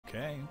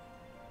Okay.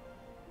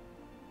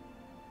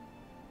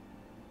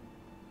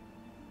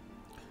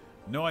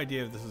 No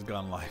idea if this has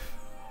gone live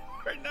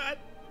or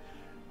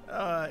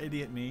not.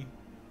 Idiot me.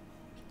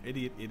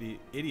 Idiot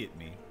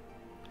me.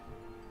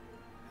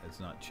 Has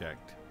not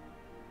checked.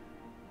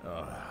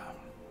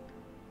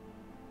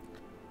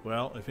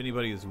 Well, if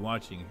anybody is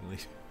watching, at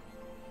least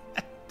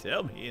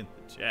tell me in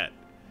the chat.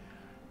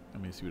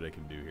 Let me see what I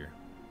can do here.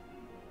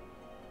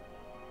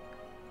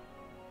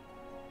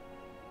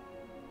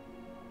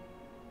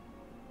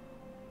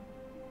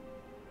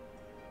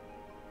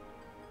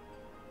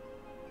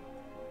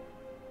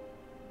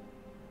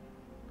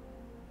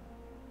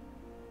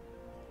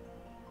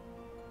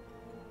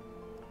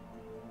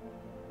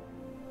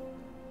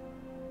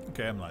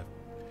 Okay, I'm live.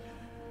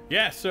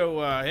 Yeah, so,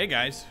 hey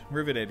guys,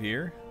 Rivethead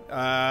here.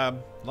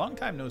 Long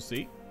time no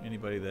see.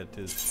 Anybody that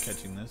is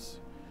catching this.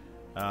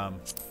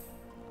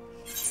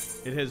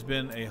 It has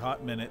been a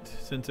hot minute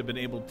since I've been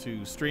able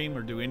to stream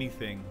or do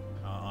anything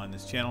on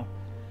this channel.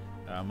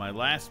 My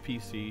last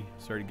PC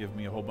started giving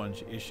me a whole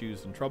bunch of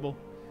issues and trouble.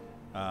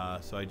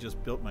 So I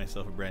just built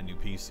myself a brand new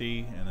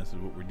PC, and this is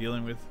what we're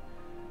dealing with.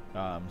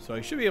 So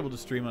I should be able to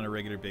stream on a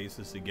regular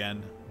basis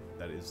again.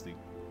 That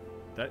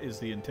is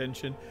the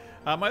intention.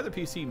 My other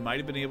PC might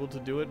have been able to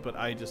do it, but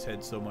I just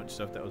had so much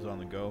stuff that was on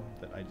the go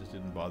that I just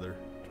didn't bother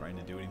trying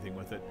to do anything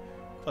with it.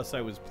 Plus,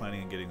 I was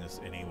planning on getting this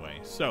anyway.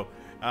 So,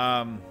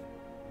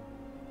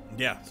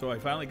 yeah, so I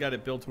finally got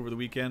it built over the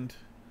weekend.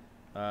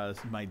 This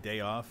is my day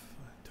off.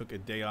 Took a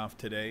day off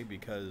today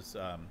because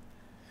I've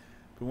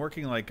been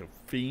working like a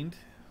fiend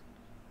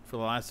for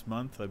the last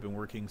month. I've been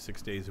working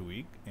 6 days a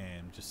week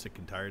and just sick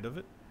and tired of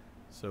it.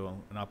 So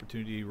an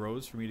opportunity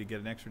arose for me to get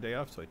an extra day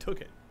off, so I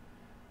took it.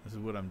 This is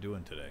what I'm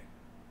doing today.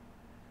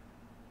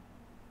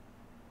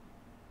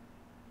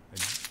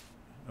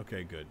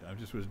 Okay, good. I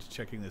just was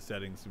checking the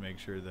settings to make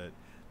sure that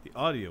the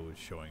audio was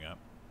showing up.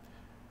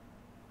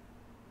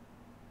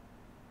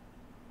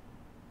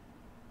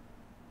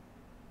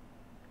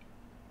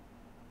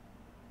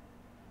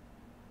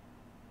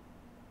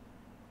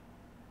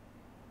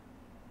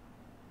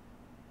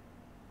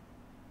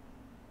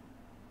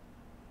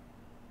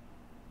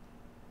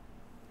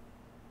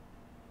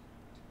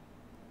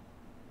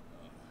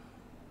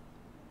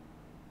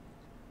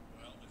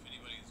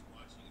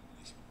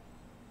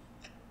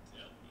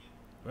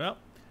 Well,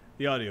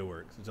 the audio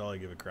works. It's all I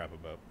give a crap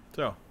about.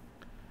 So,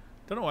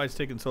 don't know why it's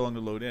taking so long to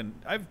load in.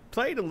 I've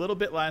played a little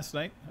bit last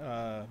night.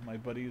 My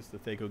buddies, the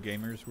Thaco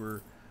Gamers,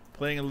 were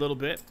playing a little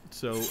bit,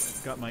 so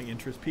got my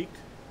interest peaked.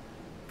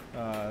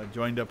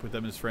 Joined up with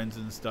them as friends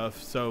and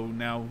stuff. So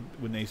now,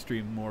 when they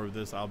stream more of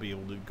this, I'll be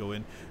able to go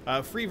in.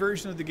 Free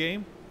version of the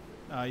game.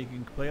 You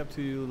can play up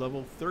to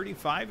level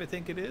 35, I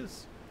think it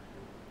is.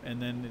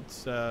 And then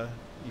it's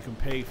you can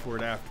pay for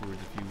it afterwards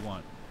if you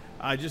want.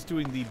 Just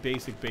doing the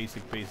basic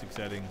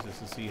settings just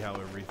to see how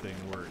everything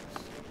works.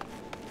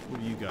 What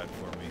do you got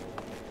for me?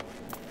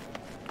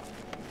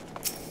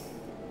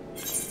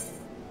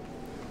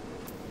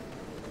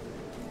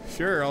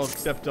 Sure, I'll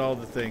accept all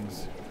the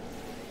things.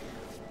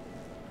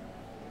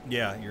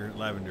 Yeah, you're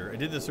Lavender. I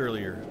did this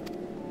earlier.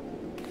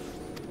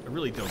 I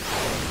really don't care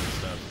about this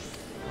stuff.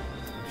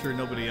 I'm sure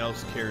nobody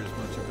else cares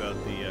much about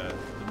the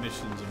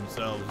missions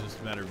themselves, it's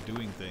just a matter of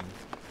doing things.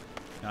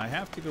 Now I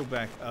have to go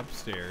back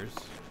upstairs.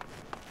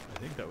 I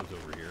think that was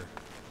over here.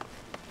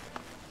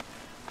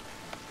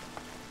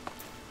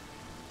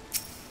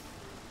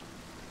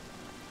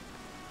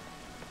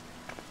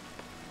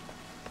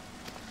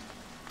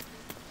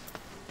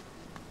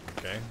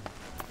 Okay.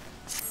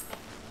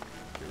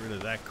 Get rid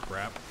of that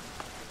crap.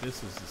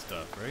 This is the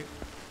stuff, right?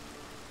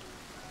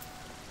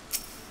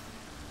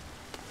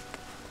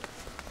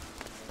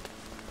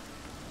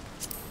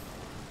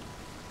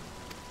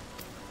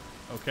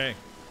 Okay.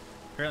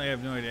 Apparently I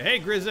have no idea.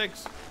 Hey,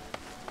 Grizzix!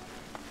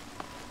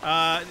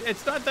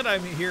 It's not that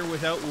I'm here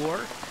without War.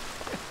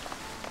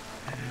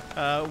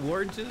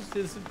 War just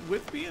isn't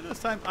with me at this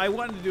time. I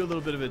wanted to do a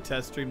little bit of a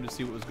test stream to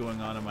see what was going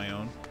on my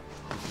own,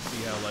 just to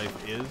see how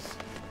life is.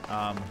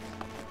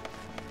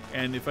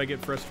 And if I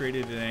get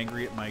frustrated and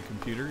angry at my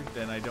computer,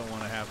 then I don't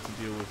want to have to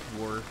deal with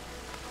War.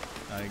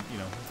 You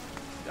know,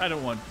 I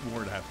don't want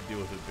War to have to deal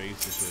with it,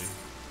 basically.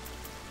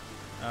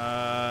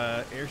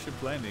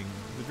 Airship landing.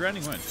 The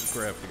grounding went. That's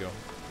where I have to go.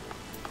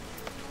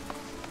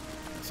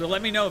 So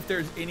let me know if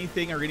there's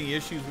anything or any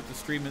issues with the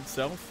stream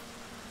itself.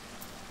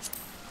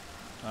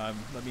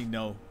 Let me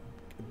know.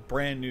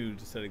 Brand new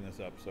to setting this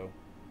up, so.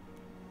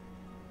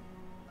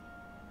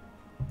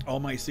 All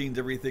my scenes,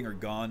 everything are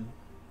gone.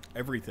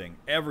 Everything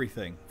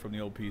from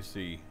the old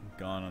PC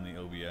gone on the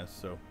OBS,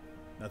 so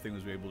nothing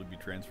was able to be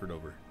transferred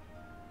over.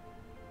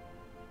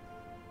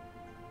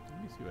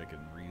 Let me see if I can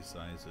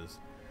resize this.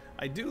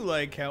 I do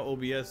like how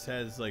OBS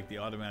has like the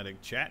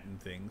automatic chat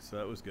and things, so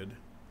that was good.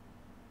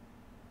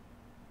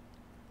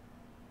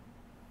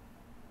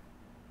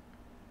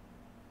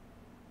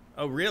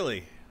 Oh,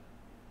 really?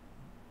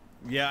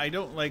 Yeah, I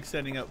don't like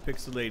setting up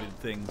pixelated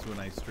things when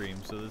I stream,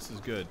 so this is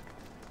good.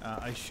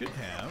 I should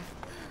have.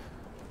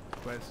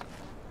 Quest.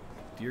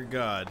 Dear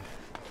God.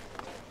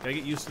 Gotta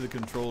get used to the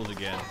controls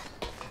again.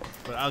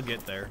 But I'll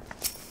get there.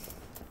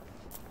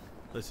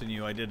 Listen,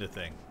 you, I did a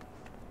thing.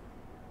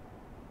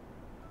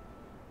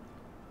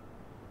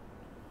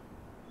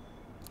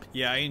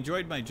 Yeah, I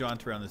enjoyed my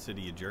jaunt around the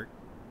city, you jerk.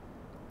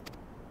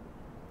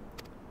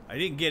 I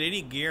didn't get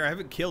any gear. I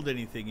haven't killed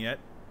anything yet.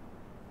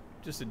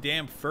 Just a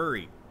damn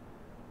furry.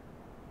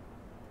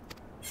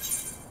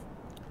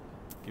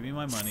 Give me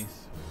my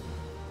monies.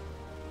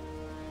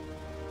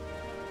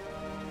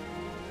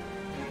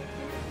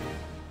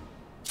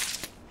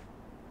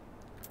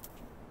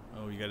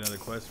 Oh, you got another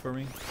quest for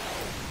me?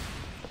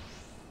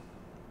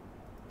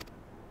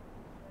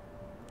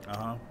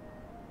 Uh-huh.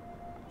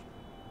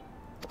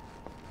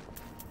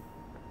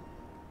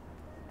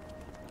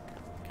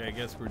 Okay, I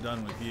guess we're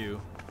done with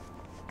you.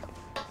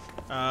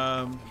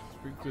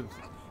 Speak with...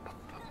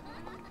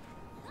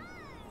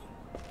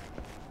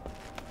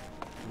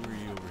 Who are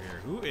you over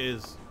here? Who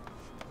is...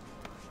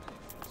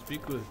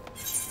 Speak with...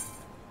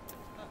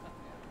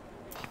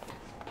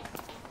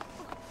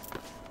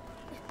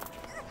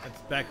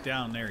 That's back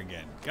down there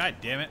again. God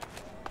damn it.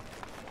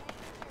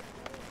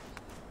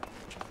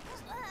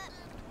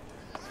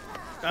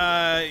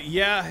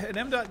 Yeah, an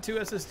M.2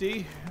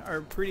 SSD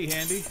are pretty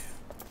handy.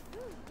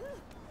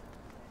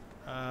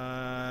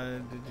 I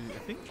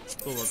think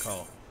we'll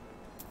recall.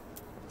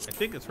 I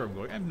think that's where I'm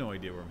going. I have no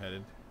idea where I'm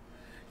headed.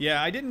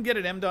 Yeah, I didn't get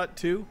an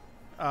M.2.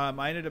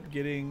 I ended up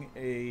getting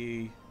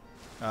a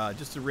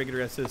just a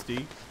regular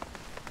SSD.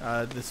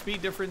 The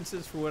speed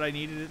differences for what I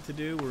needed it to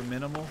do were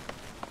minimal.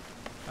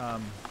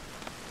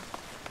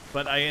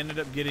 But I ended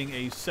up getting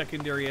a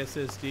secondary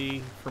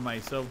SSD for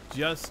myself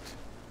just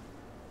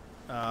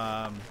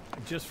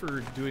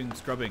for doing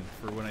scrubbing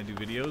for when I do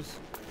videos.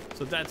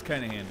 So that's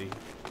kind of handy.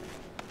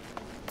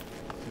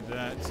 Do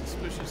that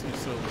suspiciously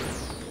sober.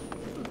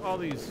 All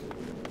these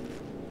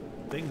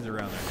things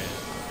around their head.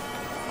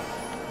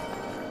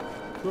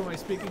 Who am I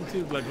speaking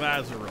to?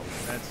 Glazaro.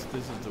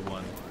 This is the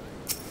one.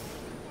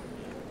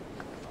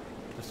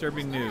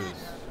 Disturbing news.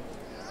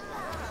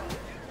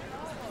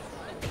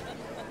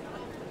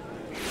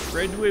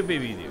 Redwood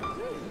Baby Dude.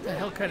 What the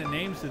hell kind of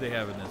names do they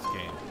have in this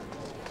game?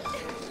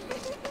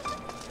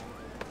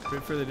 A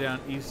bit further down,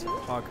 East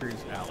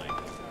Hawkers Alley.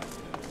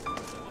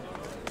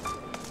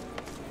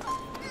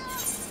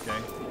 Okay.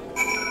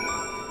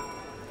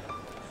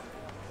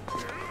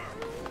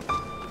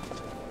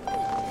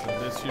 So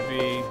this should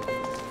be...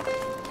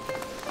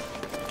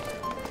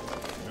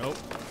 Nope.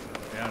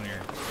 Down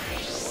here.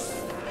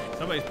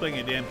 Somebody's playing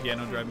a damn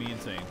piano, drive me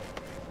insane.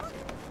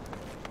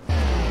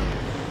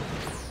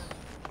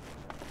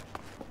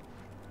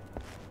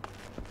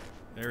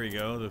 There we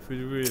go. The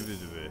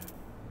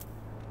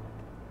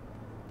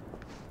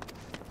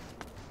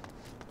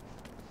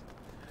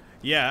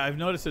yeah, I've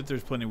noticed that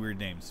there's plenty of weird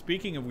names.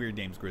 Speaking of weird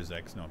names,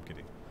 Grizx. No, I'm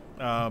kidding.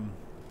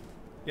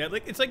 Yeah,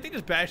 like it's like they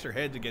just bash their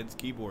heads against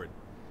keyboard.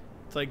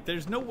 It's like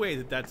there's no way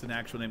that that's an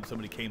actual name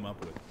somebody came up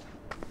with.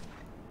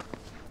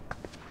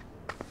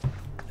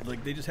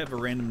 Like they just have a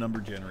random number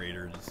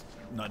generator. Just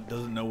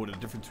doesn't know what a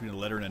difference between a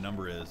letter and a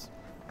number is.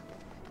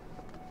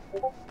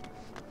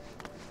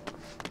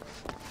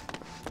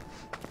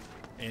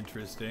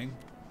 Interesting.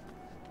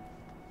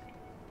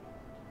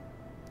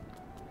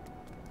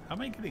 How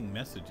am I getting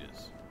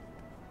messages?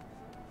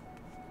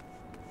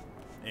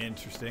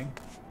 Interesting.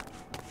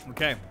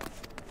 Okay.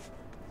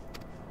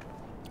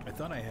 I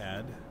thought I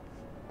had.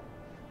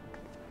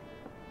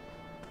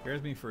 Bear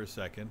with me for a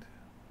second.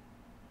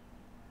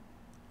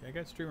 Yeah, I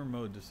got streamer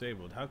mode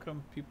disabled. How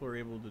come people are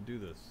able to do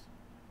this?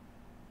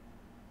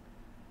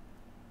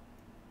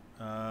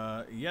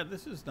 Yeah,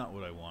 this is not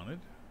what I wanted.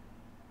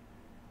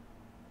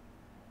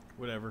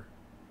 Whatever.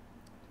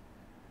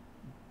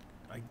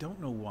 I don't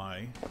know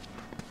why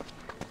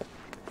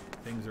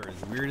things are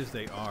as weird as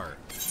they are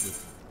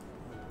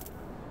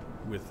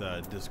with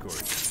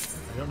Discord.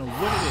 I don't know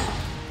what it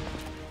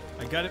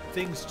is. I got it,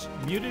 things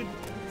muted,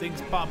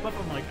 things pop up.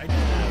 I'm like, I didn't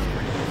ask for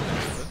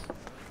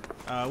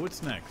anything.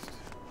 What's next?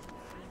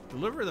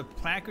 Deliver the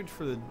package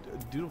for the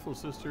dutiful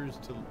sisters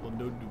to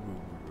London.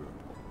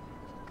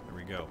 There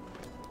we go.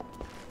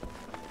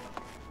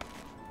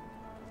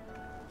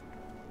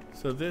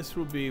 So this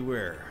will be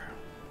where?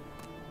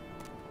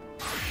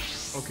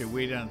 Okay,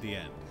 way down at the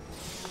end.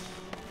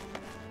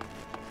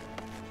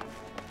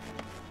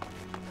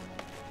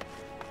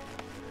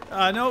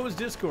 No, it was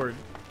Discord.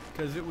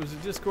 Because it was a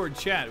Discord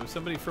chat. It was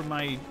somebody from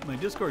my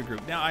Discord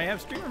group. Now, I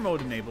have streamer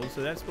mode enabled, so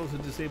that's supposed to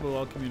disable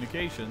all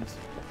communications.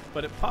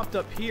 But it popped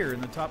up here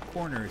in the top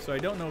corner, so I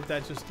don't know if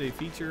that's just a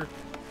feature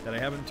that I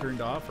haven't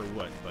turned off or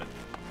what, but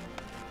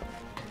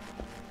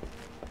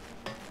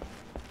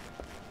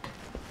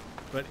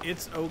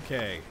it's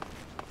okay.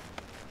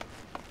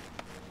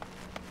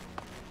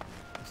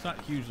 It's not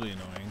hugely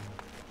annoying.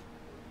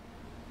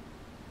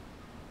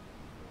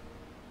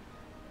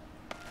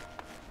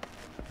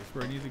 That's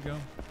where I need to go.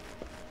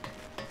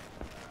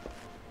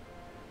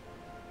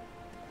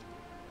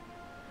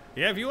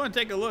 Yeah, if you want to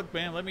take a look,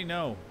 man, let me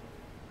know.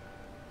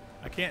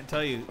 I can't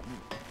tell you.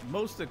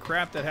 Most of the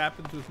crap that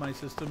happens with my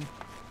system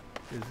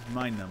is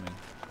mind-numbing.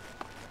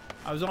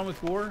 I was on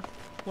with War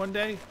one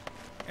day,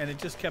 and it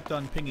just kept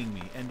on pinging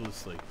me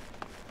endlessly.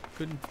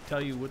 Couldn't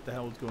tell you what the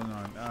hell was going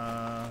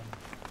on.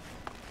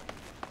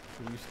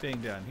 So you're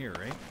staying down here,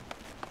 right?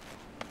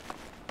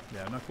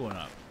 Yeah, I'm not going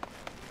up.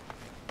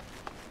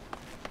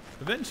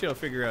 Eventually I'll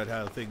figure out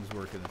how things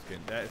work in this game.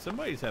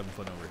 Somebody's having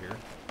fun over here.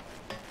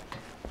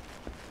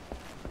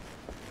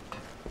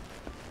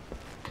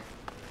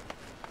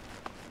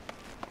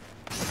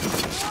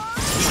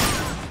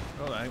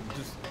 Oh, I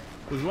just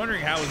was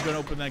wondering how I was going to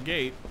open that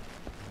gate.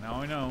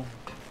 Now I know.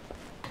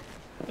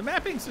 The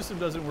mapping system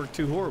doesn't work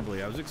too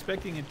horribly. I was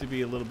expecting it to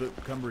be a little bit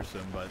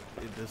cumbersome, but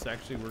this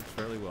actually works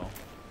fairly well.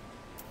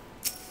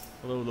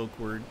 Hello,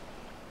 Loquard.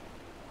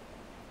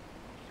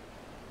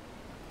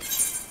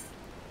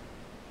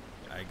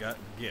 I got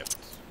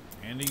gifts.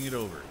 Handing it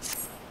over.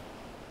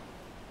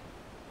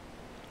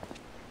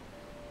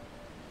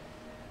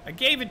 I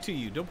gave it to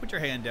you. Don't put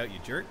your hand out, you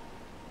jerk.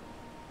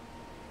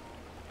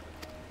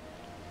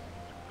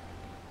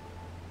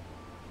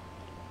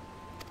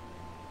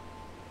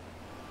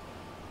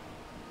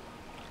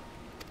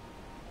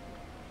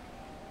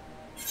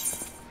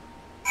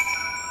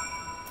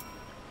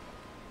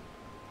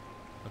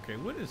 Okay,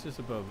 what is this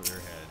above their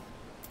head?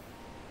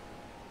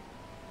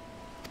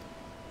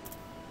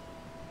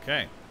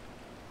 Okay.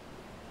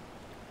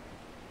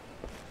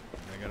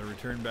 I gotta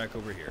return back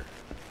over here.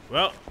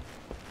 Well,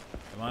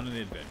 I'm on an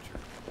adventure.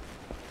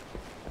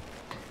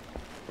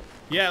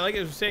 Yeah, like I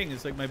was saying,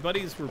 it's like my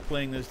buddies were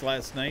playing this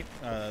last night,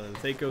 the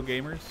Thaco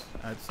gamers.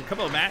 It's a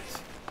couple of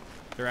Matts.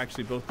 They're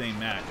actually both named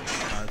Matt.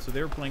 So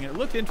they were playing it. It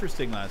looked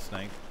interesting last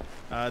night.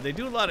 They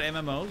do a lot of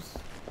MMOs.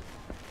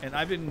 And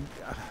I've been,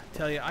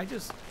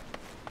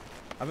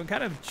 I've been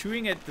kind of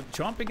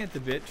chomping at the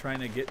bit, trying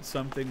to get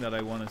something that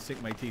I want to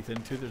sink my teeth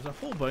into. There's a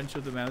whole bunch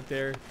of them out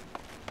there.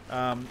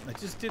 I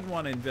just didn't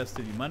want to invest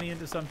any money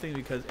into something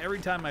because every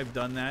time I've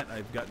done that,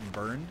 I've gotten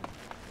burned.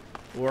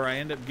 Or I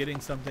end up getting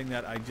something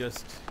that I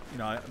just,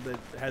 that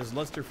has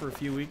luster for a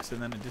few weeks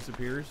and then it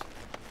disappears.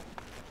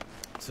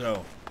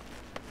 So,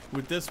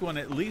 with this one,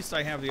 at least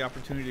I have the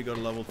opportunity to go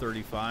to level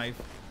 35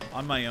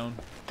 on my own.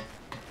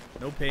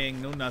 No paying,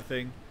 no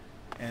nothing.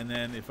 And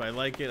then if I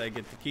like it, I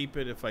get to keep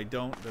it. If I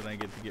don't, then I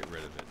get to get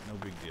rid of it. No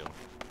big deal.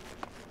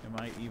 Am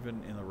I even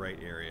in the right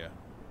area?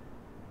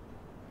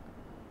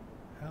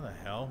 How the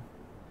hell?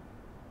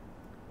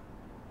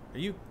 Are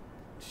you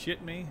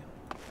shitting me?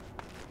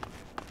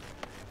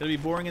 It'll be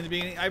boring in the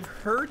beginning. I've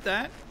heard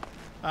that.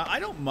 I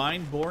don't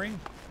mind boring.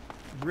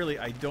 Really,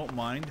 I don't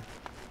mind.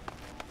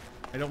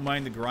 I don't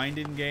mind the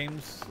grinding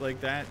games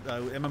like that.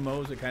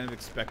 MMOs, I kind of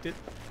expect it.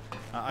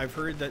 I've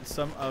heard that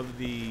some of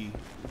the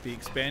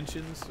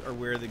expansions are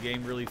where the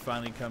game really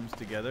finally comes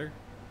together.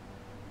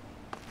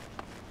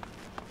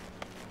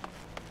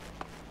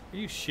 Are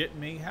you shitting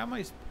me? How am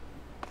I...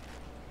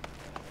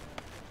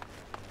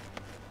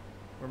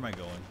 Where am I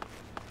going?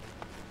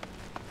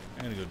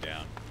 I'm gonna go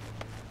down.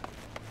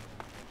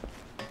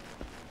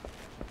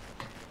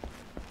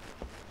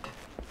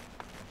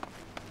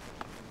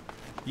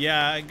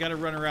 Yeah, I gotta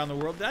run around the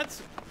world.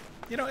 That's,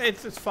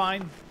 it's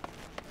fine.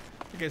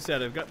 Like I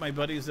said, I've got my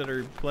buddies that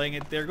are playing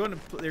it. They're going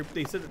to.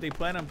 They said that they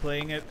plan on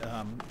playing it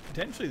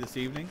potentially this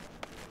evening,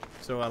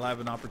 so I'll have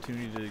an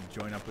opportunity to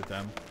join up with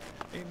them.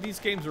 These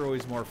games are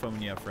always more fun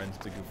when you have friends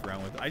to goof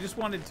around with. I just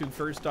wanted to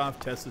first off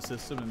test the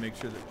system and make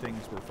sure that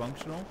things were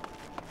functional,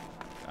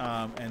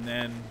 and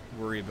then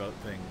worry about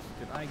things.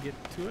 Did I get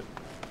to it?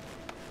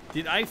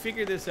 Did I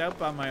figure this out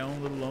by my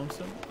own little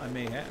lonesome? I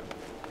may have.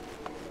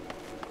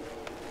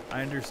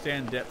 I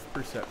understand depth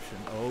perception.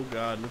 Oh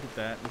God, look at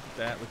that! Look at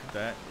that! Look at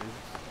that!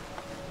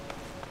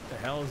 What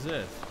the hell is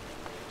this?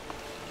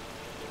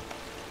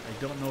 I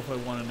don't know if I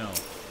want to know.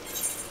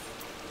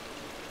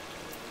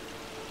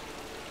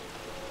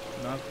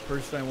 Not the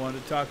person I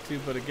wanted to talk to,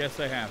 but I guess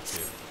I have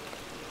to.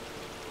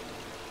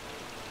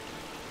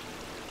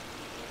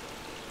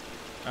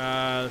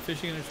 The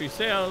fishing industry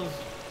sales.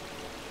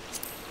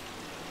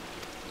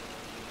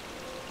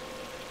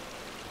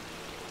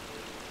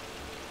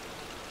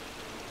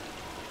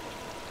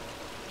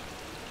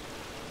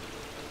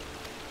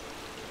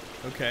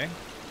 Okay.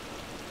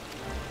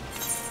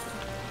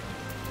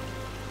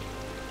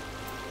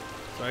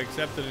 So I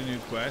accepted a new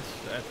quest.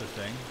 That's the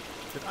thing.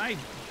 Did I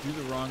do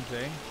the wrong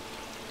thing?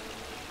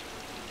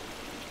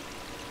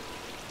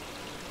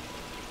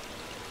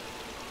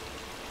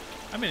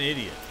 I'm an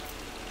idiot.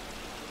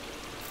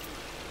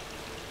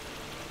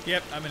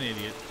 Yep, I'm an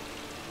idiot.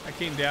 I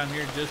came down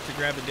here just to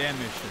grab a damn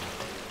mission.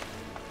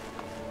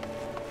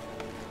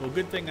 Well,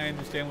 good thing I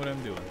understand what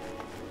I'm doing.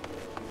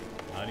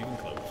 Not even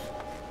close.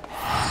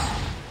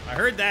 I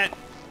heard that.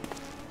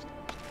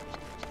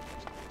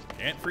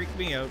 Can't freak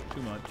me out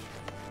too much.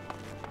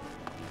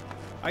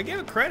 I give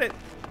it credit.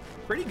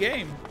 Pretty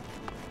game.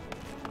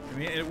 I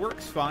mean, it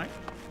works fine.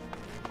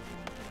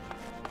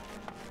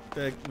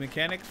 The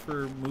mechanics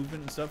for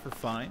movement and stuff are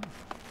fine.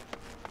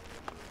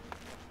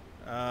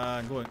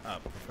 I'm going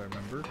up, if I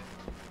remember.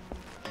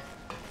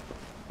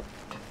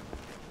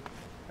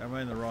 Am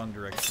I in the wrong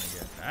direction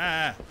again?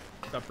 Ah!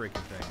 Stop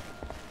breaking things.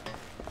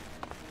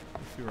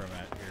 Let's see where I'm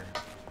at here.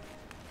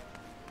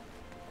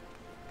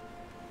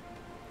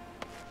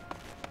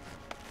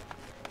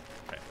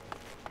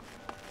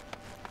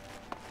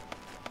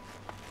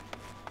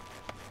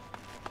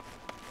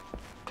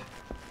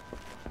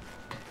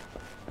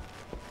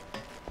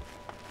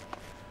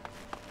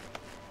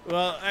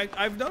 Well,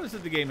 I've noticed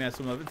that the game has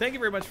some love. Thank you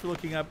very much for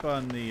looking up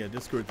on the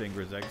Discord thing,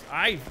 Grizex.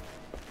 I've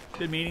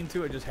been meaning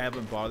to. I just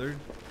haven't bothered.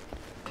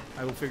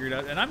 I will figure it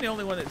out. And I'm the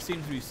only one that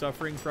seems to be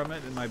suffering from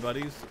it in my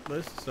buddies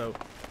list. So,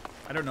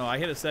 I don't know. I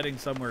hit a setting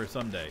somewhere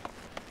someday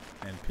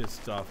and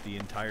pissed off the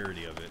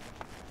entirety of it.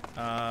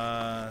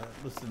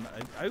 Listen,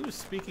 I was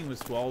speaking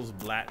with Swalls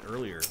Blatt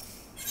earlier.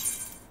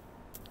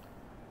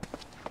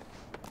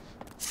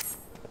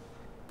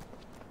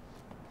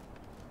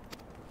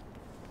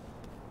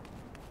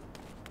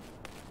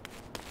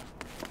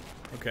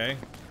 Okay.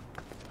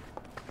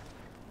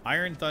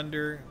 Iron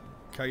Thunder,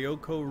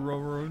 Kyoko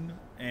Rorun,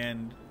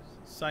 and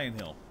Cyan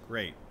Hill.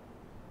 Great.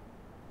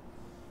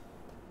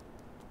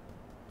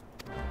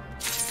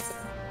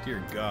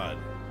 Dear God.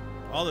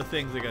 All the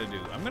things I gotta do.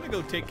 I'm gonna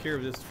go take care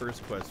of this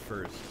first quest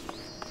first.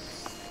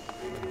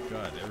 Oh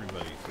God,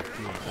 everybody's just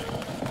doing things.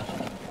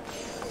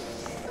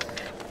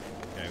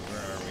 Okay,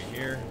 where are we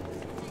here?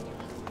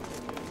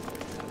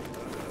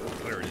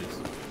 There it is.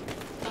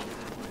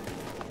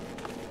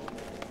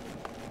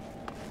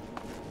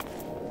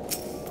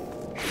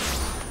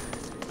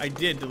 I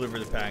did deliver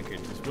the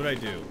package. That's what I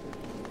do.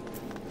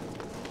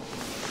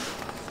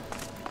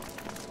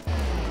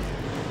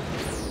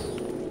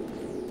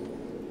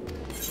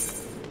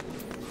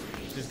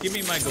 Just give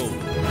me my gold.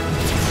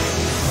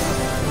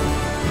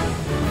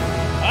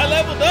 I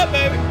leveled up,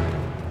 baby!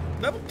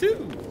 Level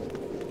 2!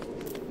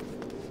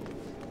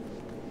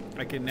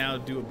 I can now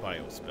do a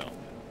bio spell.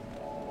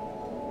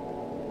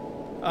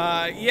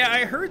 Yeah,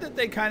 I heard that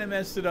they kind of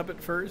messed it up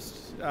at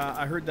first.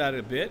 I heard that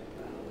a bit.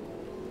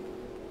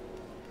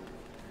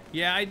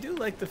 Yeah, I do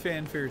like the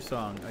fanfare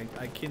song.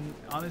 I can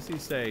honestly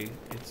say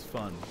it's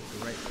fun. It's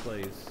the right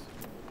place.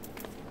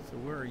 So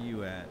where are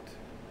you at?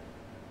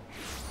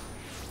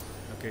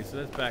 Okay, so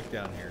that's back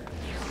down here.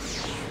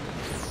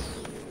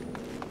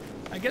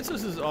 I guess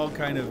this is all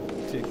kind of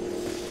to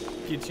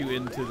get you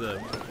into the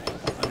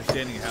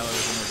understanding of how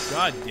everything works.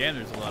 God damn,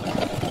 there's a lot of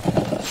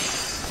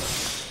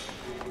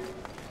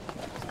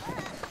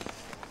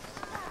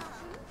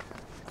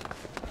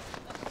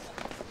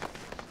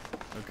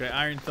it. Okay,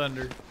 Iron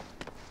Thunder.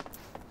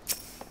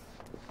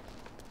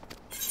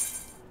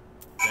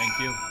 Thank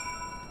you.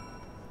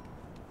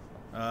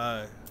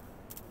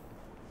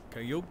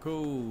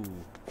 Kyoko.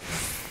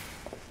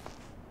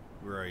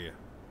 Where are you?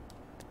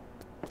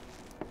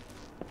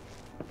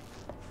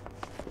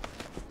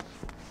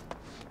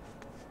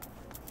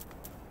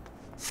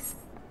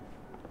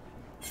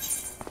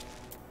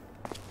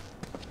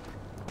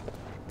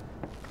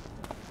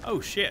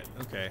 Oh shit,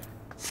 okay.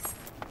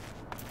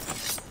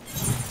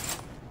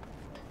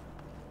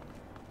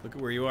 Look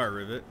at where you are,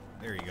 Rivet.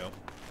 There you go.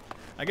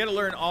 I gotta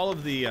learn all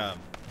the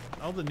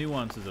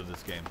nuances of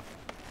this game.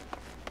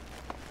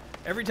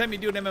 Every time you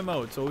do an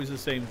MMO, it's always the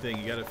same thing.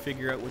 You gotta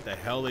figure out what the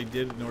hell they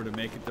did in order to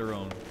make it their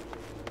own.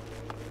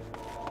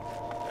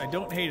 I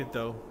don't hate it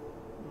though.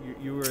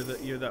 You're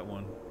that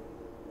one.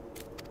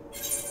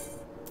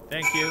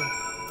 Thank you.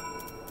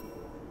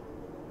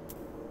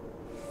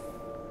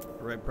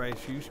 The right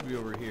price, you should be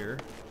over here.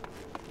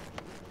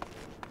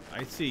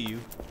 I see you.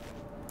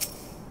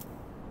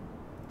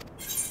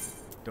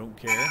 Don't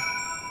care.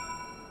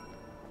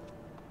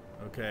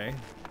 Okay.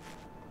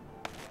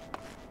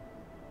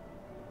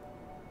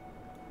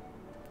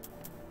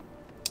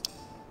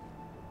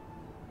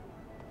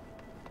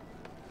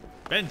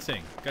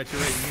 Fencing. Got you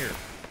right in here.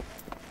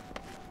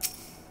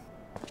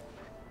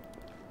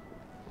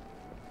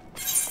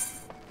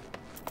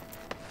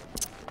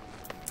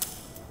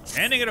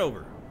 Handing it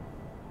over.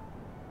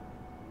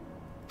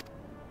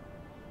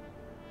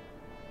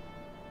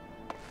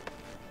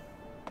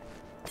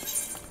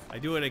 I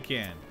do what I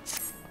can.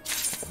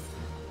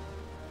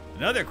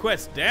 Another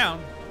quest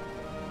down.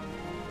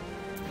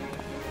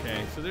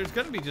 Okay, so there's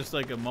gonna be just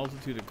like a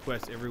multitude of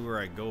quests everywhere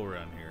I go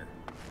around here.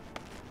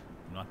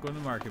 I'm not going to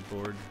the market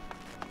board.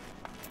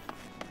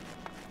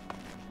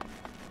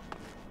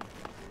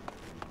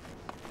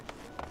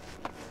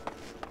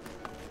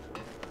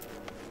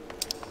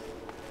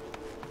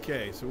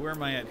 Okay, so where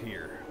am I at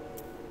here?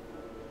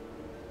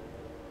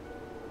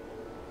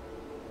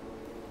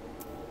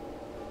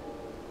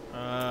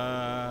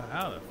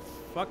 How the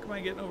fuck am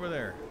I getting over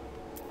there?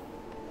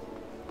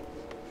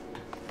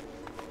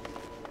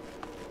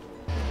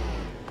 I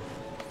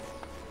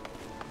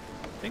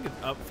think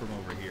it's up from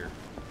over here.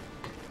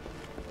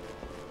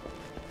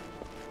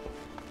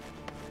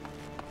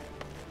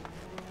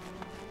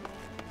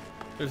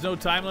 There's no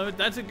time limit?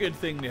 That's a good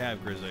thing to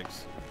have,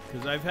 Grizzix.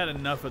 Because I've had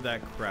enough of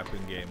that crap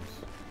in games.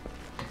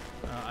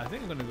 I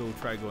think I'm going to go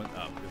try going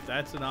up. If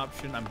that's an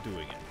option, I'm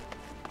doing it.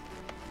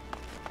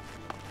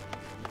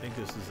 I think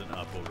this is an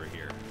up over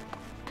here.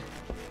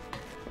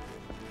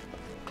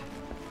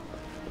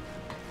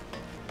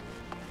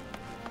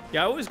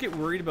 Yeah, I always get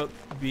worried about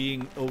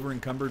being over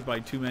encumbered by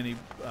too many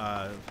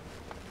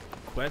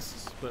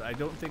quests, but I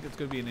don't think it's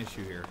going to be an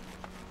issue here.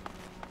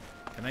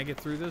 Can I get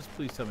through this?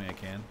 Please tell me I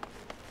can.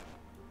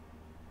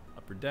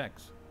 Upper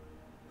decks.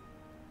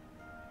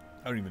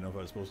 I don't even know if I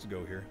was supposed to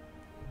go here.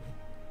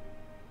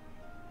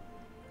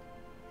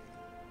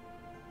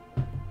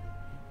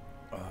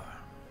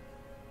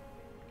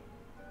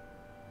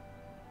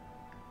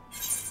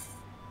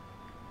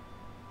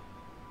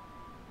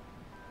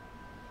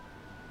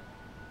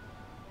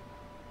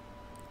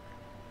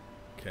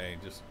 Okay,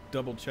 just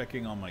double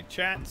checking on my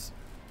chats.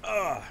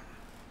 Ugh.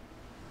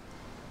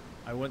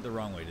 I went the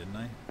wrong way, didn't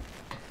I?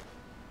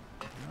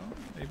 No,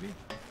 maybe.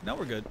 No,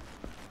 we're good.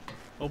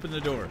 Open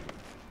the door.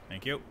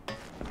 Thank you.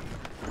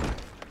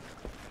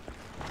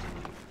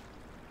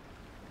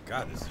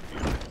 God, this is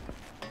beautiful.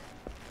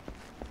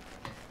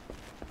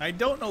 I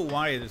don't know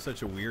why there's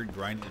such a weird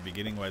grind at the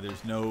beginning, why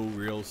there's no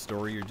real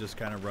story, you're just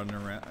kind of running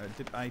around.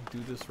 Did I do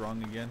this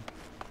wrong again?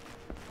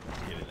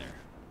 Get in there.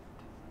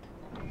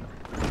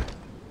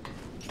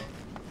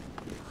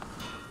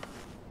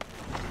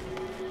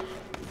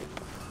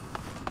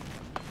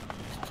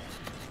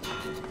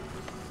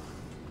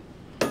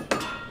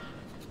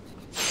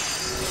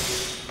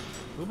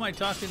 Who am I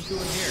talking to in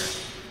here?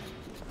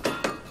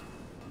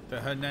 The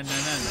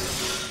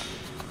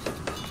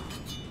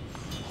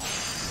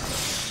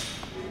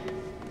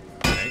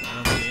Okay,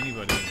 I don't see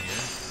anybody in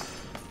here.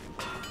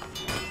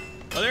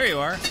 Oh, there you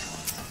are.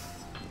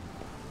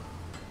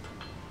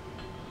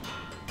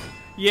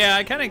 Yeah,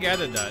 I kind of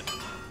gathered that.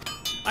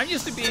 I'm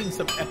used to being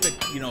some epic,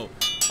 you know,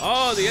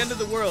 oh, the end of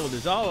the world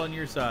is all on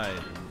your side.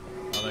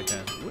 All that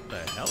kind of, what the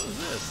hell is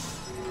this?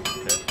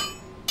 Okay.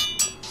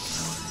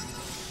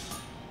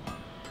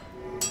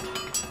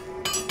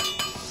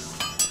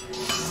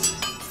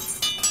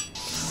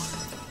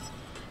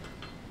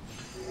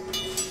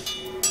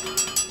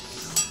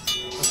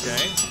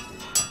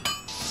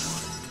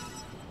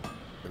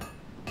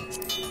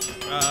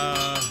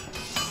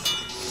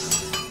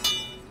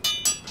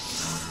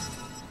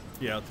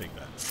 Yeah, I'll take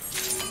that.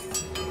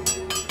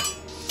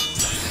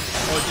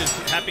 Oh,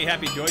 just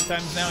happy joy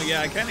times now?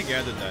 Yeah, I kind of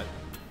gathered that.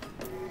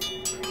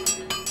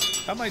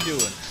 How am I doing?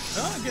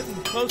 Oh, I'm getting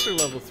closer to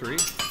level 3.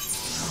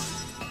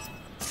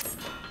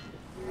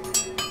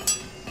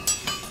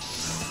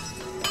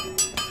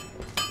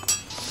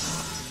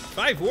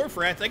 Five Wharf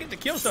Rats, I get to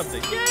kill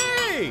something.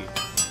 Yay!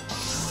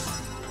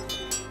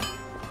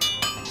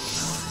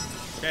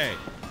 Okay.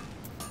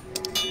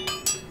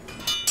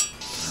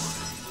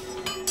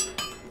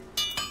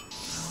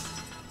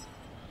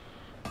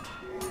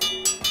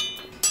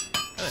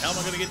 How am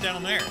I going to get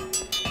down there?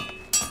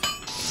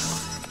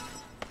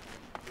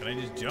 Can I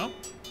just jump?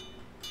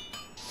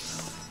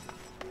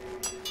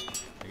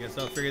 I guess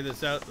I'll figure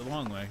this out the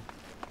long way.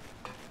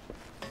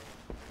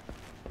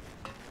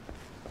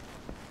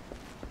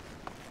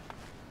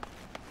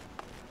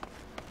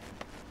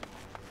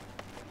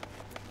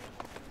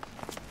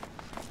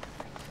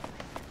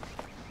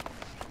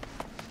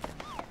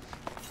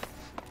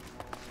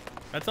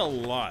 That's a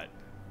lot.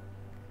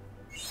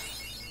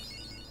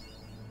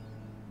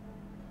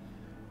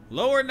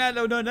 Lower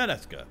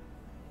Nananaska.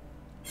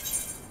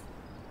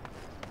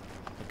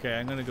 Okay,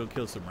 I'm gonna go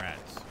kill some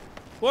rats.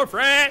 Wharf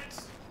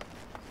rats!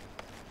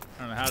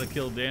 I don't know how to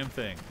kill a damn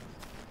thing.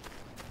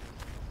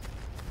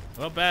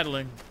 Well,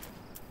 battling.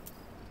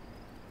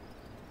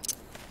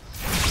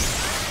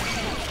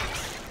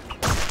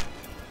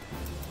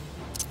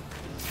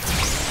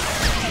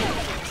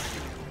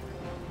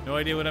 No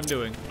idea what I'm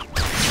doing.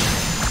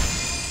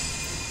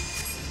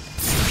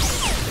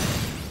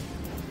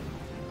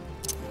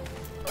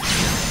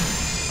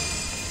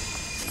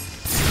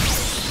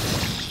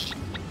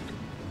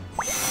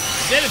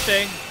 Did a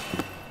thing.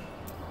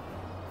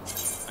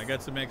 I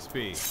got some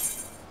XP.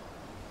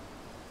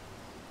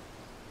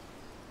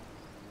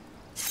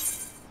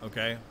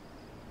 Okay.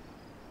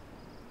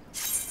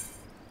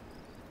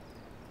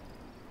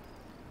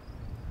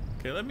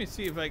 Okay, let me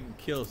see if I can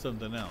kill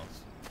something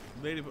else.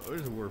 Lady,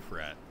 where's a wharf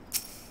rat?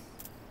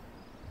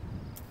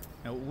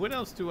 Now, what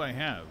else do I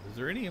have? Is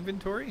there any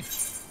inventory?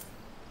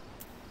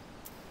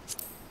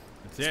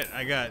 That's it.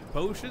 I got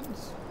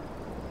potions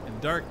and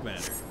dark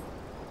matter.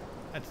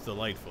 That's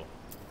delightful.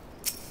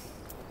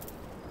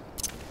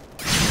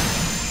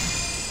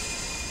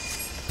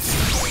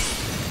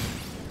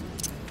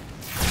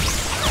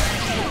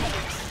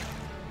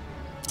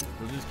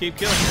 We'll just keep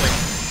killing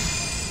things.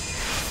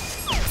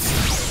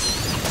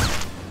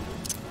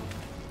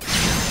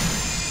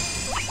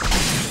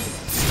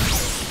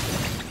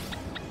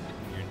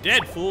 You're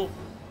dead, fool.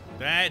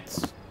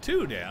 That's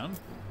 2 down.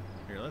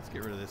 Here, let's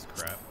get rid of this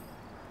crap.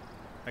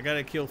 I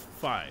gotta kill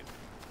 5.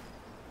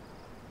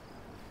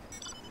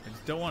 I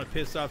just don't want to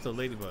piss off the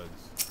ladybugs.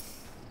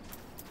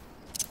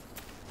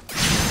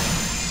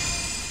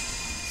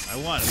 I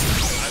want them.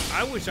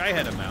 I wish I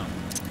had a mount.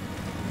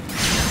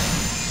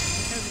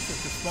 It's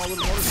just a small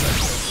little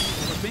motorcycle.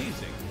 It's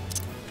amazing.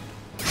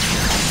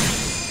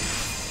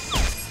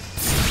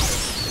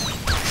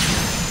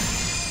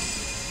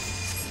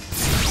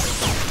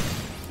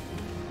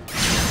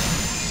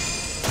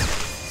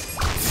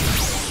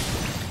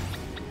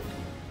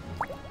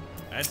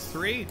 That's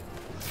 3.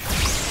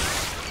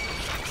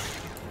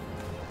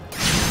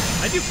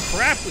 I do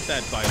crap with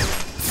that violin.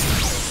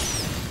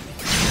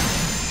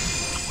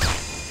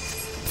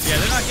 Yeah,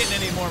 they're not getting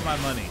any more of my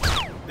money.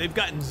 They've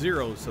gotten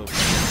 0 so far.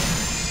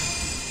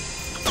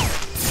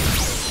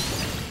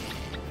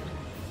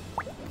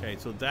 Okay,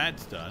 so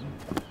that's done.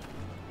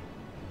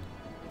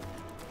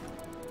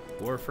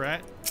 Wharf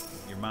rat,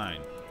 you're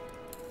mine.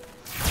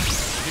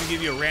 I'm gonna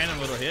give you a random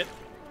little hit.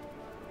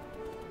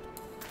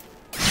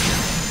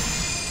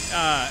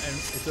 And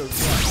it's a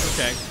one.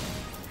 Okay.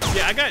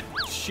 Yeah, I got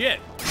shit.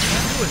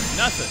 I'm doing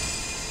nothing.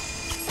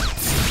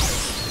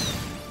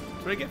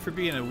 That's what I get for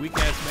being a weak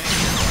ass man.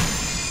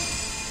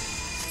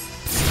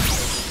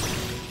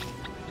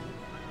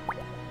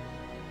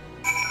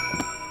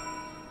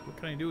 What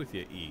can I do with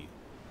you, E?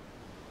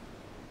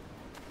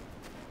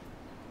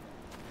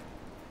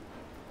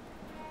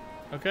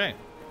 Okay.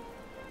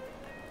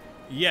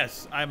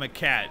 Yes, I'm a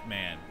cat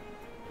man.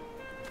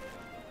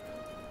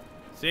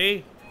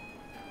 See?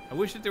 I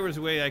wish that there was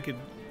a way I could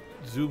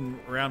zoom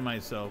around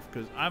myself,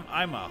 because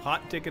I'm a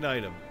hot ticket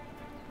item.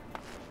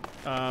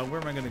 Where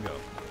am I gonna go?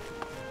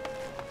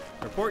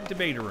 Report to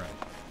beta room.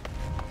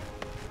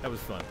 That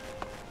was fun.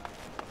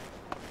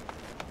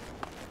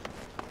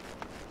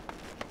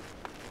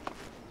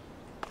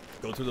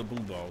 Go through the blue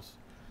balls.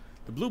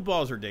 The blue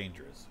balls are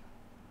dangerous.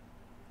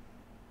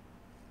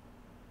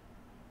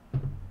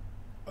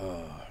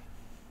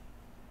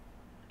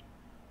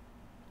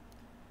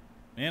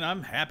 Man,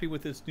 I'm happy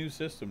with this new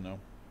system, though.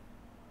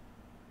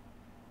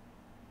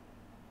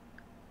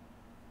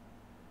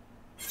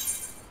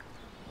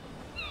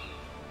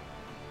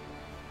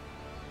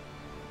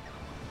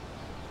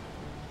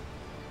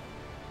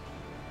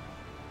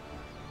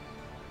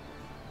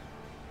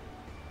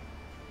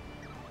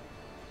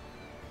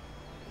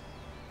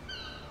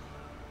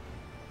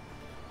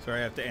 Sorry,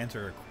 I have to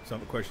answer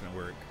some question at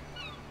work.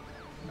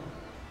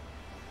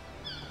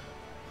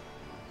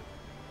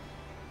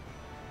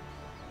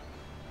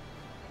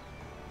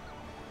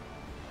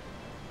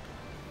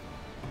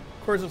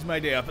 Of course, it's my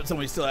day off, but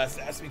somebody still has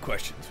to ask me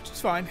questions, which is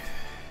fine.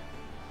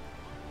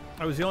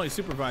 I was the only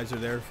supervisor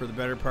there for the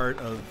better part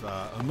of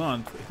a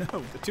month,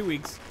 2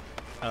 weeks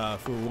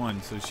for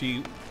one. So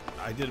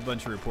I did a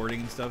bunch of reporting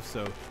and stuff,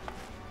 so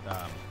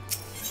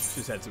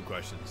just had some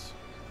questions.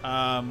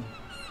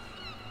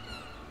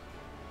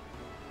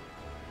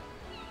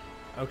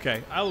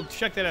 Okay, I'll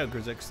check that out,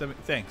 Grizek.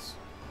 Thanks.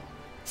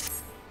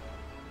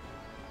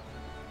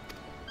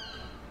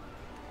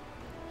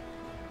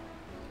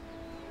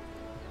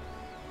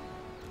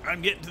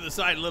 I'm getting to the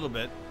side a little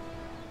bit.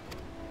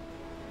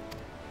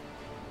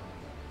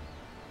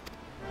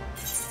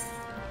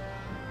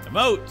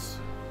 Emotes.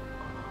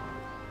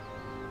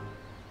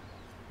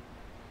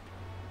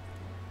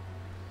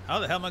 How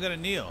the hell am I gonna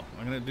kneel?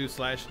 I'm gonna do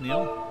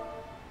 /kneel.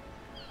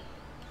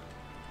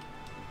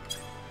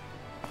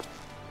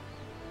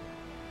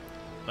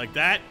 Like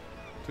that?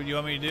 That's what you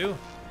want me to do?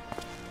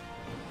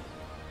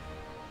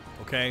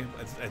 Okay,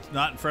 it's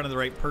not in front of the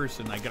right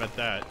person. I got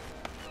that.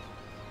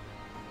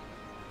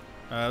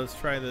 Let's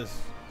try this.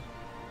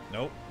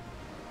 Nope.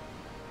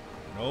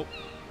 Nope.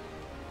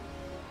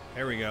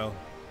 There we go.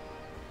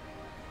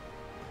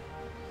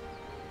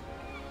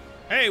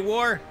 Hey,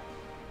 War.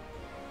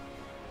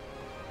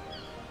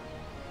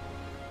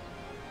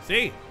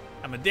 See?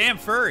 I'm a damn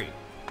furry.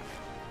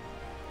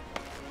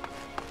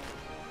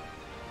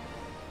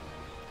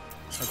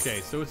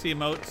 Okay, so what's the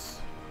emotes?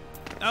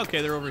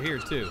 Okay, they're over here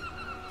too.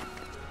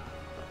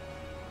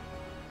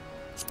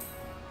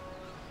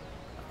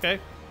 Okay.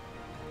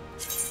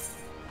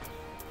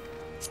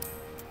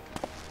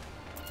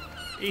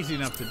 Easy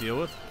enough to deal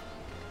with.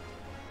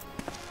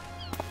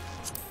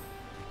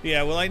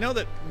 Yeah, well, I know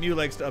that Mew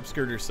likes to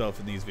upskirt herself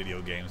in these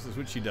video games. That's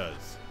what she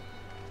does.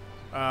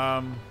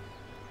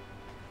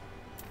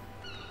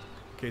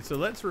 Okay, so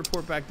let's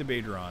report back to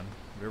Badron,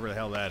 whatever the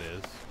hell that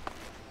is.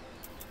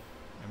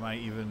 Am I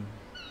even...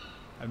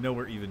 I'm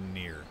nowhere even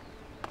near.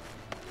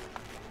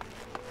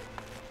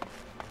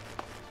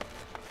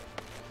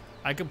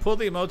 I can pull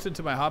the emotes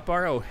into my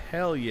hotbar? Oh,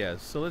 hell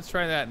yes. So let's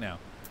try that now.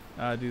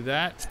 Do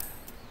that.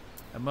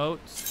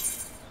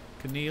 Emotes.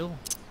 Keneal.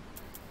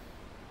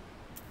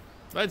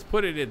 Let's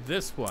put it in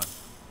this one.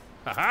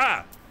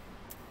 Haha!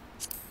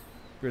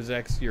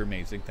 Grizex, you're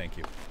amazing. Thank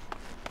you.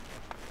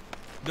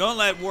 Don't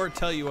let War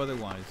tell you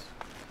otherwise.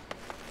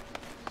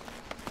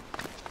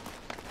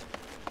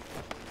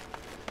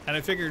 And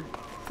I figured,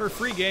 for a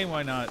free game,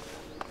 why not?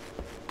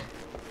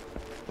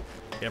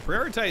 Yeah,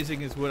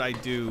 prioritizing is what I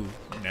do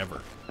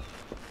never.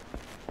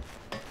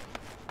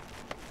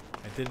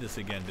 I did this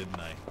again, didn't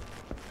I?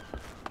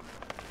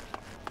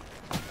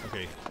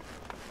 Okay.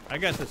 I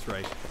got this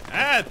right.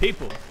 Ah,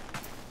 people!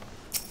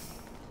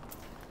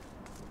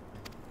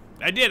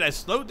 I did. I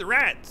slowed the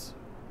rats.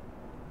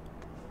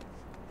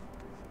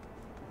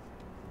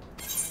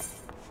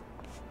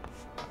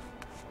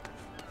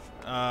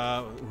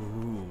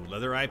 Ooh,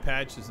 leather eye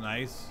patch is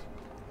nice.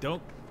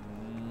 Don't.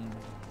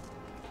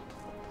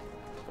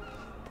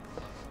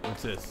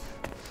 What's this?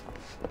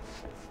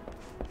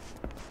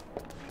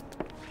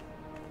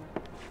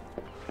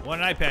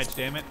 One eye patch,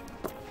 damn it.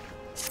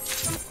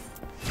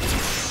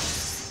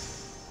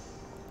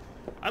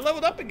 I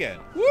leveled up again.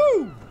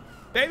 Woo!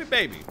 Baby,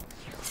 baby.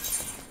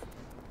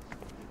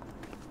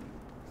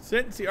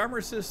 Since the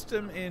armor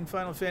system in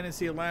Final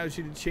Fantasy allows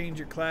you to change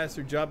your class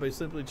or job by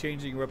simply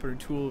changing your weapon or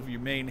tool of your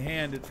main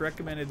hand, it's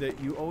recommended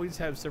that you always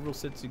have several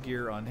sets of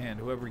gear on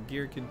hand. However,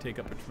 gear can take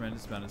up a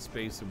tremendous amount of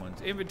space in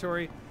one's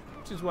inventory,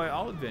 which is why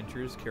all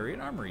adventurers carry an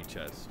armory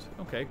chest.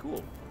 Okay,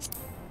 cool.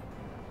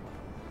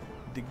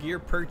 The gear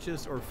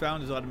purchased or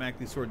found is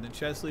automatically stored in the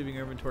chest, leaving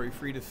your inventory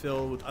free to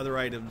fill with other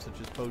items such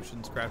as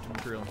potions, crafting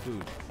material, and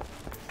food.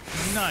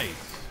 Nice.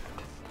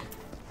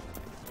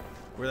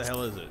 Where the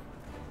hell is it?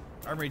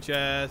 Armory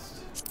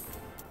chest.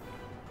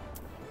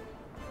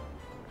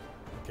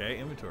 Okay,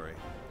 inventory.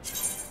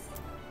 That's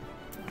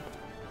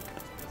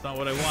not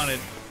what I wanted.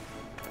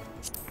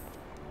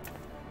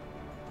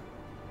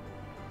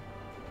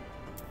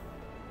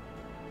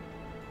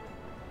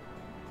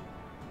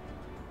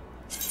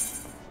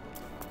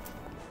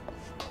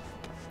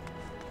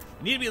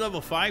 You need to be level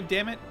 5,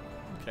 damn it.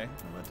 Okay,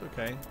 well, that's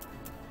okay.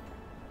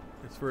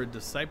 It's for a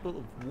disciple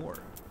of war.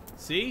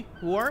 See?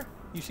 War?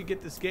 You should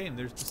get this game.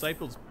 There's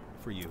disciples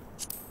for you.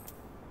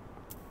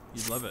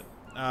 You'd love it.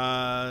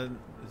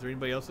 Is there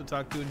anybody else to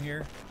talk to in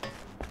here?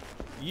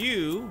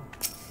 You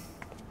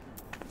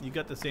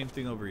got the same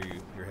thing over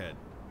your head.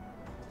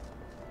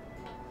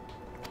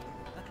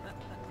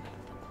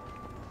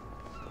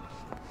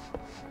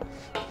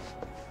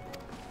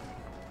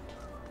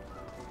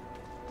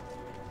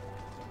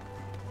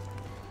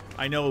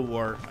 I know,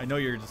 War. I know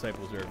your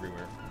disciples are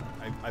everywhere.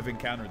 I've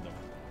encountered them.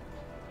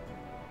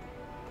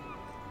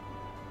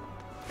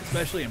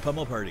 Especially in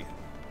Pummel Party.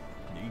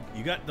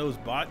 You got those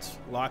bots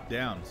locked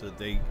down so that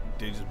they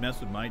just mess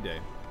with my day.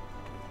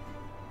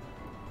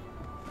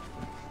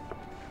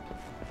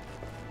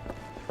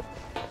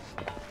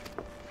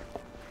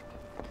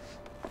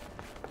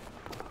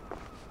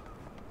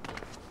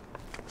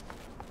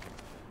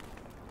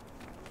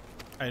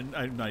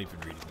 I'm not even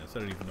reading this. I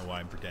don't even know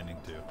why I'm pretending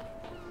to.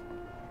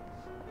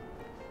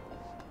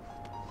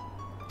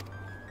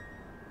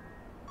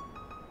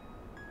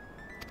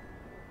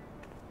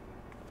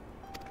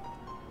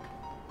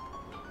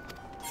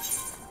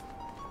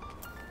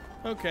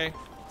 Okay.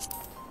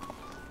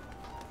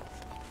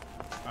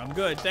 I'm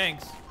good,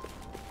 thanks.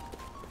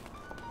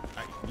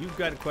 You've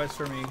got a quest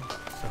for me.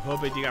 So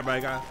hope it you got.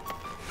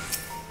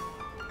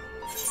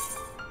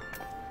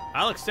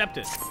 I'll accept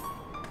it.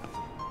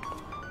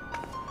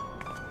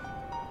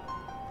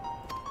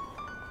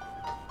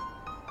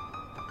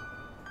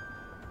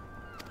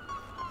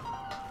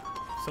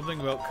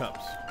 Something about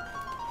cups.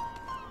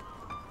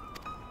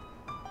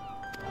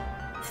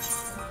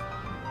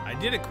 I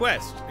did a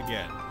quest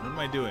again. What am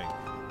I doing?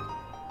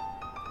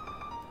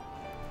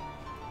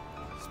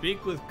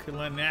 Speak with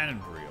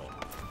Clenanbriel.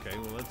 Okay,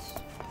 well let's...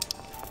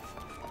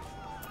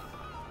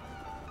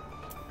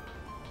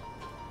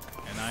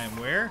 And I am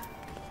where?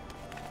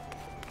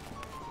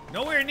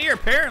 Nowhere near,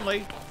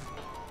 apparently.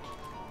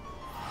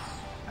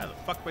 How the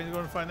fuck am I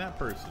going to find that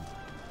person?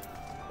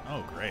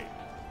 Oh, great.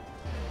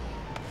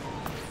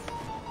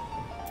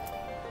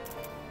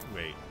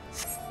 Wait.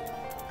 Let's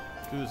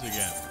do this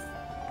again.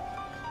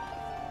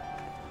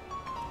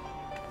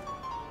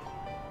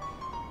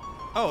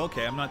 Oh,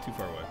 okay, I'm not too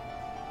far away.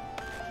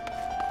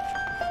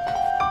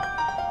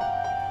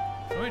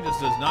 Somebody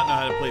just does not know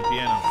how to play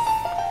piano.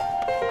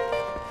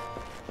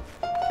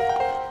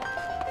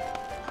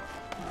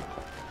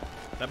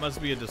 That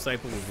must be a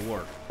disciple of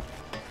war.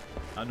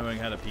 Not knowing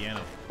how to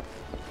piano.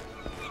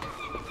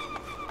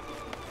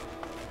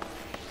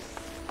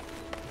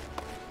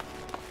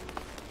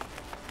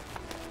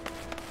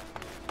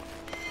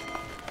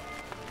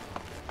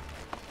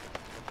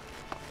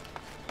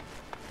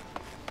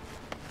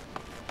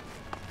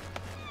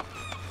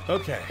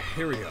 Okay,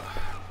 here we go.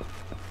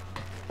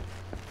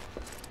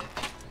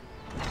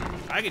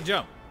 I can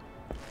jump.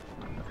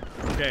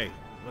 Okay,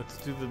 let's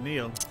do the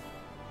kneel.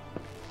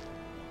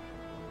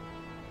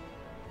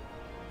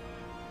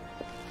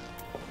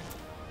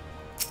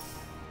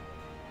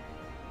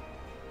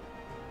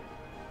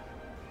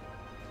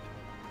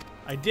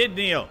 I did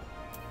kneel.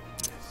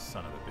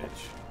 Son of a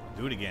bitch.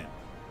 Do it again.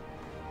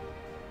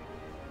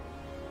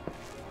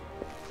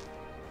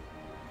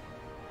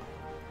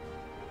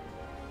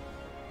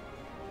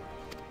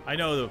 I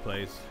know the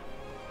place.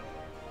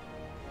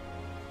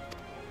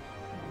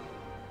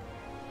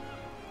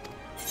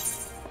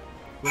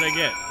 What'd I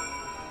get?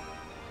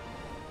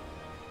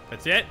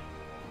 That's it?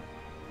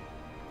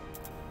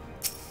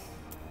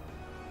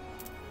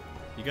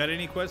 You got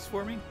any quests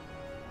for me?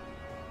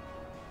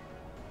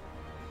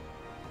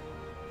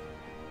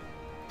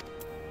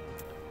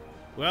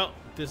 Well,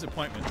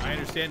 disappointment. I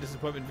understand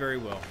disappointment very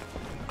well.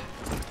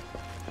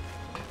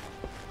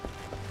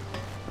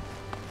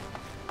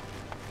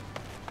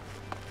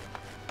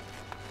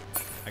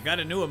 I got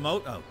a new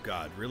emote. Oh,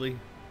 God, really?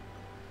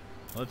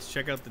 Let's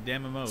check out the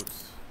damn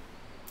emotes.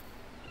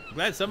 I'm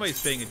glad somebody's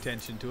paying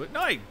attention to it. No,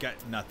 I got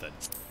nothing.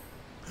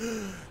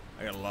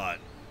 I got a lot.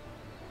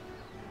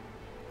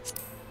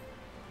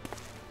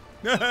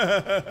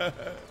 I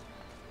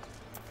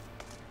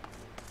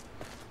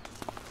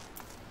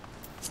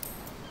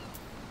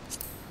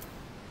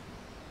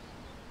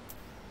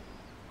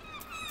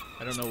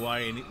don't know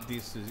why any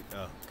these is,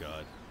 oh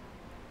God.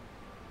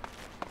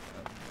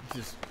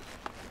 Just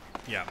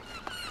yeah.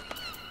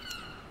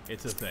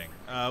 It's a thing.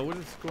 What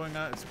is going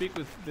on? Speak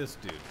with this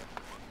dude.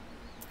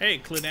 Hey,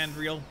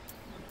 Clenandriel.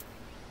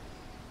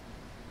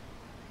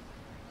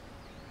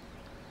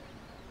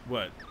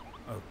 What?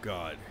 Oh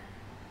God.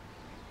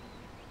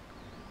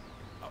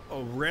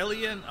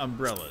 Aurelian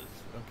umbrellas.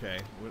 Okay,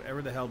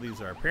 whatever the hell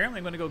these are. Apparently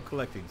I'm going to go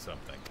collecting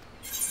something.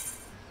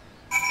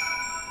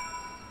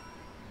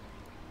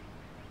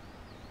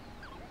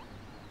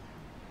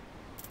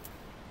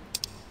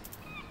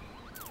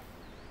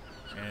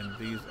 And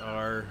these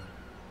are...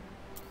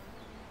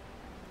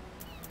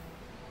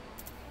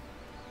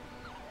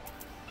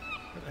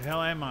 Where the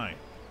hell am I?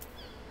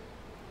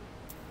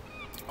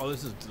 Oh,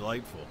 this is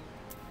delightful.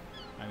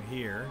 I'm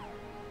here.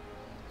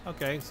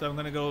 Okay, so I'm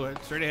going to go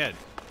straight ahead.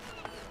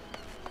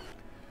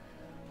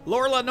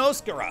 Lorla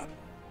Noskara.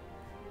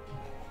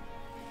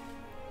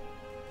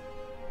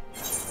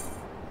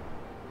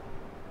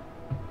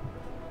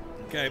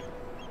 Okay,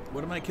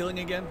 what am I killing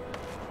again?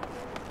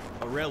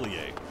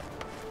 Aurelie.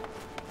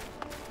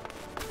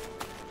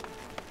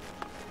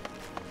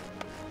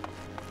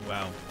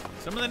 Wow,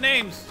 some of the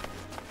names.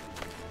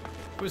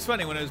 It was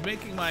funny when I was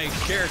making my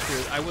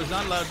character. I was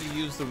not allowed to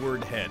use the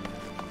word head,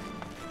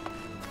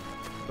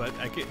 but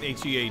I get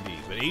H-E-A-D.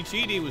 But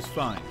H-E-D was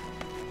fine.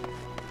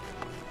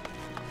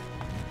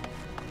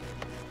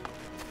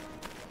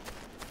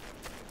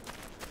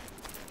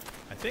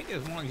 I think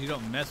as long as you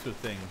don't mess with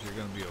things, you're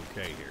going to be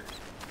okay here.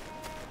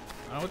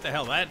 I don't know what the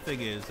hell that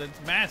thing is. That's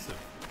massive.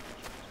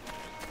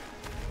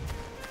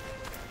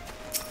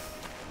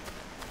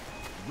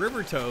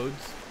 River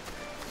toads.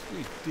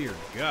 Sweet dear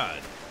God.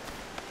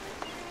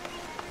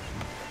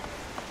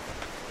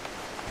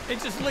 It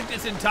just licked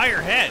its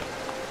entire head.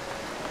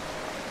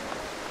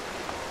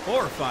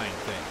 Horrifying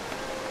thing.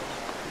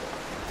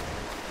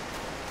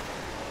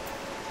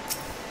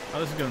 Oh,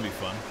 this is going to be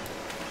fun.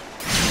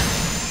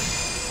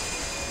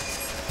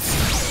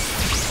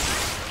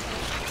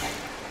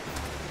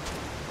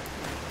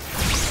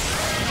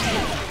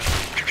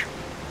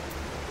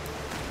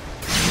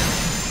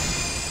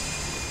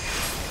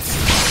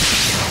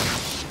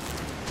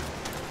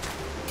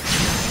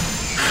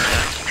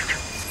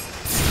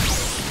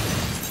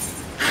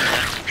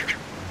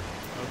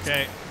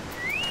 Okay.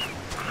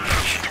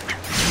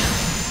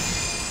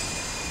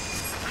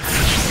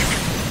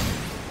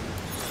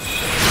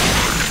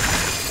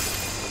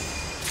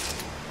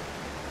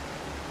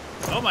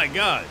 Oh my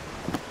God,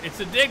 it's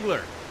a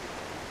Diggler.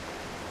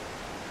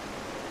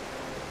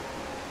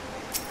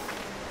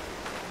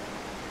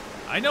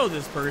 I know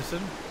this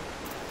person.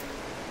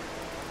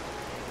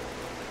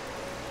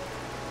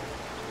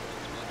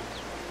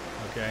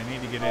 Okay, I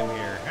need to get in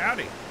here.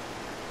 Howdy.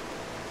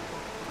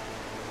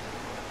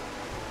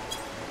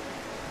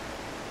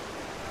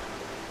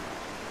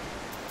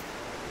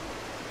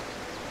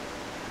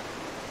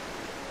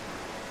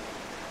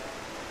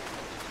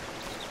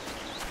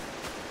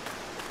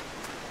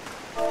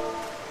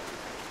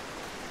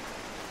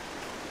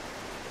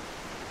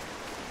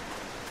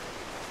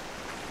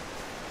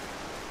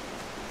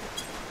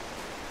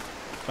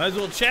 Might as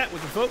well chat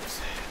with the folks.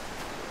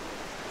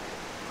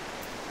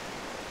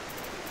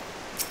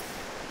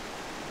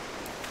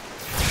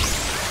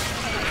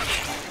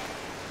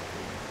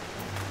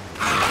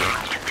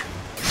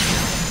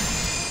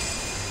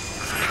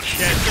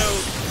 Yeah, so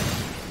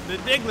the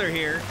Diggler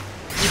here,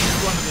 this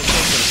is one of the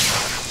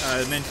things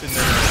I mentioned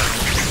that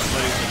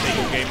the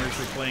Fago gamers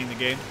were playing the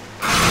game.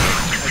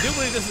 I do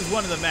believe this is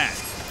one of the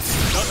masks.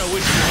 Don't know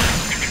which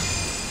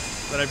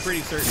one, but I'm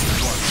pretty certain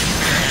it's one.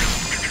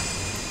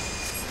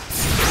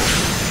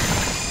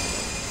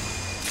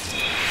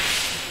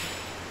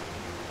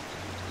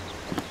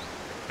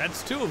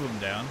 That's two of them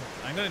down.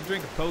 I'm gonna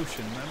drink a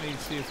potion. Let me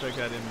see if I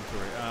got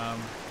inventory.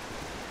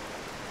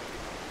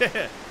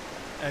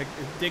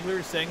 Diggler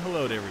is saying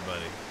hello to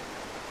everybody.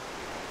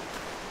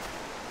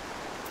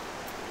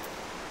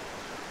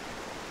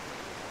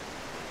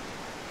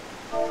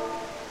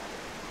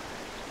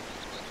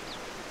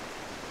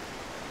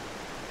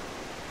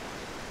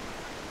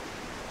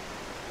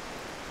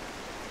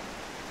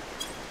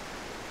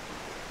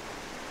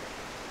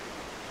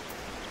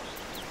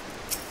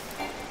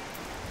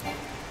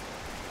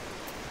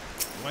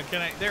 Why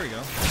can't I? There we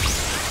go.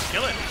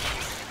 Kill it.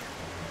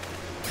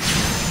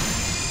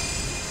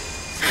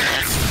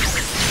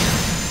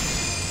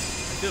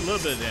 I did a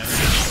little bit of damage.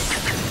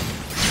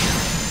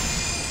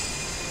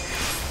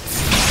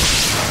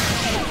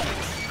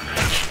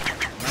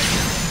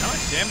 How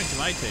much damage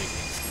am I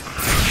taking?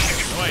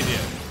 No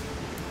idea.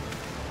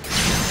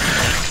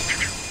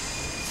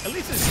 At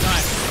least it's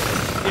not.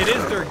 It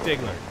is Dirk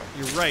Diggler.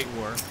 You're right,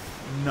 War.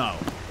 No.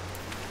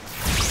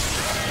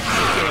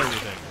 Kill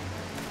everything.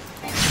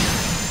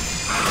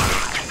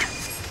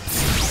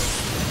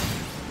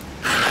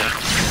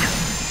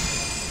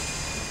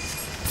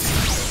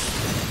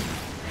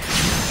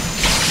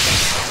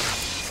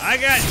 I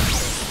got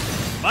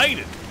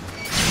bited.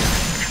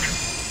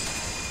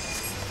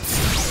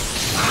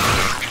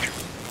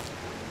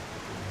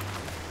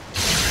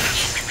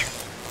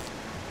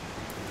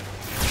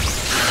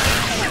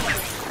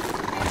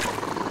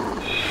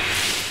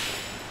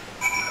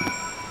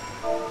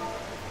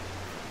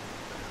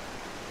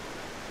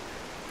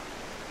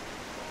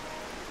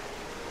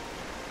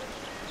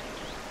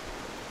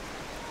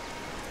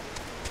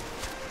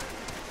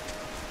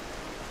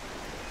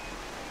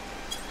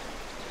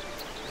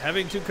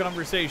 Having 2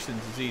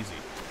 conversations is easy.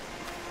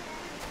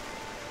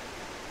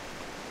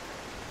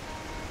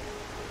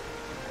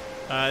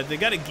 They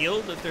got a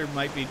guild that there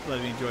might be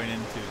letting me join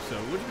into, so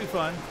it would be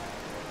fun.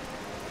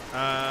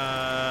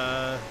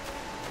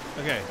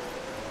 Okay.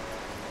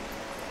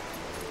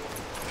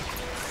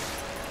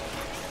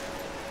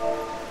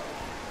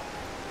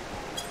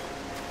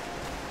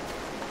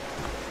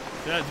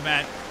 So that's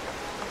Matt.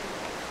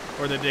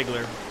 Or the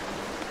Diggler.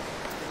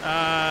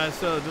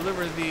 So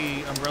deliver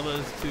the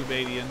umbrellas to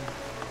Badian.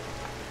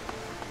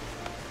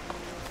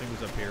 I think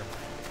it was up here.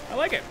 I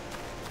like it.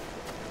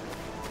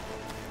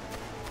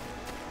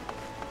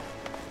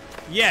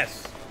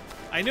 Yes.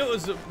 I knew it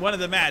was one of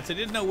the mats. I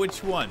didn't know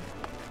which one.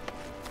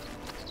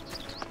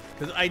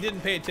 Because I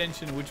didn't pay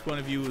attention to which one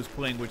of you was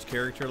playing which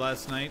character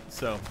last night,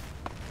 so.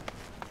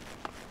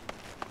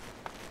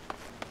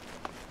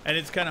 And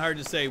it's kind of hard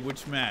to say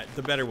which mat,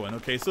 the better one.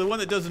 Okay, so the one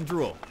that doesn't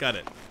drool. Got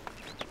it.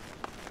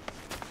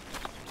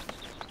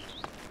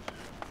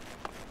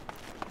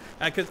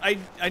 Because I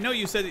know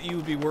you said that you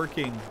would be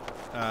working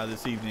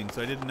this evening,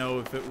 so I didn't know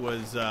if it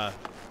was,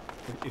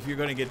 if you're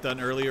going to get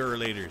done earlier or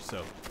later,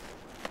 so.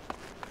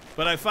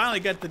 But I finally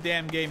got the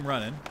damn game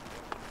running.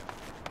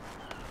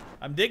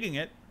 I'm digging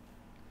it.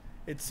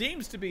 It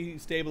seems to be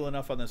stable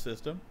enough on the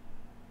system.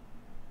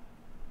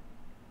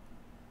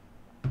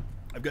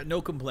 I've got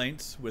no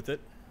complaints with it.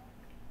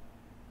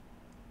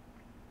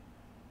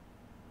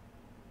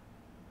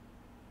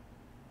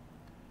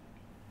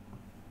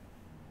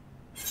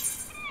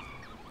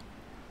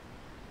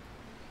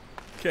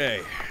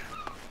 Okay.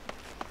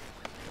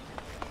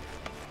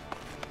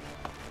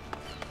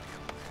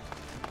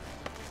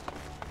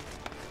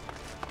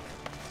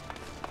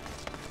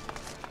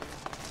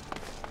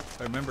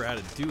 I remember how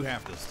to do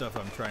half the stuff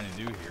I'm trying to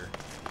do here.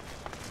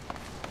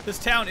 This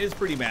town is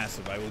pretty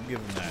massive, I will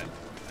give them that.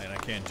 And I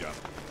can jump.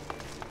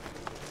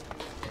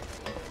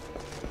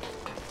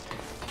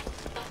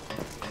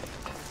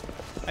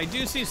 I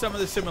do see some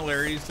of the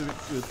similarities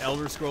with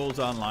Elder Scrolls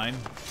Online.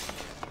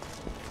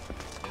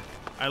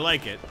 I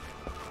like it.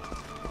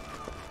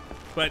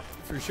 But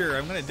for sure,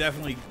 I'm going to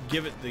definitely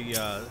give it the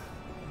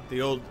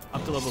old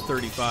up to level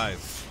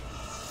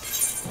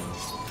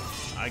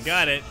 35. I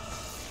got it.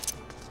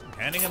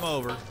 Handing him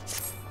over.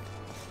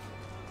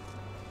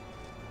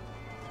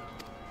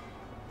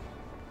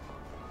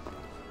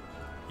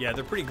 Yeah,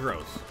 they're pretty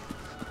gross.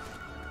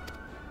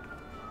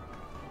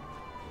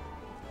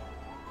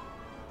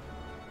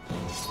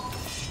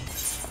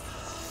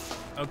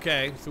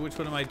 Okay, so which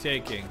one am I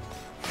taking?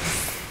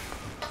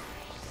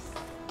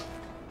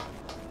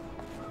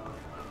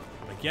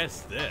 I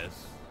guess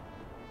this.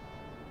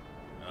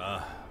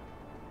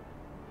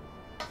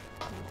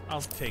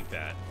 I'll take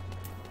that.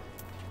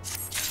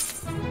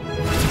 What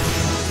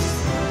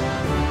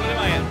am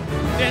I in?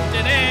 Dun,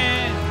 dun,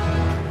 dun.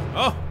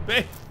 Oh,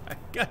 babe, I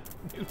got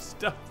new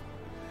stuff.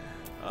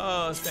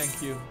 Oh,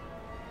 thank you.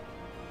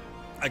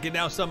 I can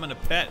now summon a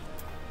pet.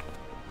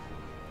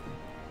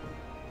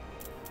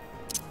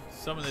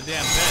 Summon the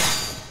damn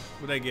pet.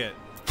 What'd I get?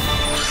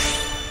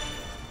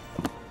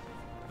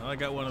 Oh, I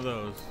got one of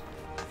those.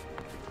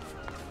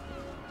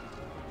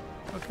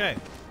 Okay.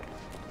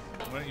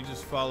 Why don't you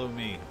just follow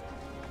me?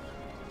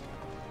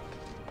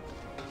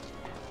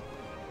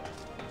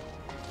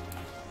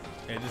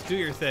 Okay, just do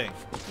your thing.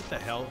 What the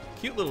hell?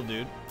 Cute little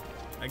dude.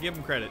 I give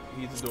him credit.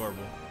 He's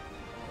adorable.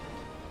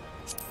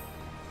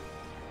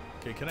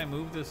 Okay, can I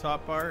move this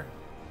hotbar?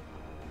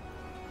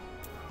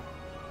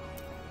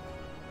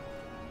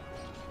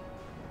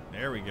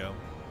 There we go.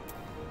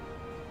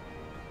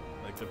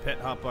 Like the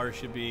pet hotbar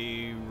should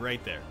be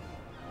right there.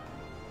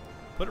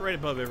 Put it right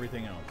above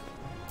everything else.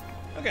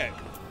 Okay.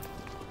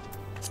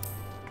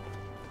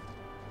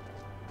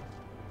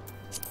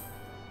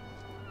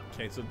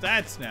 Okay, so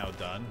that's now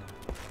done.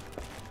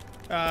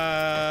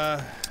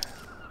 I'm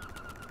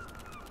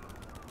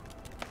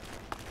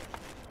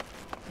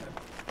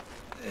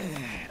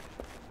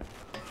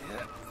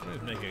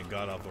just making a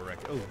god-awful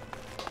record. Oh.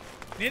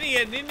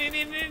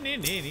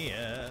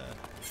 Ninia.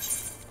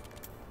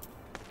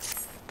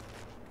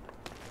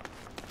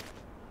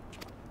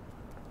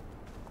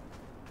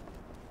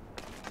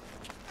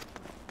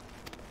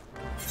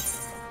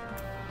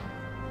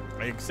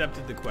 I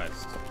accepted the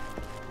quest.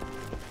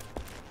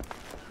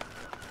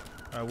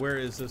 Where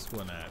is this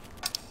one at?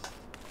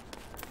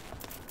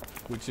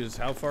 Which is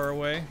how far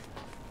away?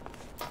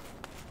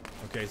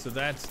 Okay, so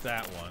that's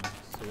that one.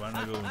 So why don't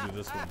I go and do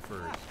this one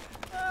first?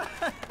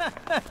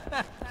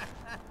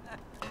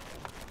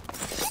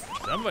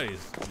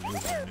 Somebody's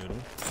losing a noodle.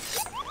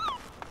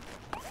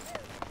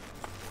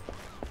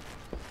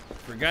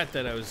 Forgot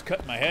that I was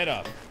cutting my head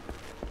off.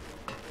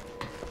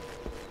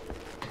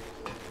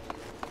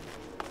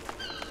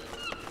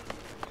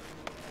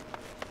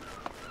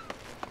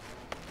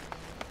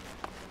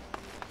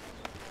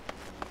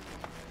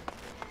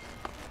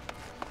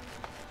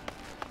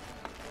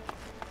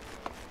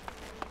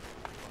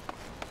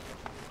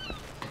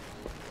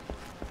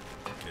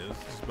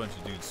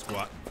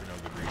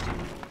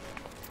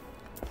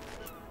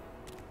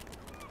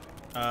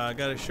 I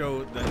gotta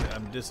show that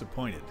I'm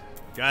disappointed.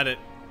 Got it.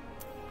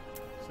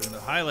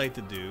 gonna highlight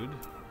the dude,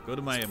 go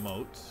to my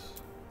emotes,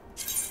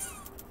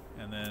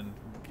 and then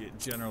get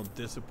general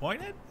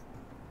disappointed.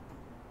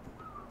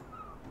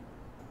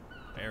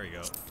 There we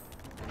go.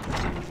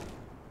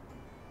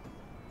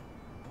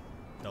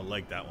 They'll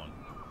like that one.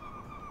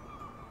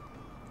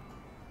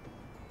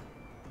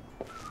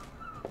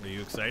 Are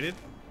you excited?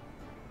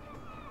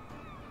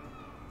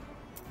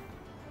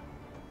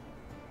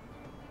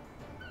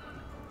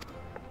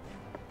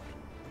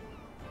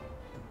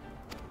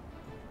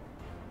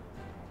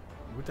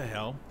 What the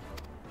hell?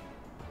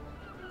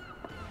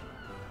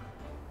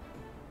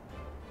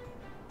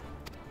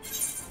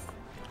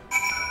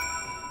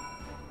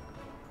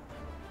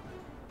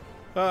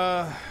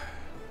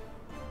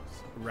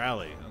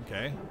 Rally,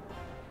 okay.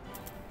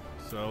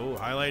 So,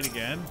 highlight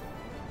again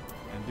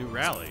and do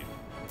rally,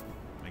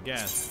 I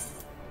guess.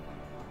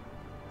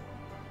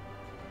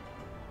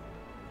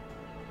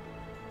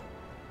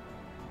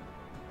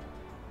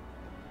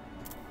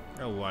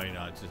 Oh, why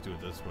not just do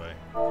it this way?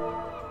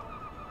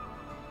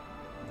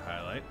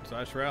 Highlight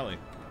 / rally.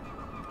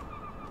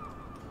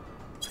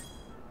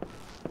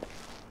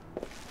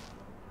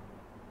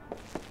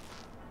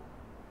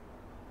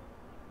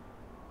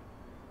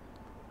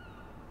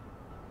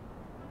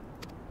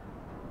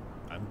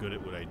 I'm good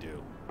at what I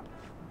do.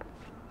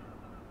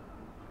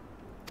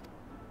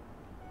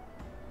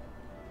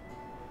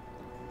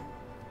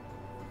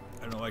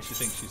 I don't know why she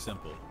thinks she's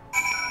simple.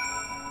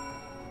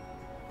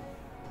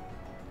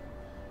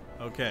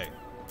 Okay.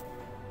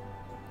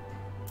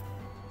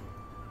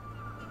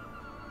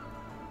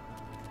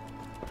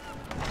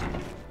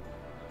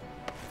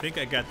 I think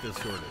I got this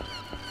sorted.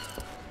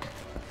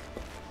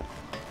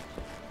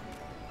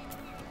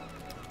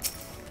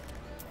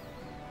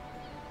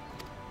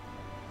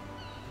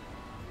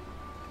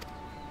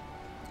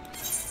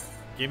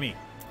 Gimme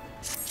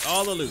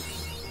all the loot.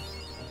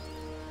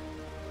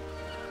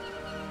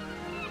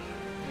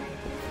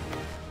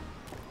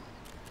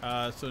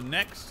 So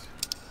next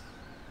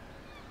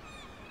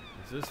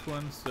is this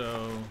one.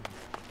 So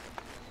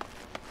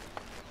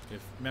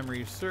if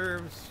memory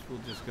serves, we're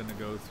just gonna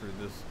go through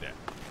this deck.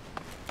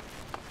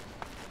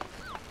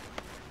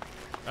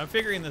 I'm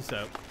figuring this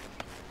out.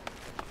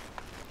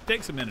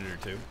 Takes a minute or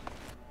two.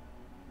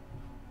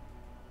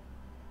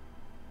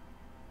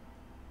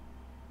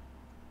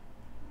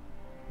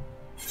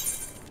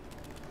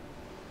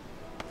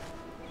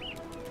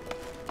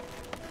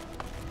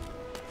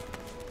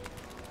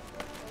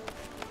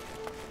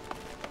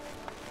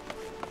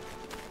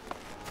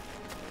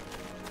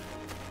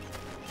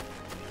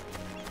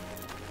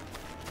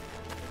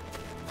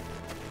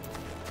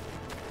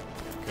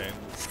 Okay.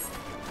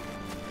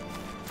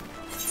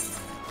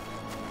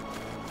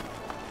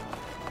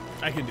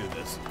 I can do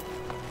this.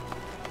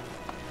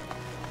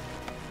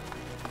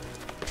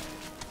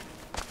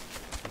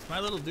 Is my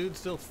little dude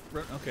still...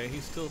 Okay,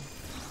 he's still...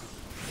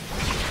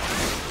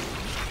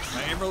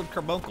 My Emerald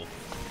Carbuncle.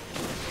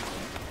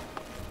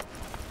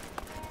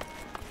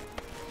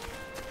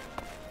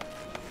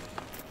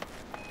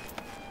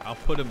 I'll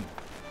put him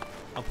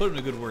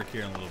to good work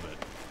here in a little bit.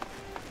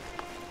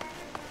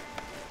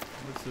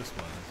 What's this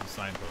one? It's a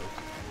signpost.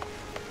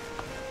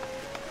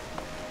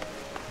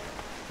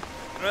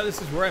 Well,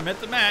 this is where I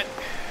met the Matt.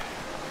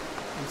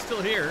 He's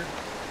still here.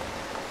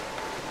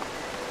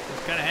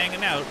 Just kind of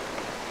hanging out.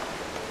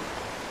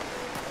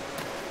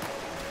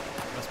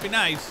 Must be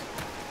nice.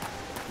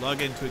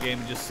 Log into a game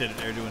and just sit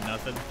there doing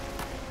nothing.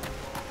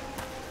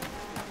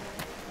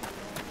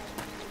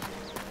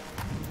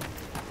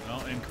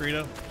 Well, and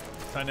Credo,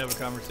 it's time to have a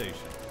conversation.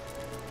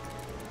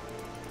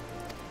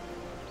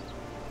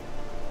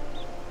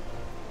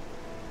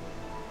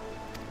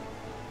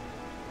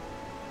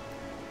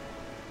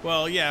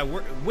 Well, yeah,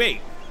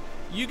 wait.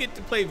 You get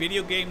to play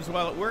video games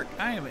while at work?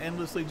 I am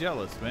endlessly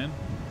jealous, man.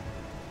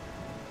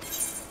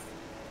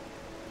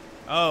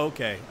 Oh,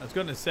 okay. I was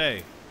going to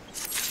say.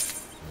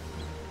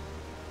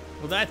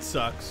 Well, that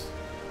sucks.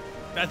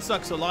 That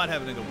sucks a lot,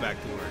 having to go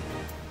back to work.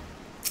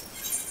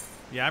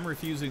 Yeah, I'm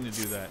refusing to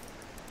do that.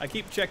 I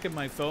keep checking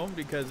my phone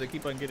because I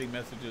keep on getting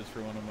messages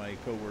from one of my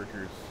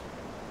coworkers.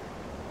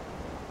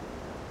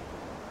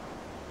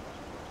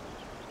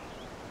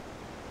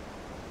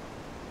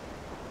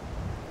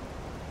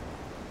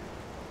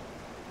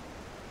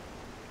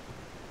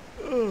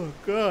 Oh,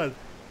 God.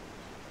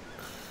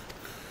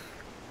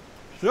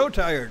 So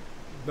tired.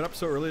 Been up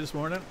so early this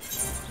morning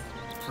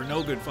for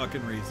no good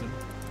fucking reason.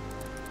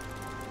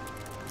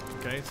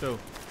 Okay, so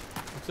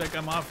looks like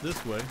I'm off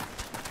this way.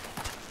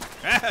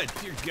 Ah,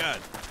 dear God.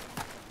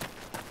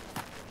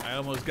 I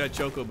almost got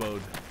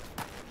chocoboed.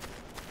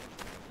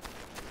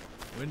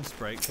 Wind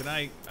Sprite,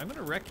 I'm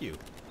gonna wreck you.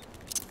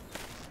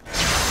 I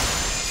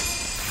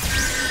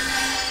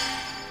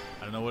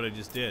don't know what I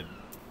just did.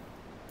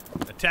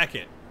 Attack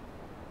it.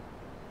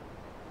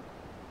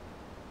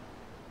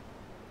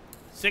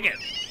 Sing it.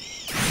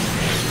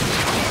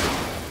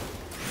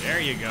 There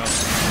you go.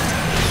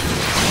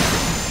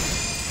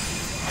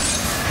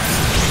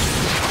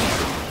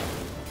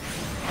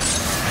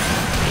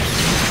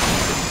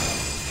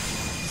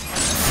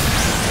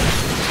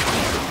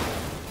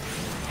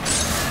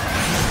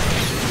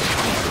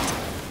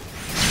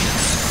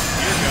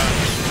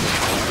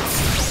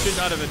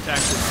 not have attacked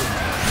this before.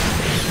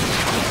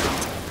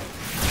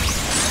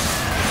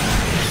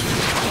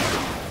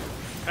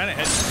 Kind of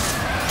head.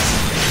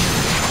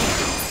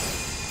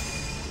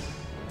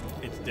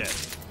 It's dead.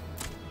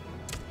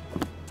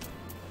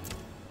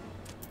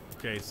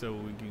 Okay, so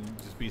we can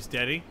just be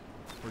steady.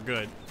 We're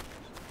good.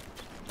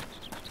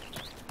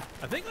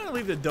 I think I'm gonna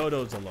leave the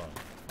dodos alone.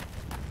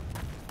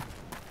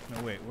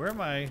 No, wait, where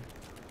am I?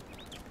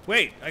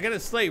 Wait, I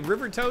gotta slay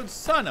river toads?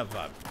 Son of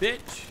a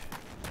bitch.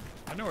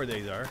 I know where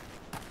they are.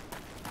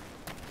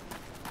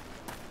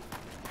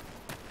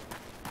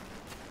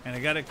 And I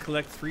gotta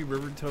collect 3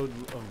 river toad.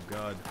 Oh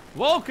god.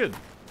 Vulcan!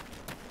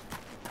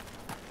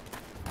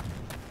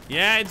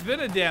 Yeah, it's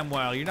been a damn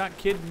while. You're not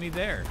kidding me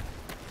there.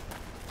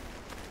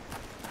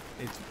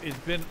 It's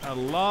been a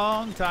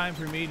long time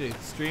for me to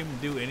stream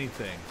and do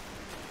anything.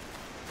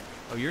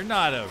 Oh, you're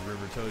not a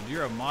river toad.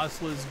 You're a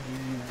mossless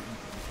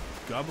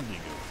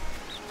gobbledygook.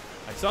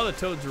 I saw the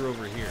toads are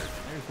over here.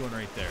 There's one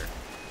right there.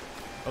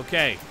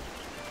 Okay.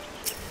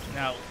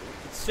 Now,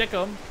 sick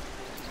them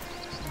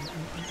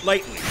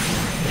lightly.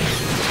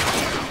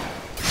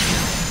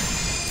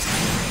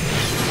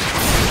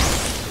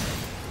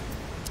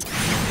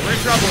 We're in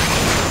trouble.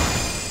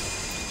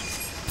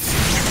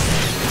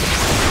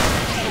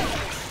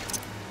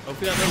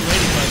 Hopefully that little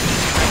ladybug.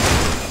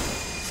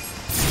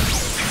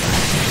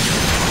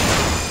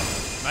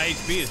 My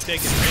HP is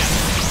taking a hit.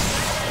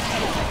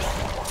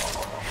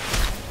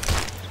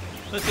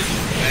 Listen,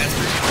 you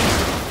bastard.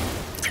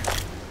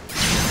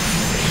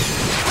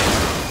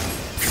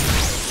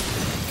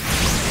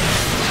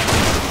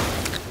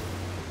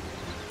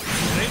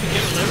 Did I even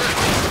get a liver?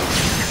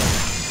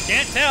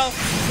 Can't tell.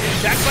 Get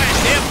attacked by a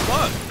damn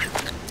bug.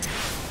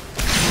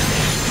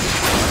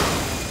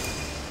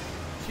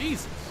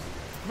 Jesus.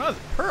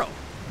 Mother pearl.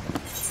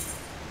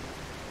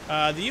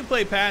 The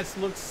Uplay Pass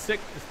looks sick,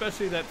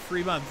 especially that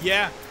free month.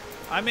 Yeah,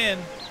 I'm in.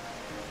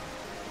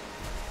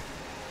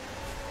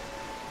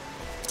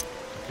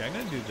 Okay, I'm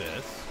gonna do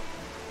this.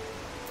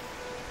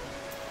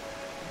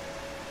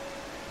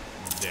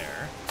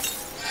 There.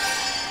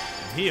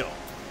 And heal.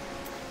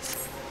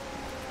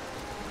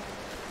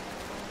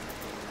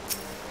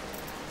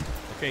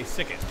 Okay,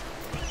 sick it.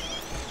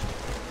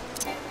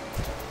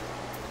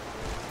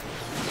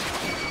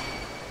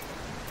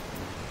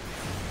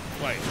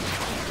 Wait.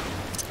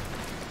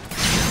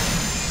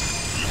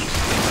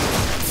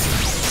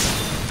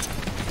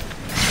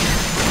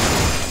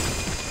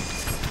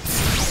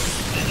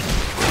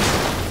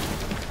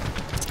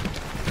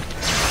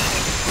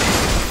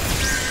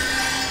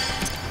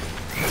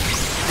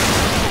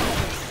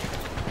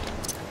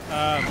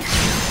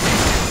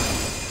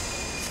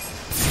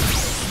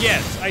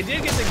 Yes, I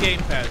did get the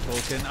Game Pass,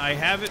 Vulcan. I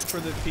have it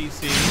for the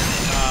PC.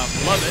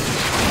 Love it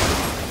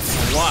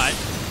a lot.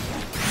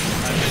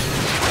 I've been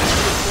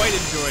quite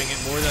enjoying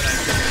it more than I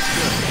think I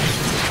should.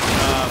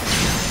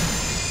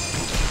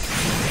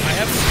 I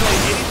haven't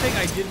played anything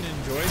I didn't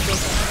enjoy so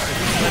far. I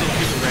just let it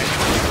do the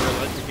randomly,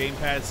 or let the Game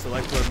Pass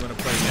select what I'm going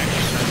to play next.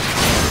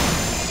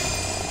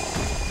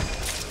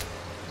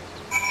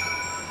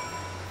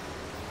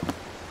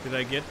 Did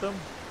I get them?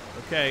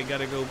 Okay,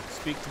 gotta go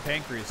speak to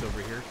Pancreas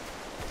over here.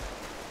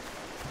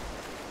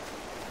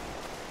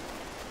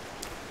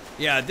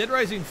 Yeah, Dead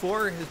Rising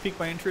 4 has piqued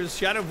my interest.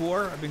 Shadow of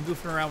War, I've been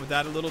goofing around with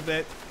that a little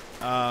bit.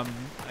 I've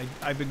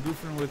been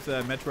goofing with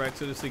Metro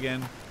Exodus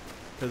again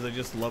because I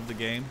just love the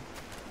game.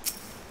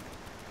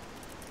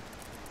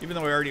 Even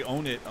though I already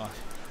own it on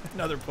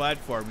another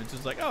platform, it's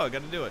just like, oh, I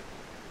got to do it.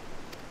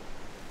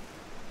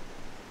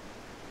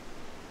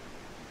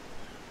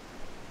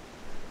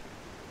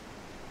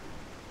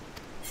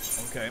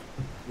 Okay,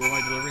 where am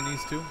I delivering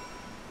these to?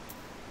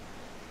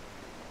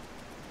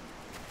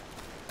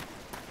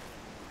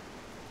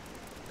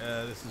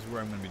 This is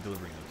where I'm going to be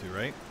delivering them to,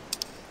 right?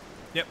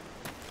 Yep.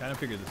 Kind of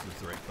figured this was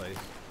the right place.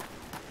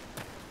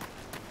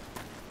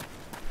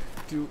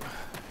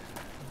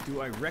 Do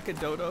I wreck a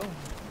dodo? I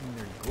mean,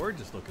 they're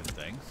gorgeous looking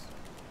things.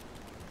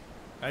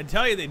 I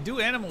tell you, they do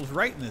animals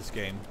right in this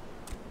game.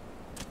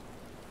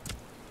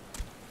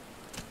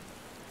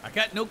 I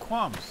got no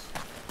qualms.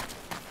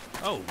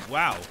 Oh,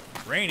 wow.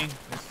 Raining.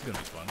 This is going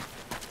to be fun.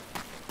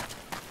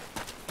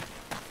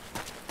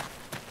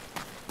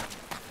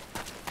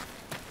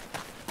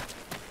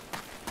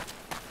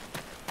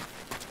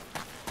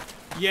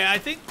 Yeah, I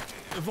think,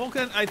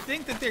 Vulcan, I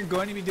think that they're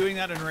going to be doing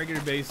that on a regular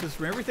basis.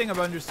 From everything I've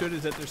understood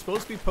is that they're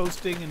supposed to be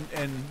posting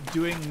and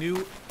doing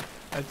new,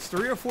 it's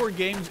 3 or 4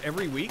 games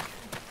every week.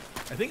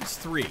 I think it's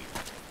 3.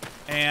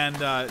 And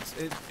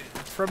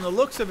from the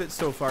looks of it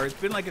so far, it's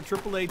been like a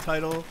AAA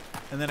title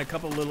and then a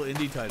couple little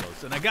indie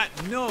titles. And I got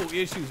no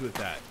issues with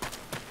that.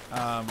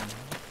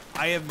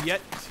 I have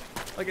yet,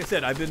 like I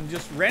said, I've been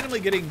just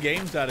randomly getting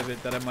games out of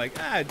it that I'm like,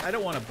 I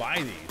don't want to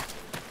buy these.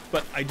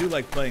 But I do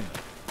like playing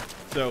them.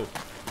 So...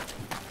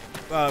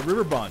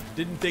 Riverbond,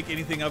 didn't think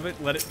anything of it,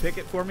 let it pick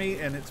it for me,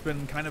 and it's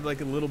been kind of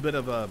like a little bit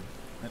of an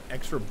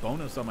extra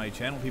bonus on my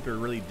channel. People are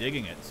really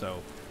digging it,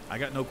 so I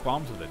got no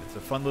qualms with it. It's a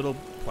fun little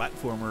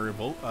platformer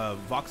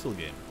voxel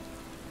game.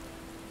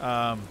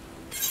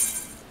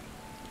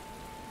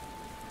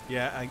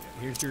 Yeah,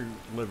 here's your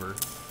liver.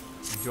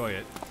 Enjoy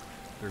it.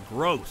 They're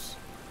gross.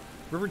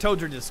 River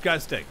toads are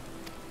disgusting.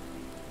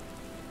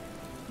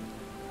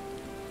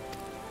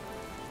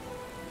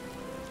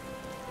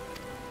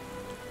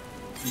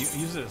 You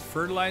use it as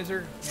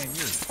fertilizer? Man,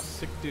 you're a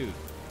sick dude.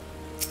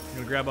 I'm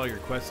gonna grab all your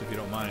quests if you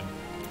don't mind.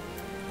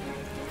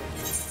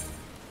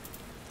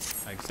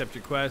 I accept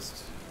your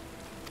quest.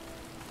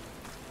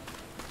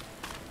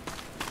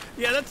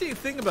 Yeah, that's the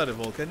thing about it,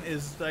 Vulcan,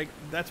 is like,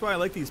 that's why I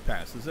like these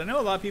passes. I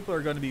know a lot of people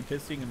are going to be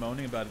pissing and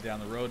moaning about it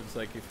down the road. It's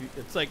like,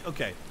 it's like,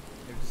 okay,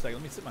 just like,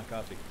 let me sip my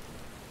coffee.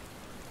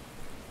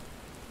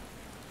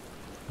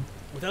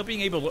 Without being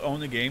able to own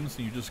the games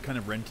and you're just kind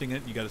of renting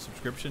it, you got a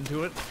subscription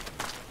to it.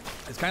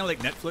 It's kind of like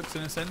Netflix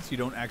in a sense. You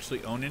don't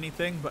actually own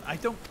anything, but I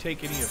don't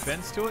take any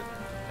offense to it.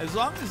 As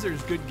long as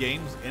there's good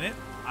games in it,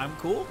 I'm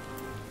cool.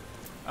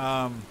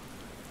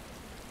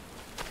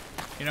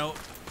 You know,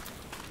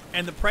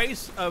 and the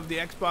price of the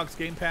Xbox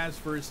Game Pass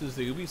versus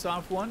the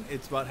Ubisoft one,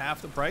 it's about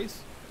half the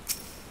price.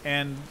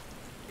 And,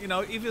 you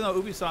know, even though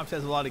Ubisoft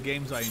has a lot of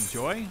games I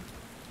enjoy,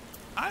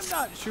 I'm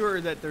not sure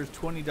that there's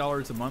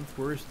 $20 a month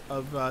worth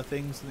of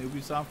things in the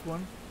Ubisoft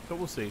one, but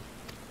we'll see.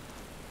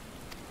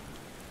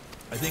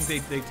 I think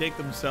they take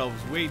themselves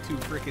way too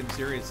freaking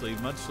seriously,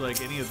 much like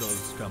any of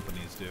those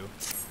companies do.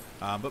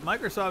 But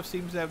Microsoft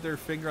seems to have their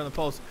finger on the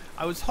pulse.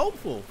 I was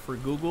hopeful for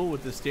Google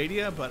with the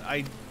Stadia, but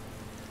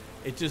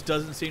it just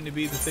doesn't seem to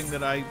be the thing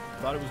that I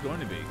thought it was going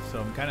to be. So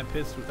I'm kind of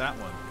pissed with that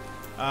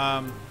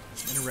one.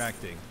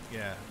 Interacting,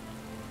 yeah.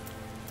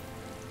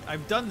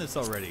 I've done this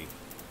already.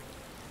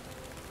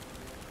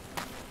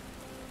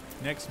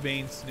 Next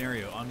main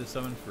scenario, on to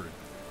Summonford.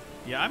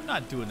 Yeah, I'm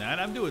not doing that.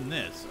 I'm doing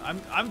this.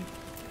 I'm.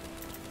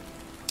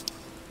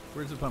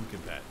 Where's the pumpkin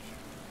patch?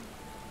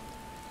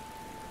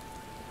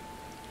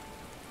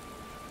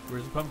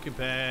 Where's the pumpkin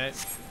patch?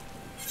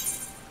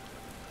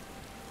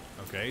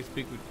 Okay,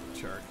 speak with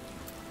Chart.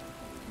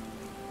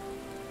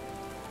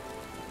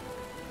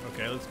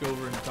 Okay, let's go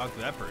over and talk to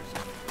that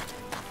person.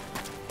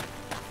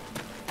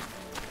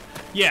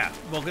 Yeah,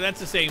 well,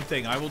 that's the same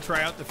thing. I will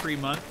try out the free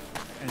month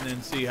and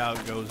then see how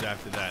it goes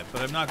after that.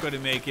 But I'm not going to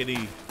make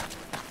any...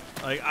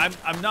 Like,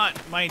 I'm not...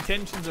 My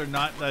intentions are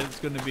not that it's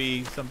going to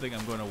be something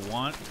I'm going to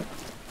want.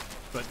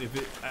 But if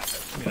it...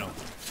 you know,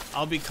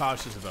 I'll be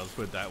cautious about it, let's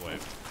put it that way.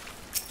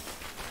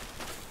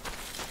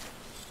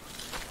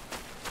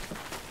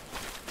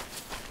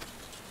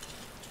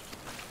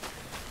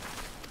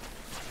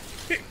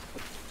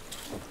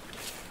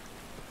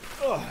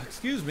 Oh,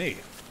 excuse me.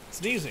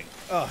 Sneezing.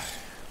 Ugh.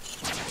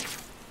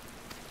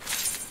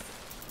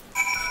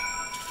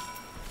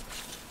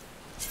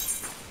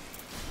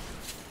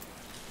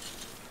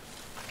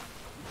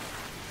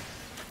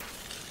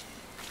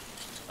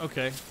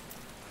 Okay.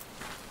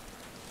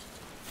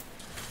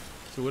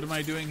 So what am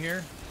I doing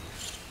here?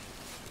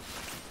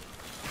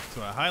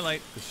 So I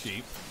highlight the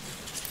sheep.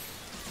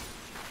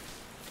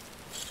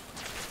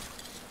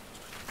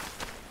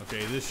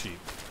 Okay, this sheep.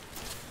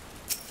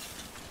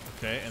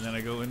 Okay, and then I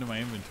go into my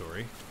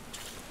inventory.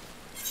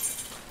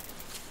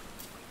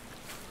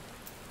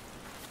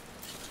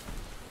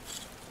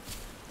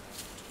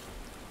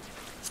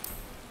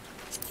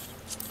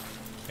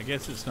 I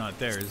guess it's not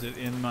there. Is it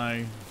in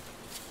my...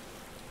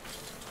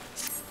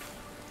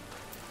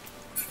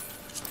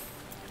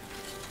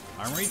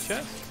 armory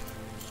chest?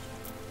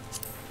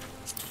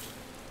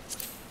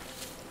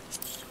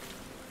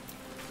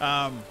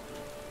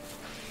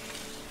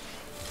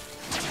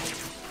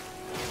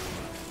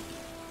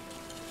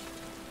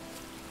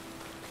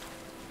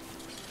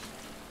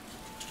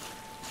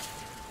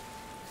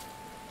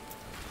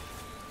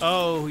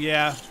 Oh,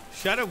 yeah.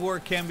 Shadow of War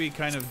can be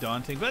kind of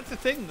daunting, but that's the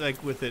thing,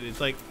 like, with it. It's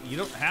like, you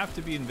don't have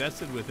to be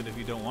invested with it if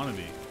you don't want to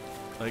be.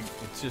 Like,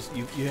 it's just,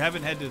 you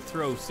haven't had to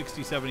throw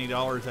 $60,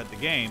 $70 at the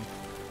game.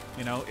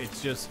 You know,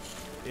 it's just,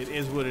 it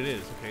is what it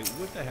is. Okay,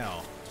 what the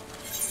hell?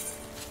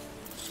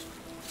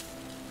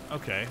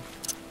 Okay.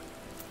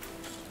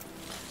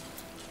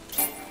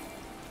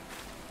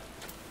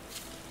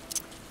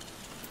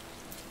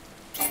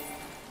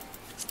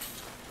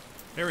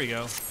 There we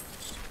go.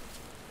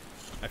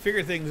 I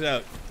figured things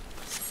out.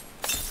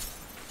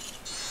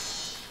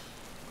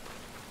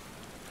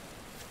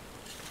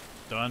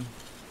 Done.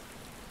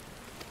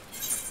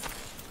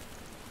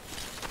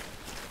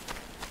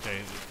 Okay.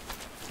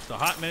 It's a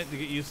hot minute to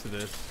get used to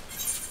this.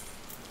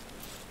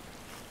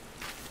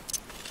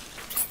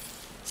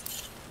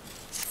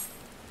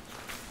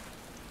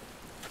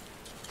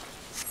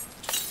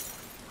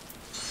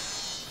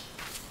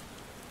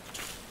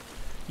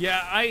 Yeah,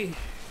 I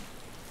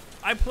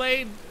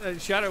played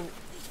Shadow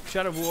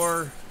of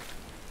War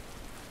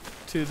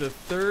to the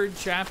 3rd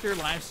chapter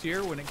last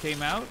year when it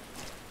came out,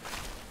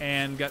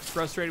 and got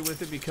frustrated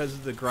with it because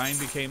the grind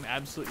became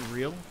absolutely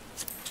real.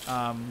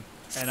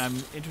 And I'm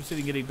interested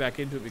in getting back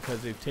into it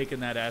because they've taken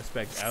that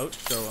aspect out.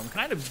 So I'm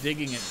kind of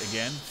digging it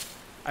again.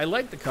 I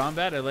like the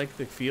combat, I like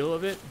the feel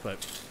of it,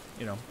 but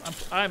you know,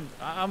 I'm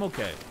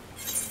okay.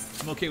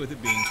 I'm okay with it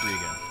being free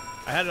again.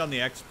 I had it on the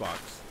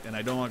Xbox, and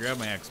I don't want to grab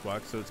my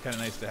Xbox, so it's kind of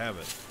nice to have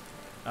it.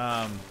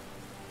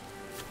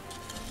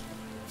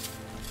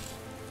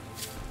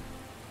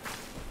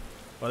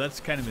 Well,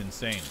 that's kind of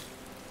insane.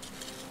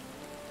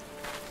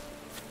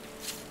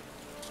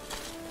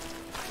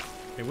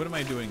 Okay, what am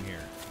I doing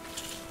here?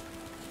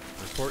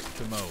 Report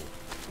to Mo.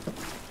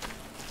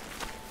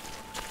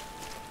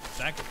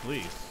 Sack of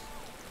police.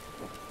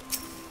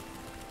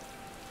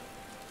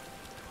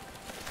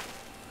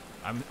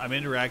 I'm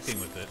interacting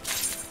with it.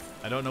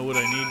 I don't know what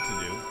I need to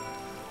do.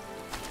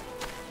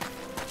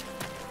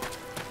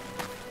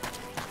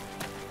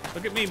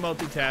 Look at me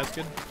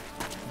multitasking.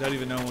 Don't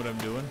even know what I'm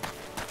doing.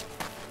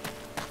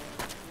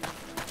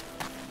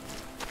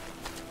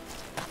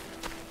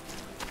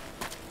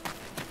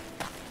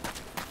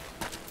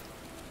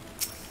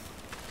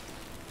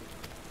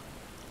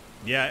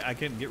 Yeah, I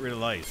can get rid of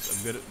lice.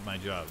 I'm good at my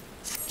job.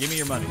 Give me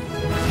your money.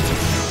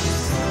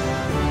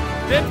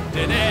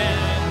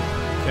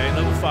 Okay,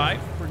 level 5.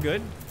 We're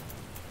good.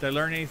 Did I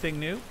learn anything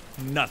new?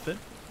 Nothing.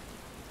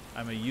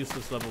 I'm a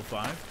useless level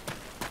 5.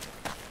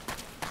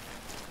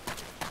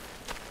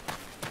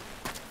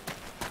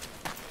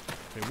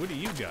 Okay, what do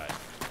you got?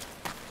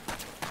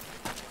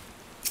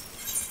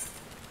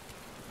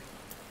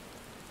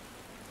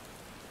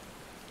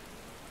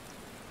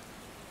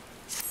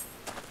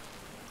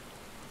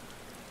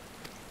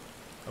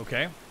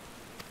 Okay.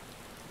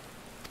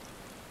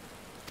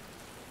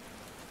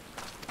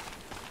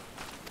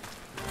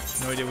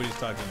 No idea what he's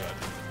talking about.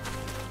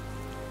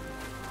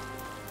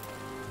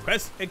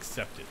 Quest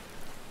accepted.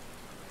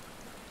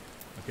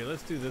 Okay,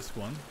 let's do this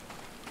one.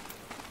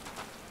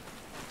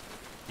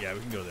 Yeah, we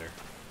can go there.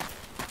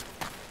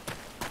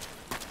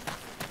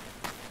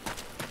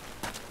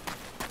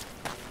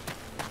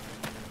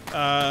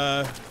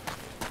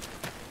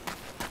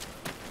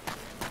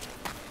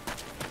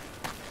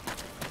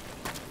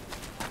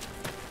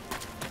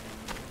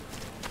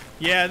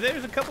 Yeah,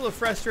 there's a couple of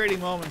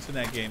frustrating moments in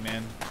that game,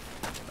 man.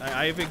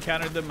 I've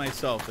encountered them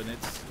myself, and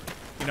it's,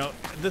 you know,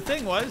 the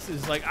thing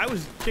is like I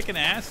was kicking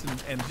ass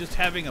and just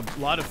having a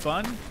lot of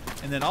fun,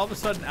 and then all of a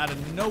sudden, out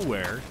of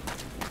nowhere,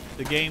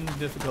 the game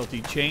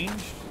difficulty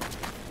changed,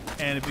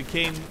 and it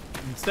became,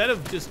 instead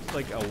of just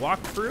like a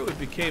walkthrough, it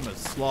became a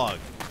slog.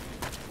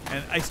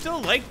 And I still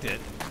liked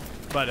it,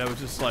 but I was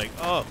just like,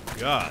 oh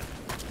god.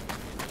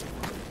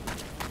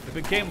 It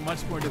became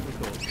much more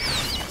difficult.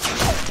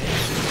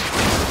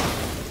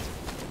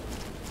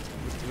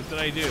 What did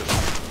I do?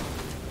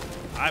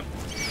 I'm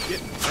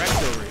getting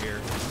wrecked over here.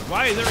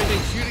 Why is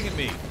everything shooting at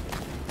me?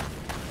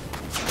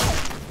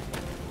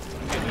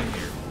 I'm getting in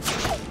here.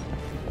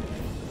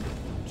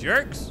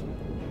 Jerks!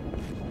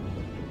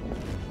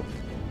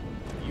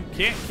 You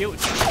can't kill it.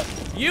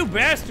 You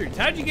bastards!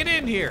 How'd you get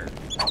in here?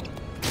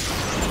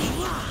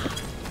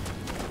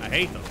 I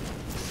hate them.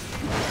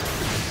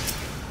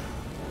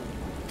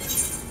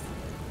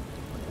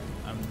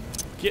 I'm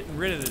getting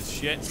rid of this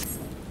shit.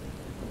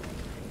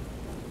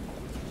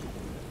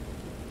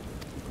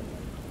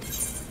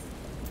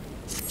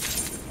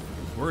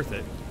 Worth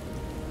it.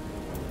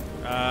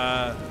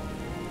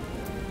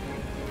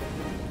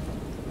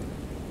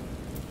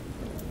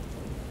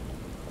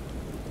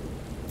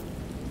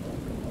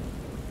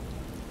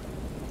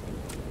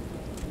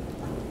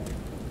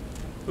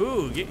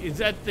 Ooh, is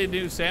that the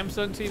new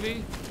Samsung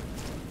TV?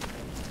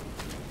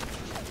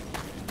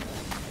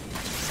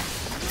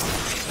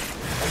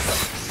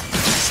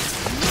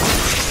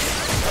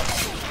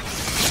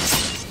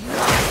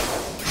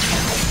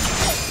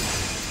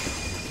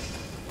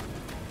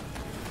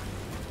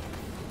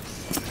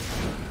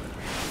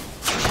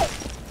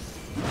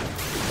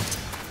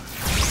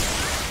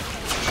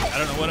 I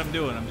don't know what I'm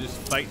doing. I'm just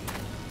fighting.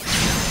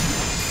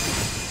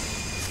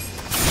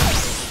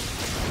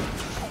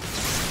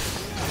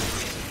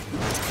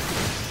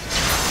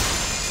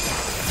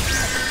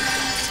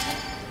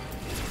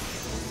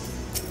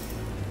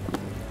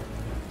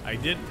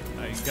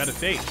 I got a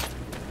fate.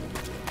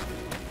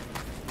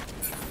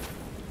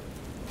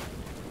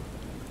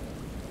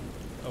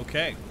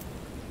 Okay.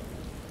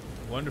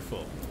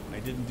 Wonderful. I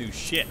didn't do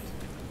shit.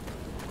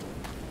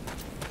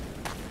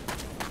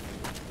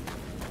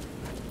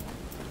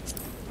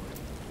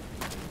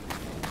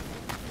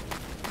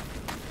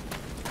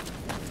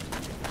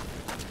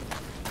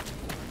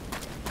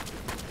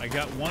 I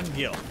got 1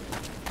 guild.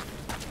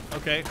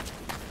 Okay.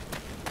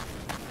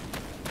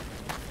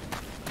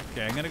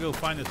 Okay, I'm gonna go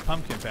find this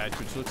pumpkin patch,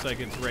 which looks like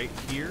it's right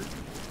here.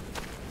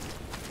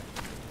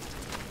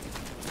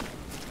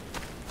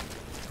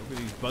 Hopefully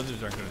these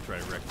buzzards aren't gonna try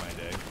to wreck my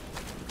day.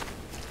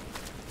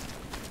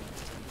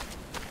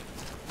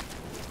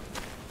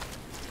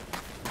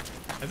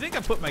 I think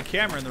I put my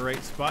camera in the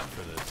right spot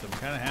for this. I'm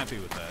kind of happy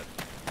with that.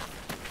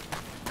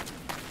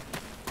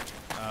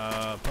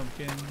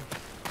 Pumpkin.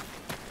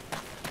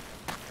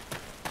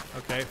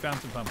 Okay, found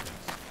some pumpkins.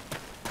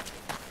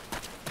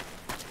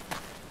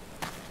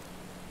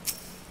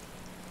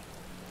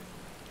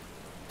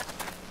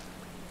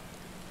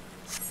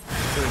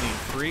 So we need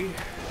 3.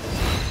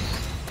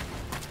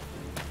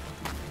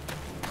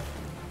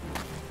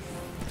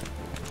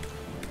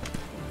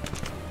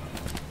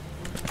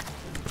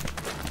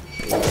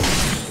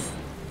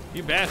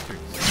 You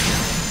bastards.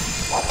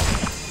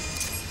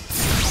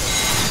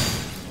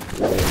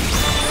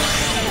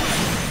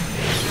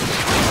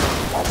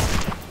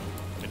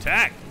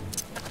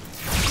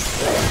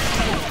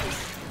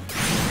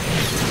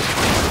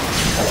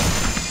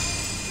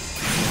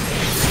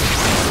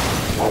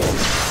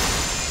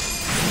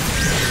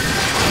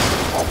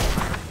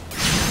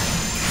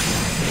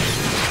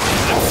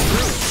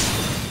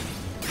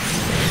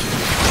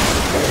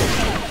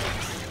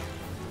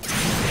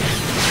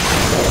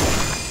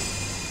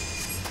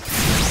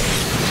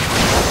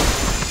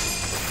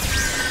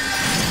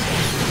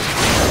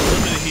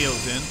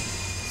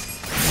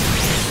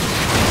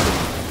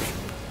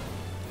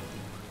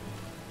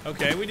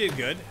 Okay, we did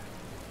good.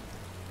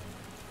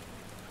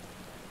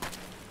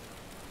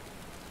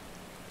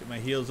 Get my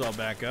heals all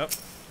back up.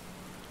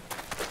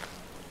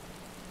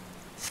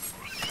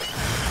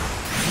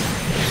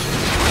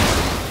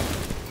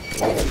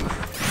 Kill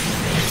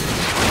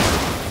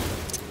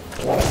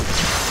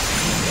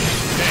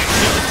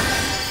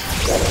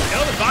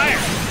the fire!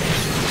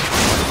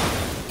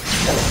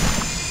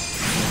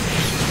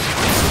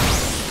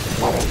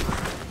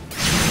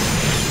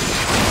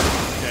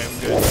 Okay, I'm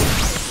good.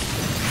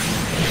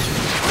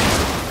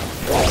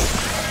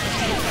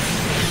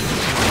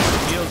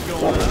 Heals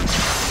going up.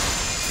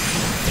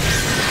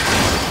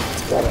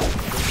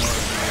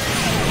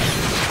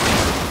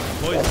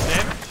 Poison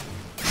damage.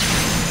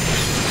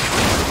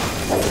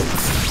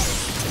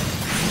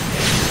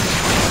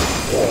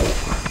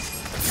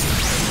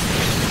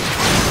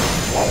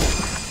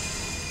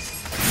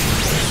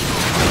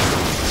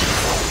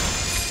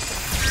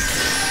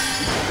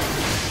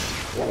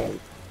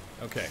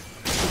 Okay.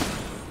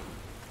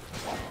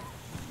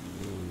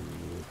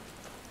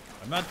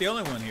 I'm not the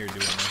only one here doing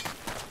this.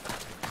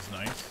 It's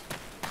nice.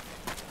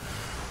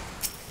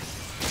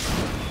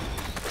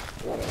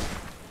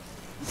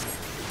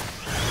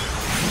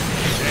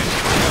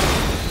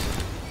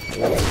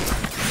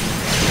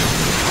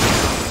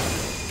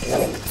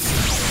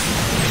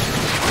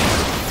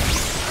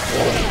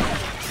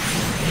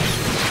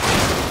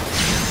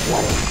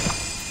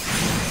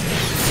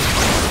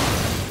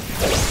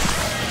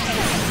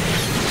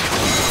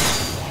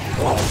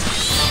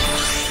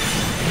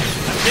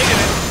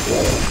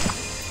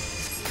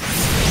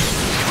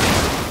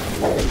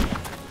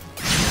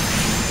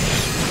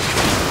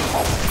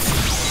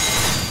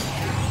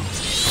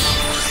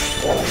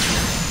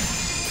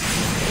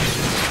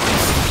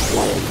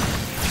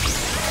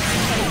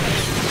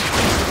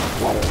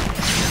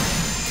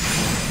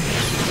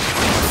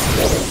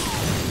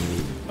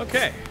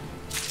 Okay.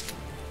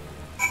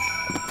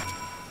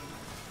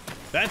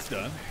 That's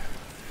done.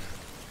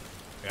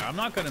 Yeah, I'm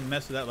not going to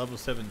mess with that level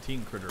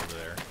 17 critter over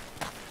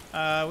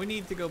there. We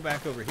need to go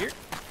back over here.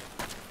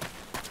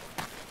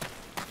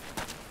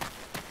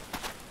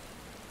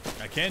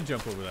 I can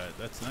jump over that.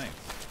 That's nice.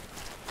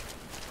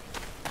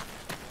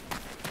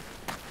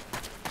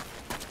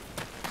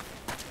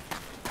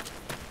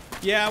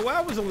 Yeah,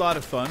 WoW was a lot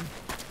of fun.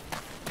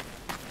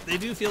 They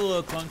do feel a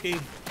little clunky.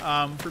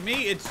 For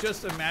me, it's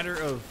just a matter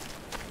of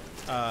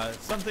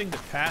something to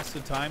pass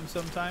the time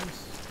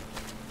sometimes.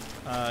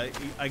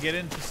 I get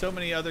into so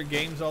many other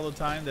games all the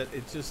time that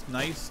it's just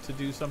nice to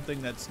do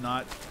something that's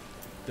not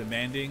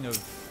demanding of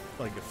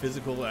like a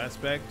physical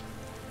aspect.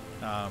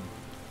 I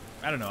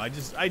don't know.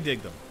 I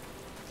dig them.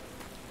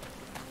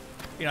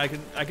 You know,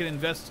 I can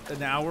invest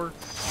an hour into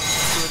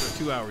it or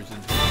 2 hours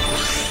into it.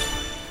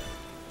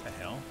 The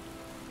hell?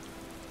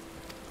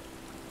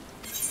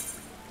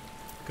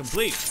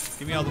 Complete.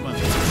 Give me all the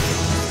money.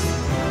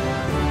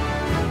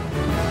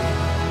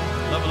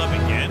 Level up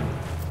again.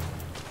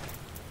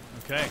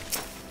 Okay.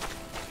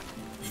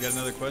 You got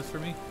another quest for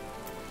me?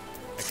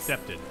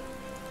 Accepted.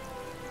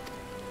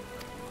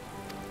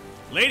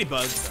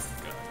 Ladybugs. Oh,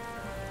 God.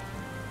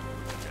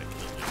 Gotta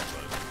kill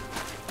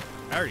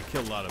ladybugs. I already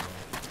killed a lot of them.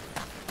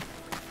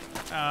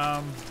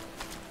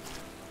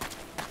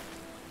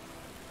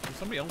 Is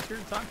somebody else here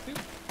to talk to?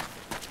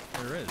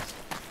 There is.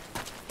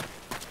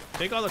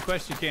 Take all the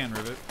quests you can,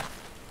 Rivet.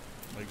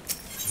 Like,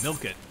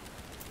 milk it.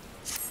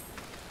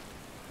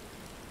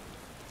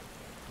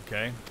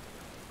 Okay.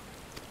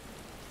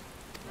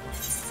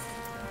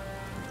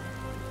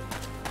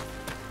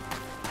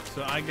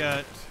 So I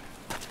got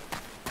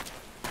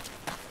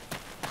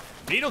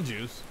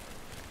Beetlejuice.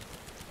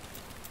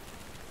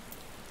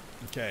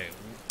 Okay,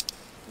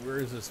 where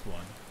is this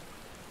one?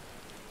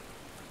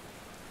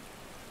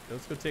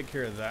 Let's go take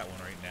care of that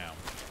one right now.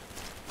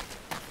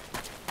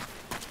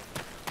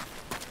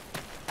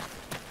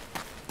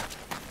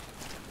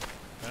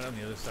 Is that on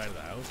the other side of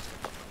the house?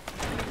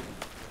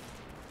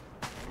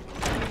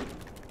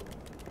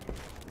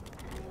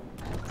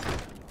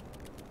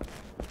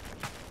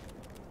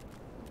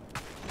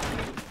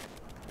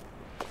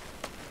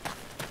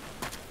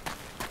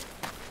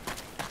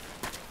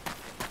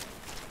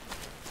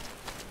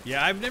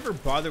 Yeah, I've never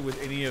bothered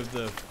with any of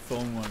the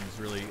phone ones,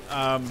 really.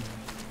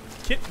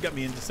 Kit got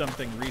me into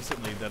something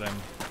recently that I'm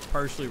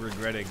partially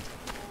regretting.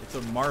 It's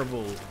a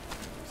Marvel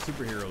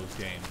superheroes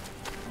game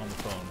on the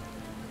phone.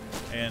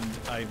 And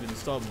I've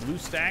installed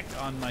BlueStack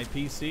on my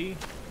PC.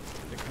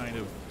 It kind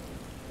of...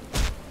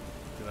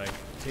 Did I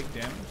take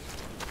damage?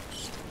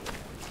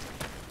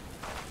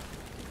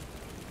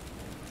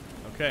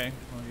 Okay,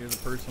 well, you're the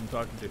person I'm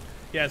talking to.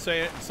 Yeah, so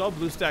I installed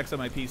BlueStacks on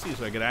my PC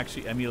so I could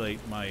actually emulate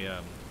my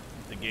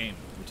the game,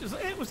 which is,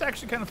 it was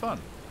actually kind of fun.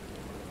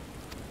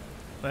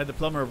 I had the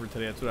plumber over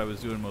today. That's what I was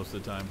doing most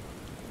of the time.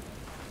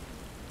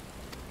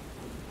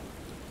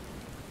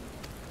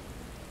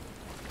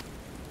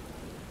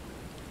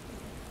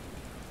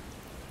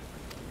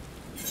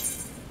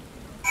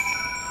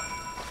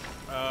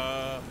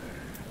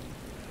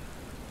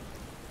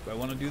 Do I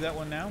want to do that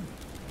one now?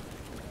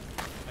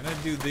 I'm going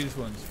to do these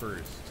ones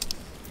first.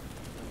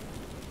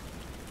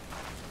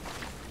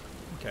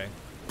 Okay.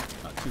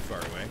 Not too far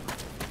away.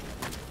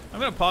 I'm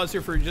going to pause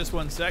here for just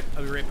 1 sec.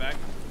 I'll be right back.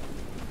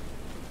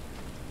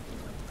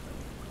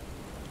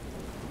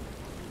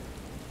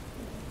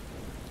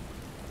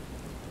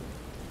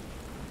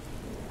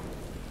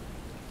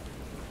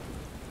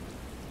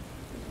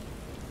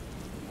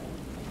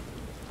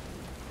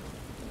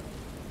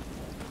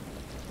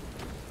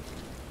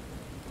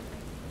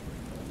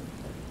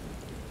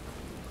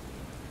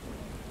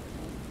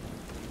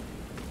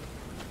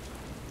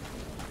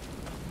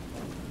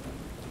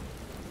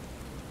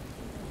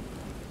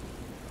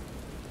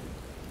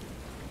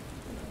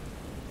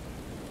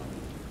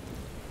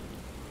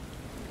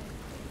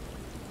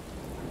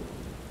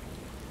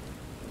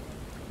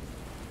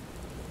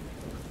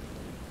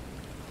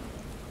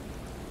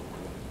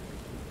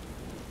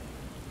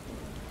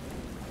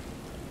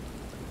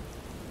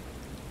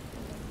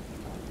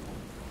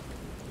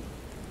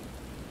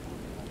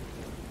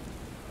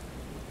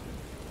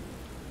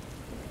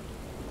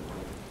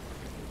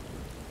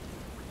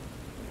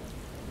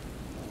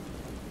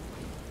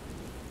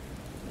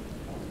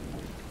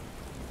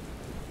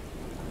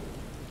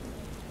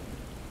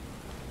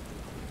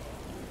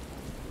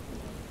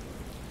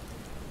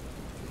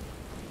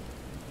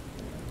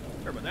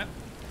 Sorry about that.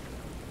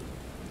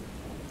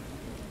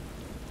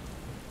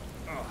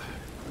 Oh,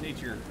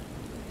 nature.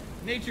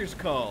 Nature's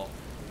call.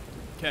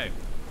 Okay.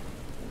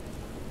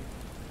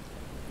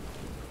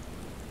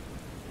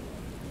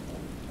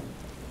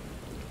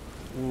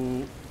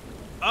 Ooh.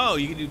 Oh,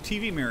 you can do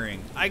TV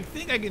mirroring. I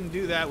think I can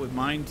do that with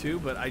mine too,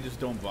 but I just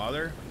don't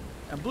bother.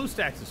 And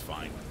BlueStacks is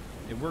fine.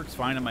 It works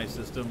fine on my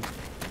system.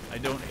 I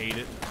don't hate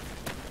it.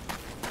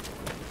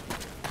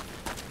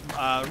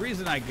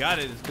 Reason I got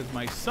it is because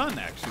my son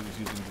actually was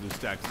using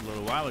BlueStacks a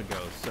little while ago,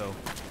 so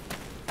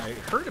I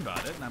heard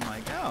about it and I'm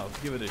like, oh, I'll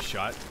give it a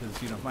shot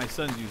because, you know, if my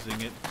son's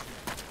using it,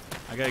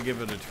 I gotta give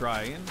it a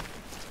try. And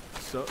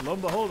so lo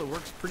and behold, it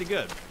works pretty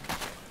good.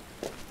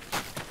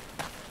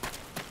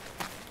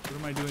 What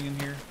am I doing in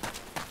here?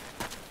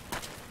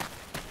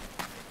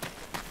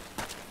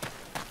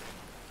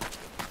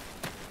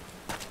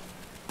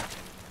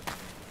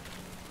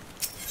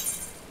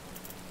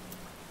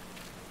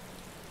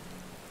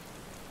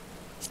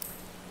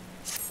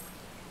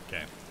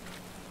 Okay.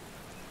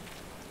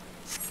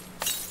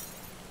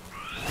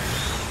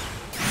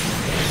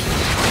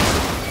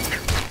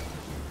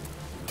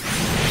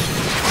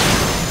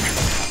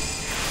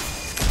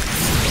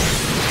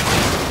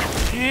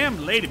 Damn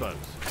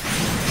ladybugs.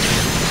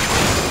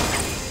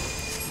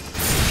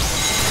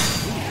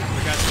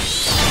 Forgot to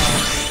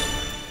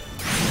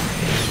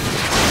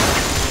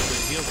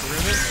heal for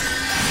rivet.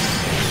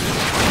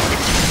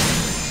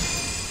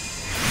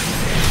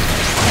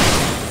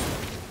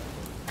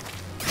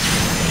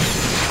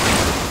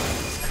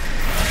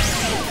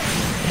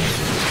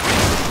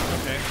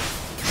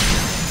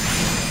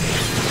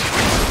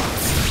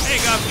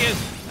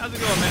 How's it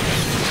going, man?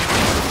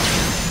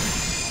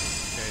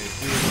 Okay,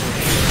 do a little...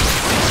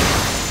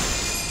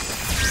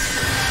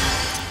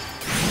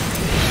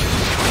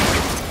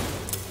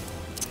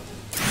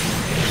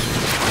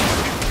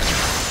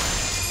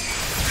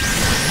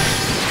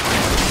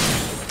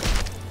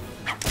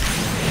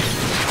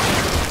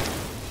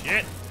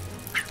 Shit!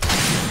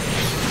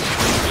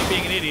 Keep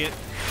being an idiot.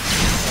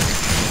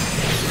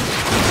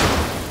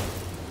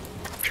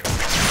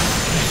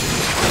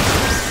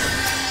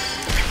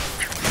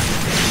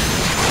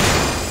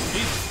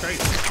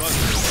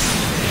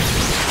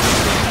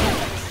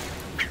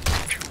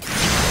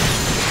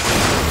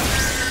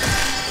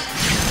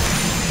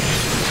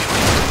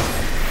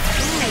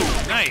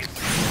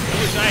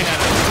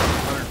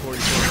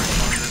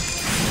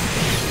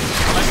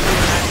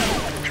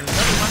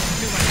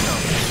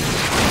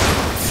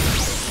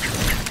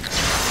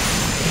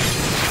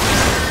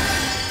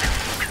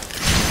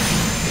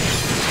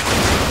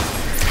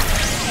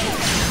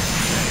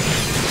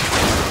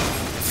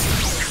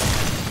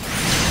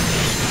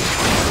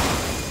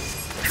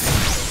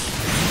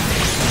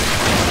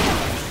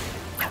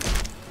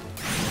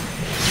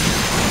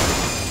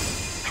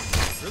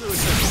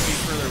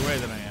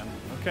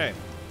 Okay,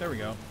 there we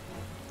go.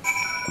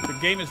 The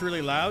game is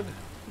really loud.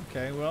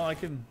 Okay, well, I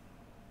can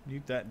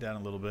mute that down a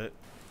little bit.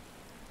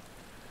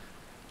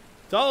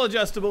 It's all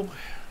adjustable.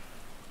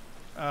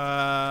 Do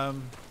I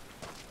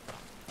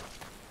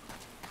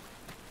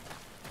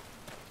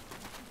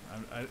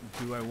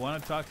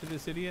want to talk to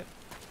this idiot?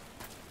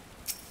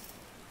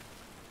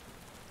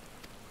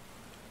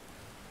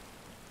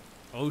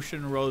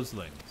 Ocean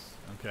Roselings.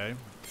 Okay.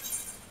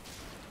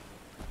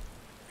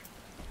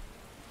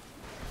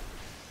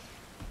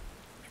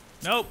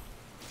 Nope.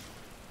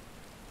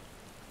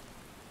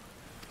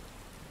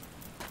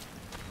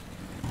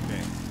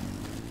 Okay.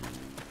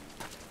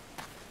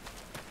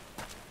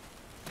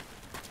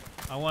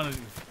 I wanted...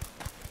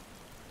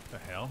 What the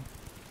hell?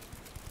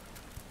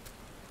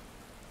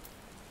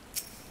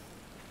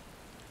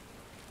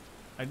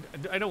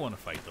 I don't want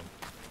to fight them.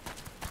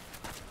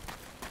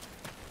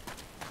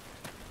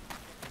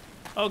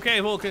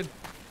 Okay, Vulcan.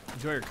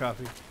 Enjoy your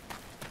coffee.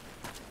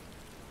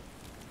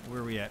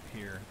 Where are we at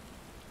here?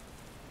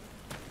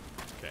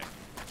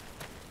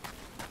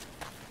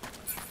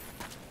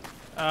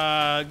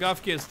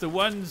 Gofkis, the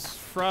ones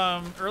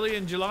from early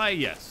in July,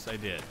 yes, I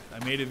did.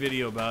 I made a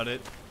video about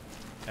it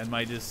and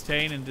my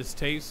disdain and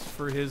distaste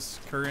for his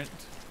current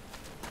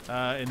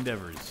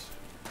endeavors.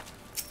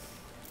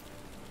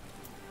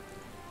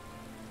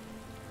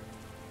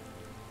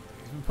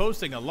 He's been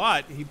posting a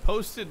lot. He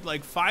posted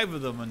like 5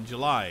 of them in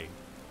July.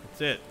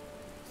 That's it.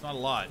 It's not a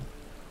lot.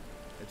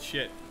 It's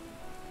shit.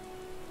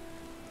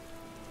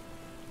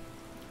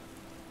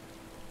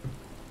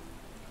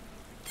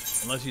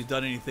 Unless he's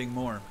done anything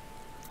more.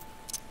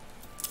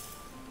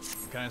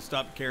 I kind of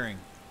stopped caring.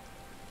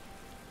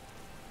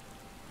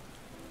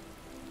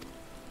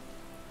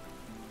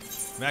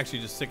 I'm actually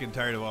just sick and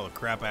tired of all the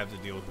crap I have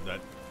to deal with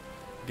that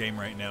game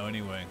right now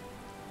anyway.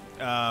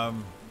 Yeah,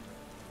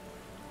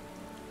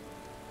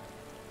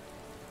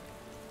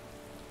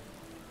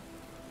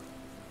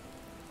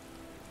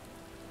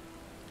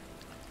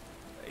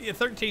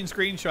 13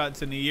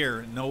 screenshots in a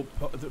year,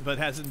 but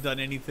hasn't done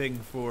anything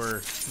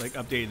for like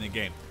updating the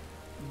game.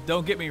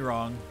 Don't get me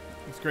wrong,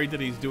 it's great that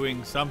he's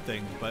doing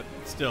something, but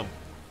still,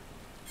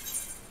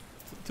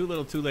 too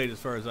little, too late as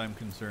far as I'm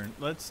concerned.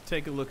 Let's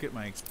take a look at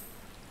my.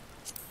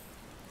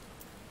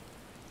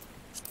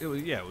 It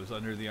was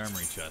under the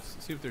armory chest.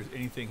 Let's see if there's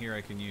anything here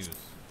I can use.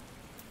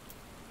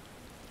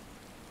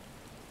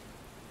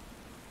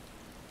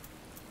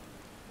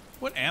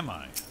 What am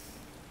I?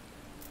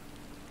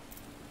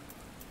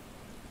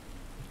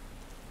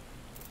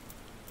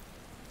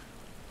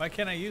 Why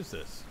can't I use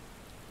this?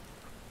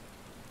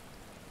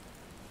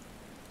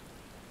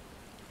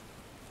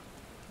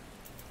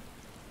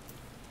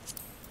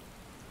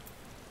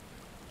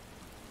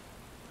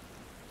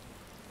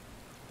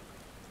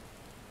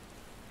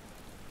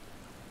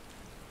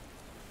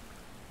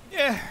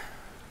 Yeah,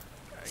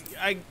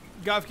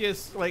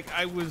 Gofkias, like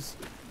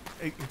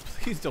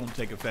please don't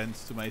take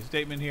offense to my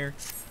statement here.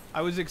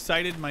 I was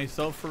excited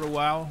myself for a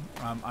while.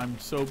 I'm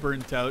so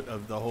burnt out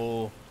of the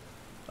whole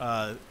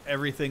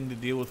everything to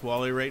deal with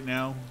Wally right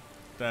now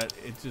that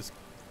it's just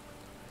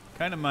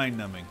kind of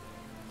mind-numbing.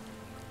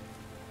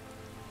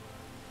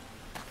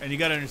 And you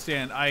got to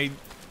understand,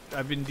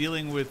 I've been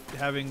dealing with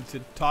having to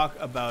talk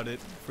about it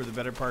for the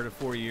better part of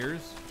 4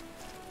 years.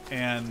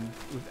 And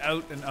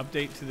without an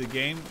update to the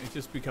game, it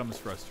just becomes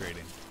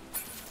frustrating.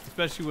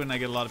 Especially when I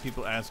get a lot of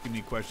people asking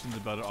me questions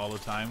about it all the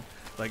time.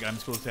 Like I'm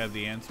supposed to have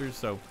the answers,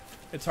 so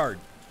it's hard.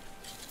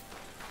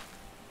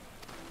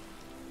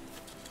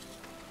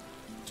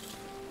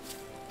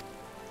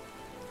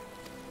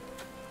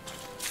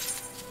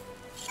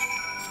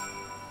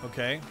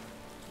 Okay.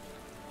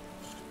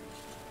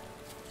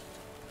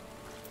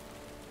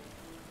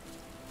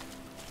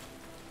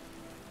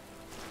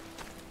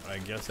 I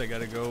guess I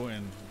gotta go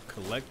and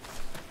collect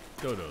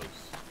dodos.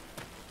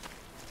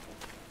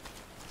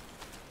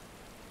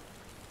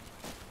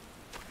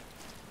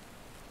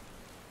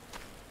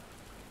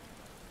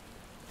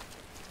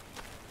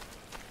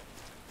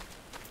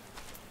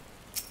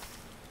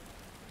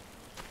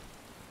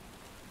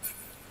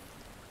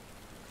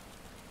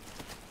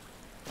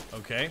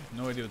 Okay,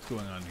 no idea what's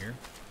going on here.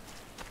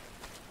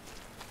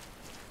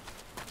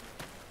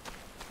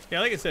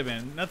 Yeah, like I said,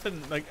 man,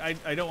 nothing, like,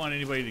 I don't want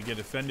anybody to get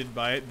offended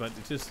by it, but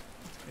it's just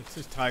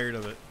tired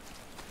of it.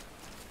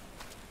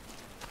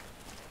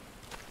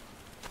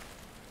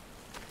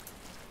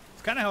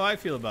 It's kind of how I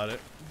feel about it.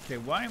 Okay,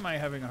 why am I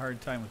having a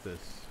hard time with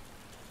this?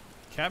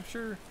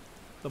 Capture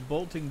the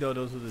bolting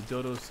dodos with the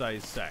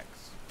dodo-sized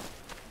sacks.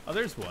 Oh,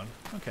 there's one.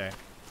 Okay.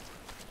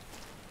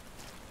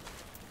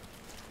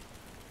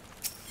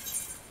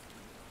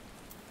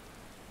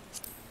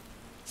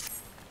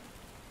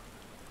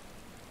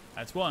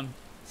 That's one.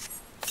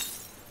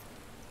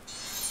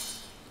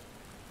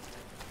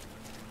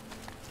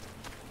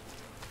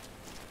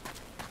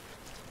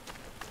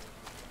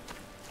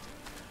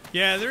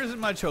 Yeah, there isn't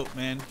much hope,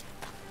 man,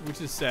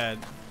 which is sad.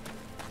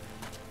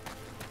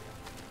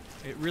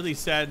 It really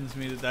saddens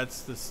me that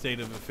that's the state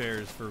of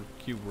affairs for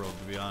Cube World,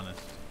 to be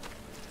honest.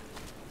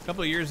 A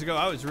couple of years ago,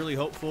 I was really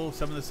hopeful.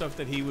 Some of the stuff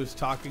that he was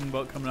talking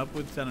about coming up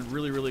with sounded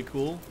really, really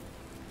cool.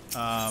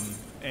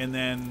 And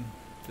then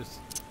just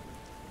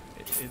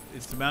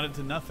it's amounted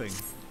to nothing.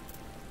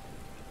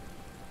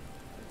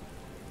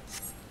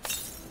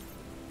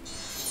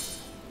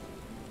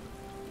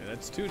 Okay,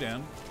 that's 2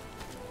 down.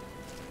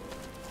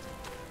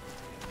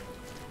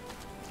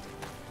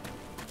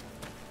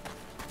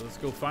 Let's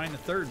go find the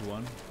 3rd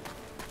one.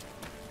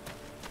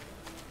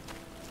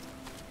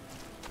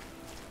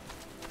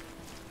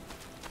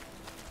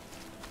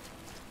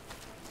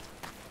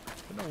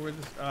 I don't know where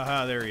this.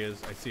 Aha, there he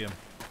is. I see him.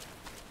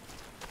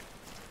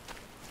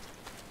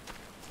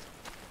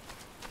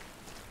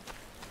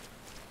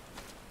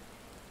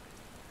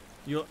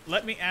 You'll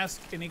let me ask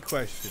any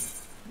question.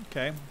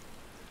 Okay.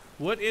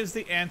 What is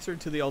the answer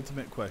to the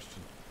ultimate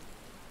question?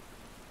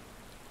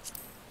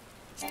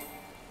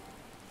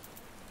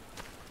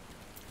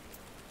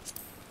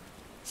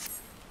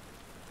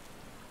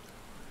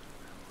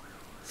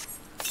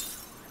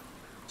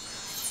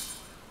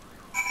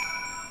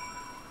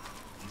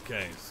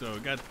 Okay, so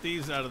got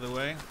these out of the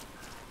way.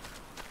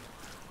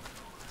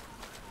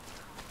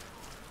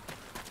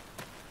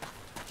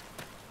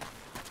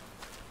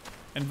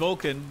 And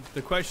Vulcan,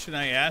 the question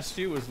I asked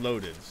you was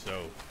loaded,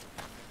 so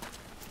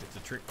it's a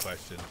trick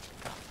question.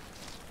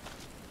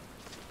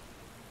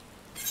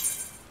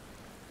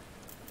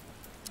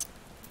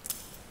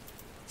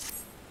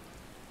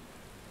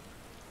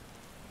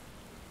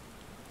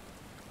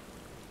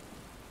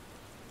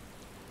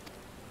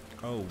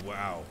 Oh,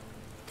 wow.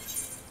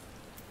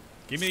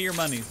 Give me your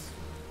monies.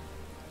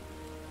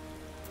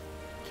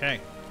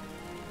 Okay.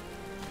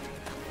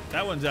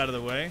 That one's out of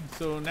the way.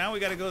 So now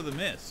we got to go to the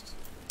mist.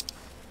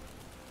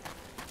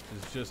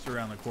 It's just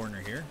around the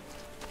corner here.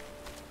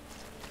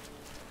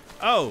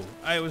 Oh,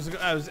 I was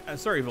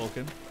sorry,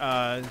 Vulcan.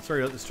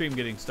 Sorry about the stream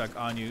getting stuck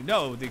on you.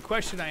 No, the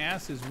question I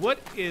asked is, what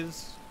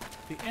is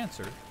the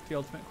answer to the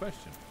ultimate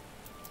question?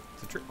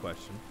 It's a trick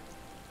question.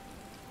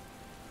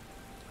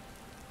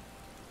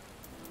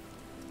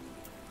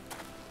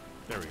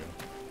 There we go.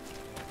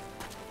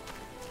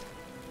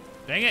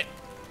 Dang it!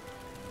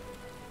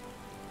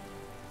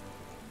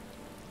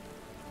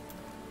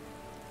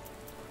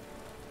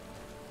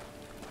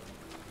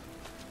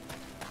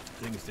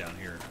 Things down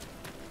here.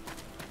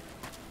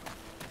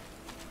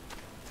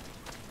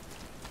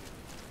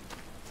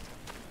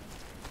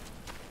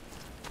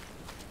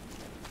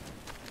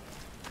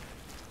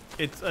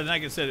 It's,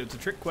 like I said, it's a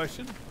trick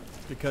question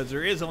because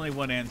there is only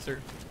one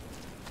answer.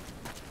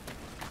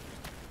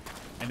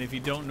 And if you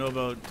don't know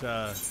about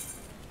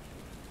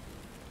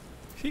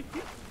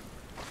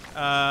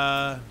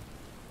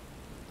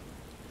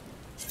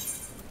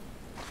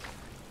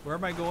where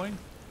am I going?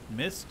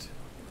 Mist?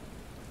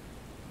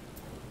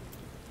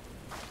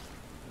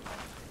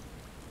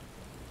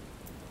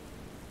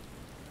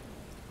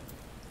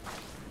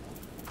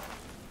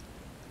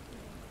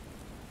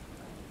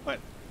 What?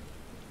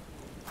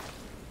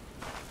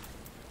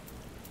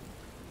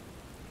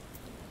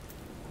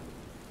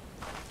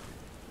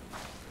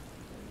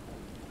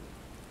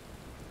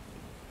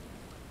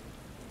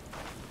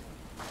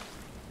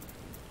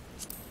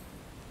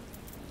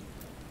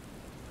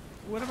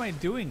 What am I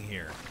doing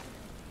here?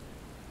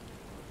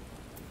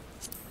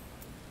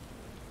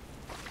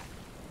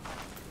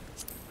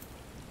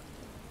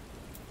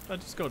 I'll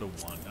just go to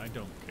 1. I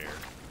don't care.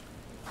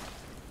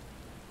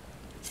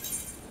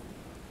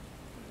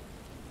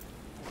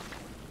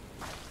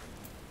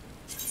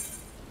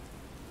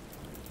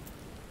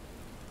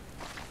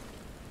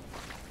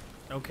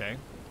 Okay.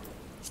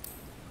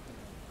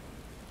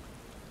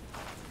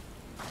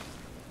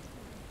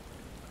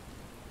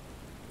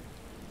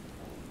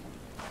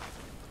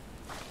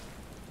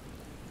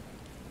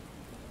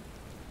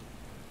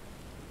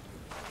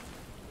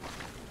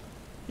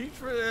 Heat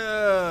for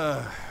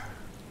I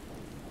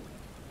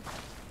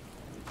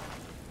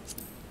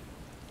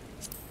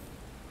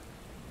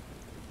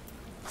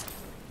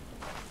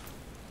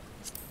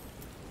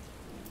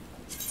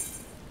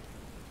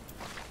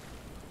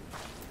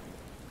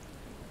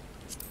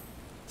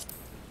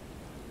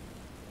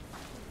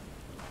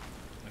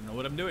don't know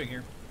what I'm doing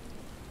here.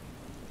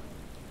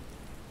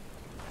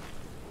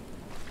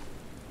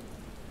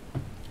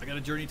 I got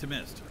a journey to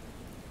Mist.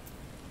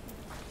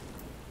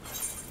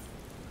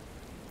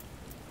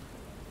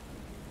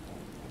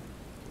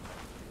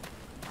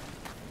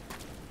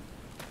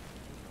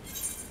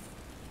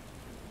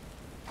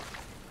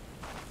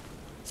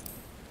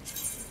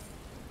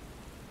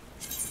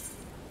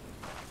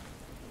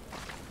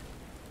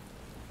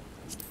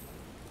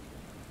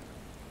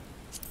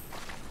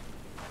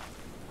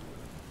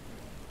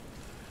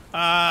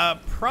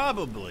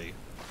 Probably.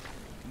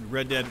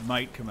 Red Dead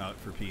might come out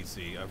for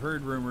PC. I've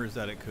heard rumors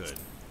that it could.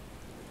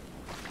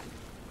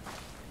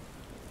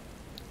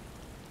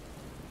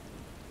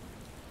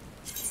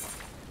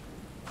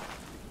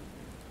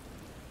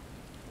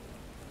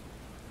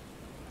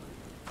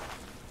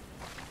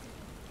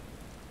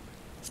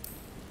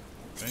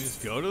 Can I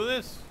just go to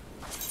this?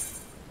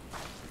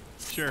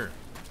 Sure.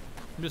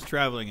 I'm just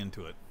traveling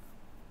into it.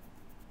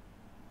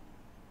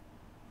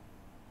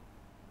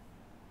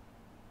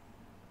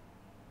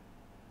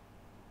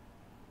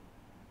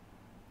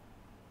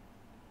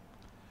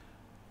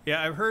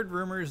 Yeah, I've heard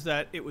rumors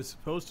that it was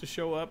supposed to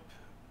show up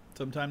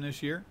sometime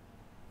this year.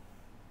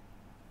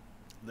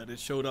 That it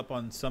showed up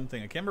on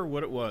something. I can't remember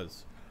what it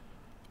was.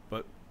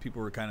 But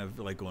people were kind of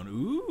like going,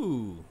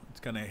 ooh, it's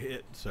going to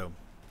hit. So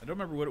I don't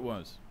remember what it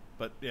was.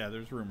 But yeah,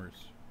 there's rumors.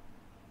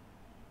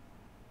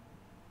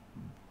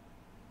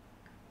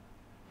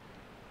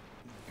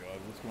 God,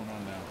 what's going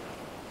on now?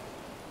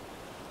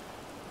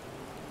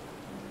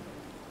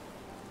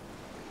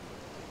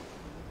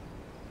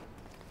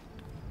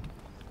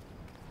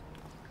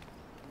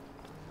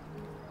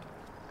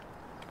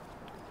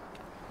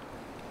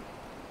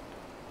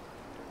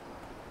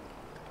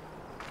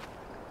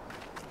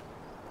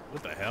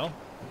 What the hell?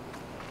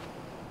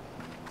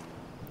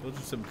 Those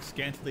are some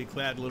scantily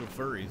clad little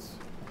furries.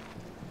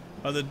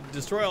 The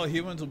destroy all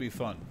humans will be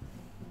fun.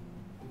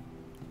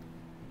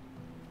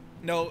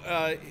 No,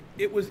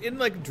 it was in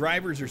like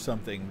drivers or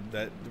something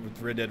that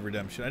with Red Dead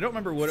Redemption. I don't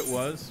remember what it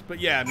was, but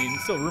yeah, I mean,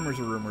 still rumors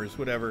are rumors,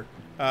 whatever.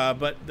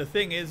 But the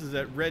thing is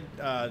that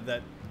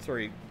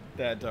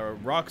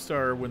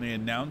Rockstar, when they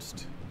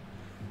announced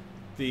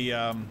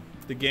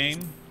the game,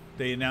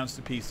 they announced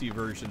the PC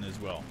version as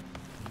well.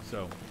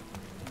 So.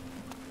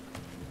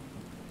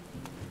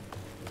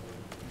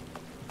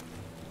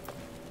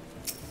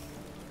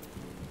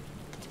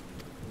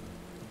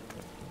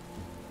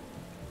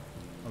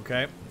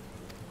 Okay.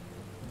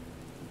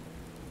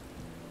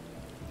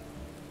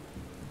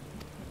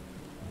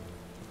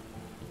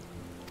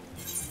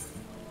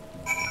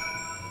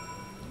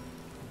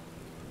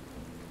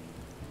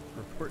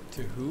 Report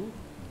to who?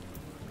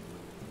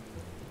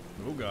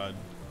 Oh God,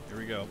 here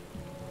we go.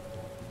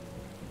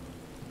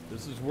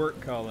 This is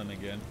work calling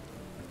again.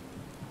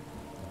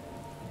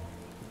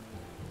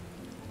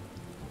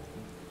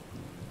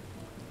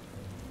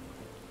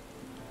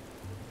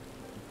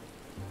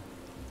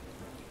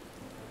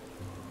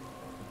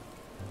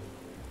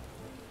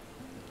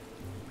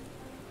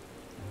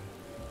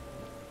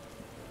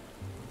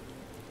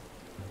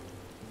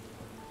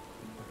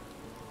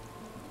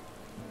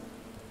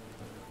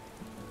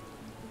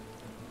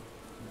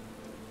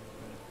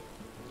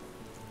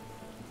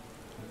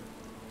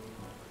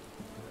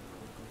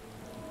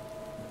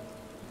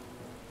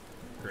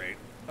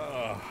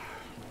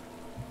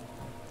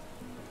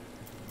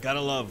 Gotta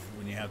love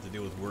when you have to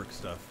deal with work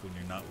stuff when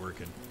you're not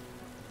working.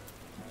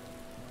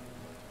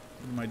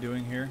 What am I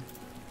doing here?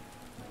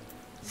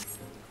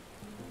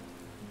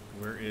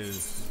 Where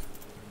is...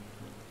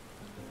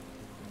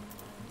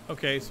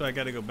 Okay, so I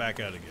gotta go back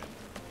out again.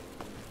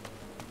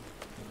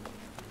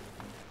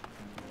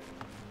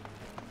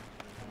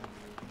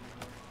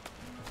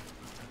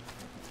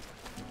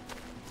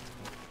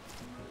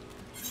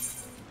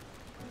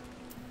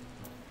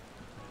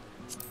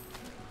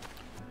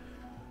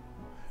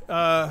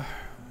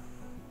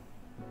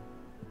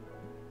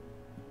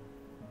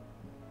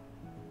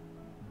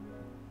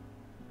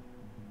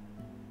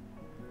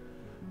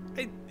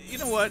 You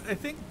know what? I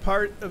think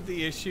part of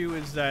the issue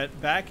is that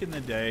back in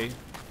the day,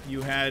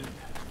 you had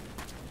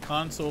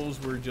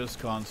consoles were just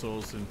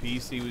consoles and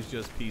PC was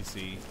just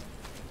PC,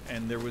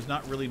 and there was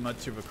not really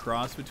much of a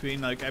cross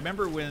between. Like I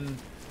remember when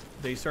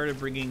they started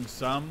bringing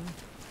some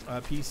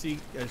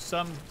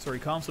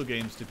console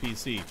games to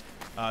PC.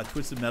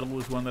 Twisted Metal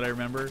was one that I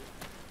remember,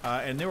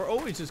 and they were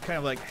always just kind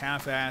of like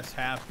half-ass,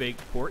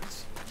 half-baked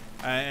ports.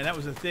 And that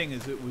was the thing,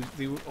 is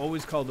they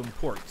always called them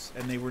ports,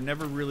 and they were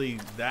never really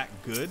that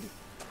good.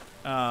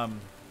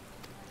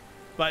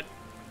 But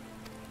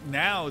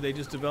now they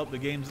just develop the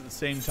games at the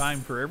same time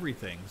for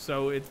everything,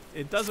 so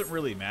it doesn't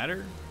really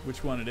matter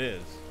which one it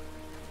is.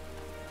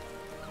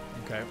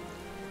 Okay.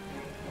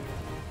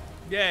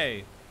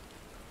 Yay.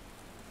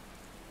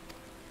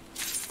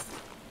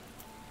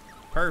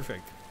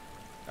 Perfect.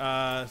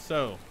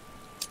 So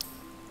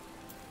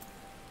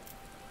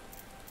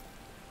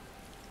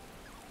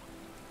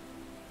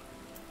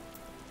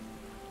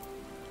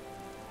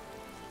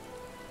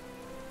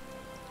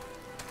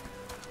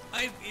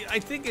I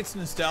think it's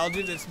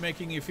nostalgia that's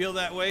making you feel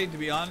that way, to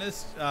be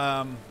honest.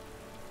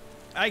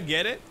 I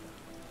get it,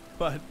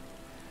 but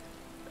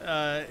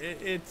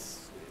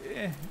it's...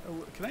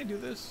 Can I do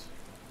this?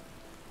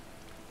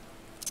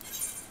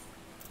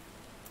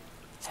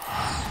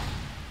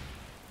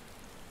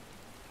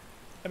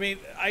 I mean,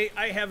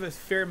 I have a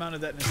fair amount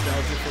of that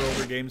nostalgia for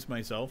older games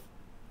myself.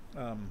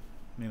 I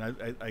mean,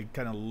 I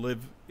kind of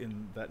live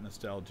in that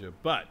nostalgia,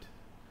 but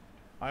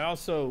I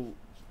also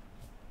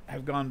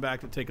have gone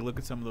back to take a look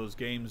at some of those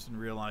games and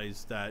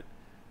realize that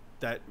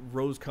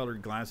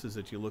rose-colored glasses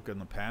that you look on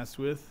the past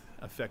with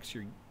affects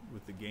your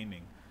with the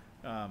gaming,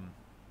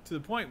 to the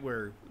point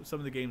where some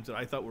of the games that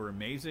I thought were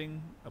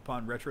amazing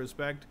upon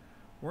retrospect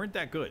weren't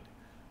that good.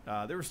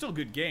 They were still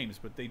good games,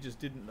 but they just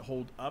didn't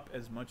hold up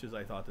as much as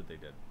I thought that they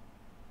did.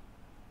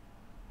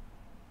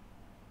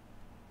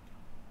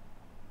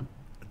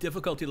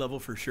 Difficulty level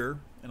for sure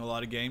in a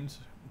lot of games,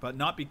 but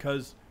not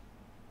because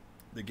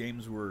the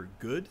games were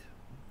good,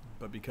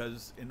 but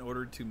because in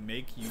order to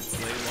make you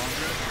play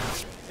longer,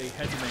 they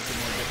had to make it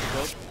more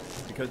difficult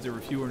because there were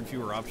fewer and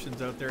fewer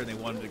options out there, and they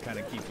wanted to kind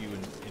of keep you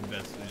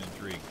invested and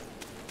intrigued.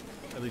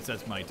 At least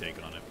that's my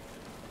take on it.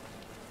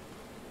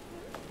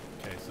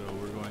 Okay, so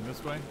we're going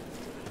this way.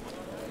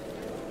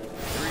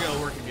 Here we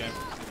go, work again.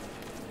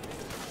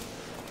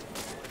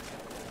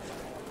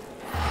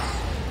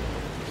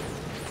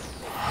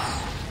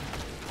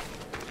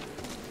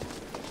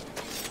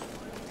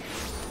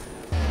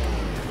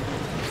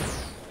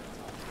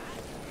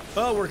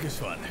 Oh, work is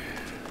fun.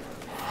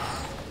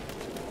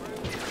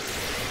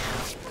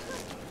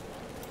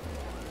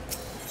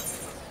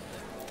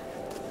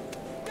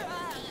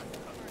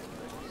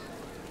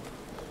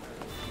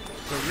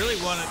 So I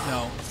really want to...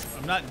 No,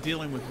 I'm not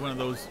dealing with one of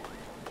those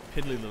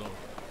piddly little...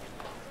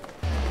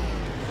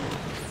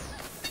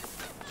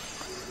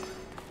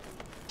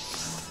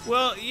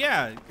 Well,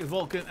 yeah,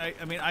 Vulcan,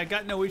 I mean, I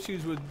got no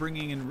issues with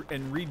bringing in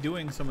and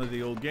redoing some of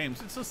the old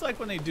games. It's just like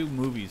when they do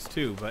movies,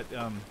 too, but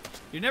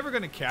you're never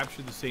going to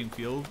capture the same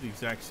feel the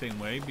exact same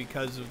way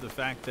because of the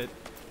fact that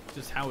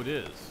just how it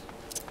is.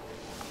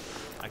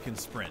 I can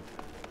sprint.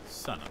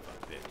 Son of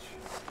a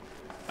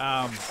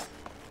bitch.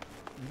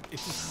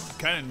 It's just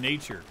kind of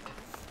nature.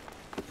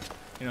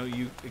 You know,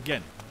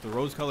 again, the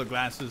rose-colored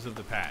glasses of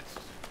the past.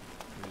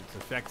 It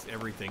affects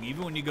everything.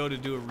 Even when you go to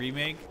do a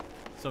remake,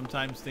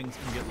 sometimes things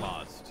can get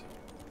lost.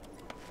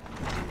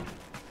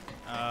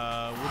 What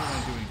am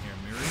I doing here,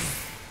 Miri?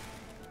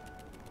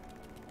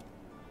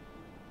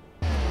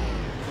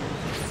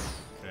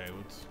 Okay,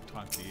 let's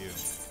talk to you.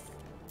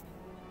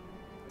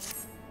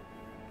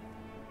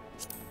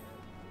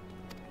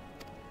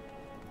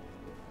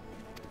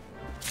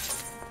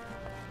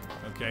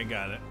 Okay,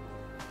 got it.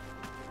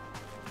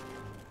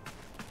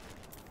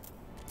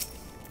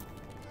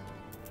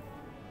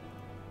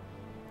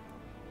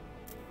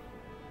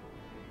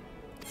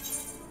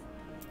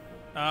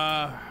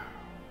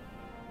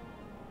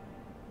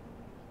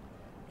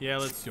 Yeah,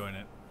 let's join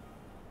it.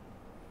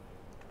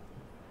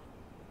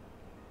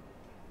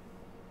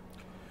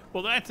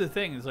 Well, that's the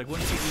thing. It's like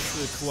once you get to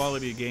the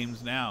quality of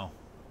games now,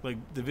 like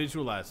the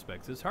visual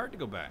aspects, it's hard to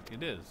go back.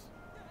 It is.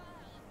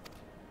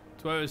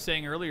 That's what I was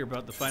saying earlier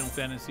about the Final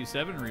Fantasy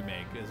VII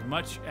remake. As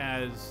much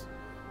as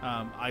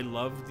I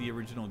love the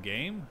original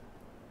game,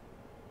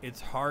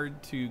 it's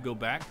hard to go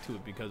back to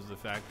it because of the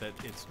fact that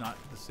it's not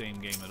the same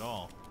game at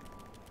all.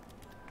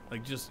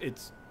 Like, just,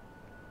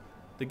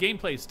 the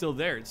gameplay is still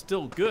there. It's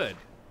still good,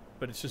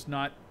 but it's just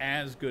not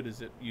as good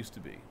as it used to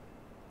be.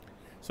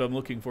 So I'm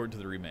looking forward to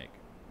the remake.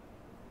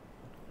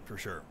 For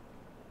sure.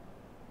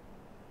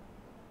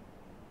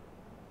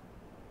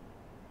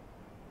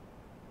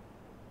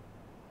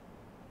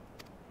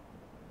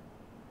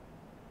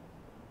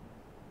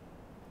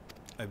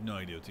 I have no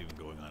idea what's even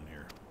going on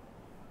here.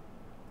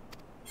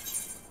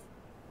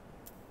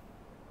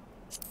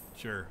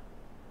 Sure.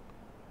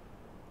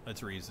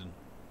 Let's reason.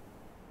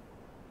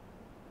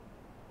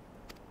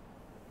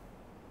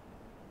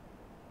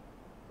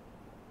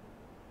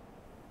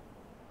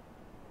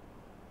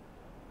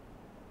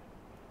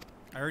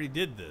 I already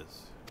did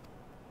this.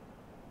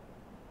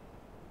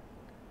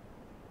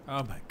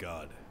 Oh my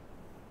god.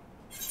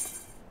 You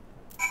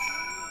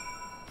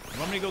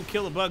want me to go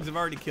kill the bugs I've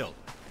already killed?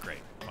 Great,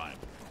 fine.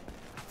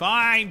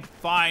 Fine,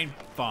 fine,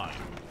 fine.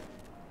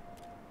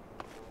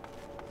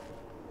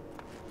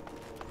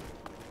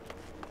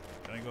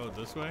 Can I go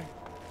this way?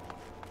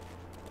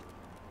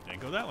 Can't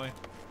go that way.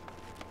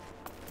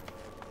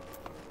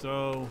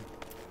 So...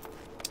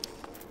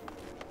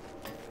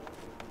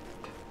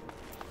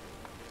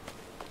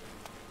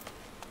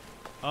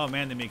 oh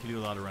man, they make you do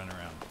a lot of running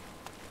around.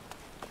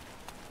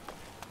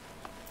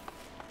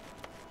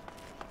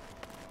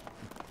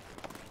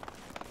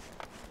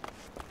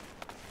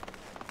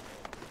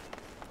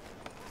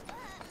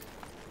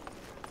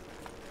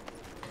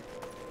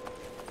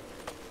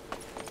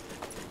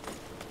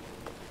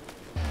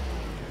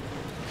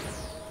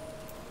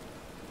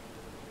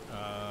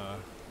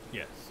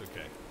 Yes,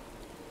 okay.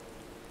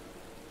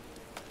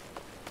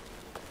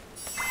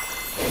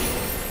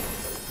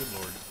 Good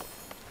lord.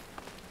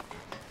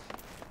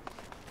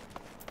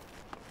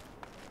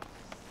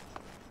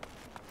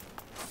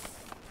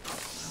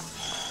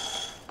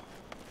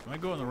 Am I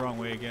going the wrong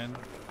way again?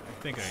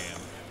 I think I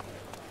am.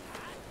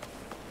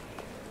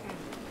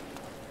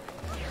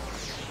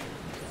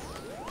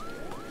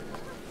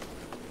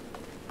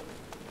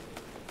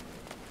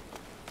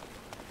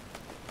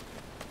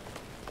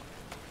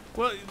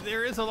 Well,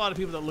 there is a lot of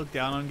people that look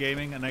down on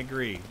gaming, and I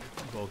agree,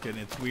 Vulcan.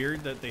 It's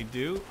weird that they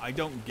do. I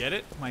don't get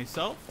it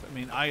myself. I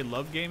mean, I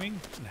love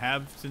gaming and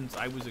have since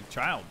I was a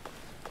child.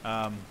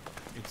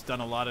 It's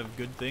done a lot of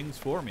good things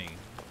for me.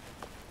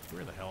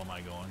 Where the hell am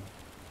I going?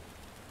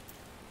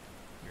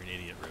 You're an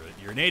idiot, Rivet.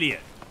 You're an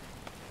idiot.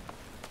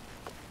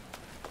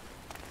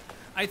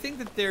 I think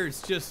that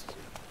there's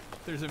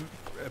a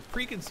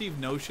preconceived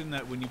notion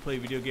that when you play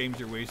video games,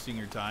 you're wasting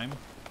your time.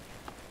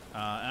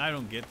 And I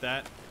don't get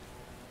that.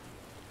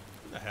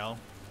 What the hell?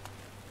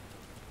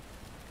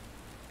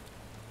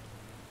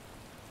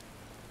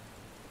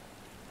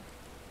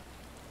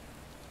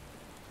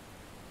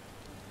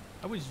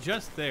 I was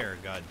just there,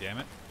 god damn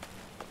it.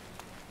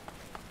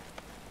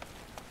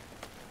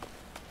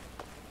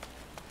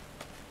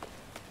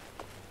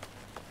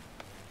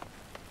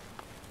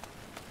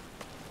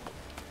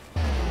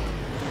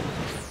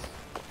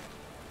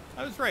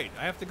 I was right.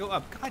 I have to go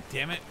up. God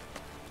damn it.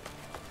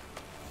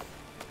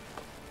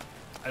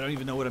 I don't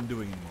even know what I'm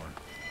doing anymore.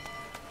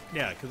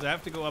 Yeah, because I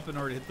have to go up in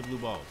order to hit the blue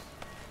balls.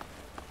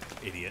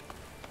 Idiot.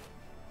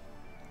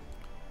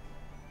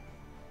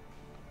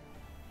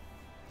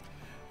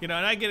 You know,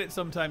 and I get it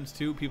sometimes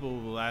too. People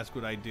will ask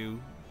what I do.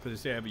 Because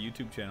they say I have a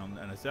YouTube channel.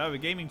 And I say I have a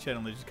gaming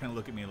channel. They just kind of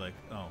look at me like,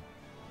 oh,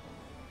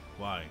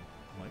 why?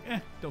 I'm like,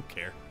 don't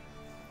care.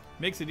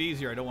 Makes it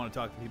easier. I don't want to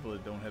talk to people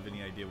that don't have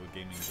any idea what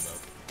gaming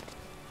is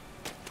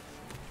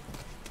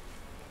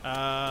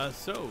about.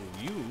 So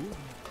you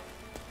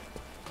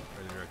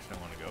are the direction I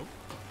want to go.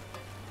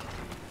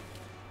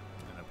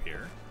 And up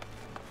here.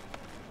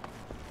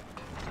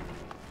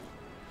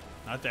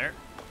 Not there.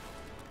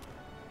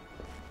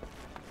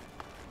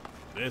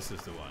 This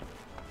is the one.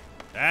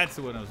 That's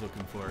the one I was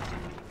looking for.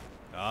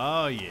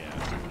 Oh,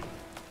 yeah.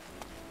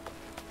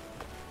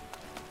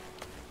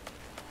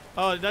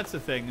 Oh, that's the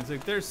thing. It's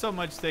like there's so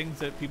much things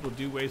that people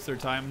do waste their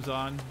times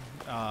on.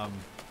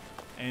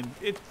 And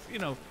it's, you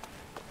know,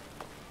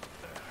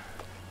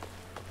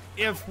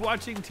 if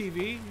watching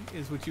TV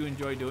is what you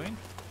enjoy doing,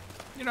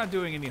 you're not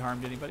doing any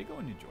harm to anybody. Go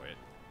and enjoy it.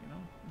 You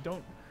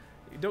know,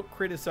 don't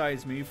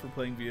criticize me for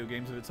playing video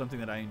games if it's something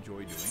that I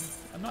enjoy doing.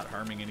 I'm not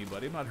harming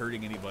anybody. I'm not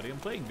hurting anybody. I'm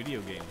playing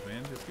video games,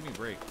 man. Just give me a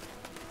break.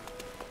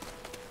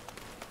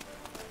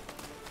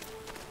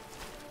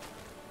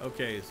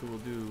 Okay, so we'll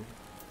do...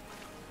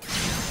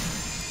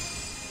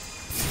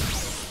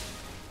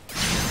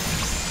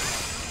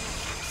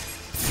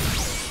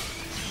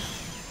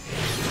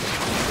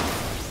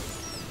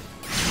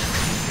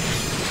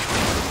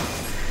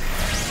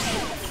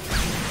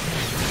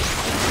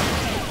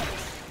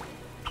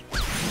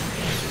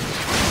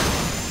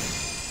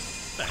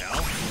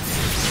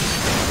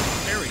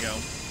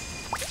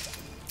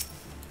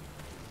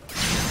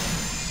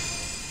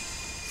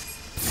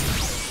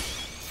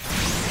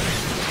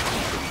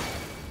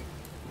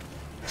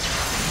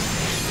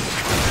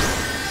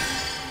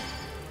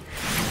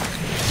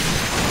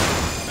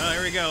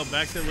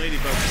 Back to the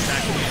ladybugs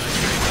attacking me like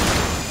crazy.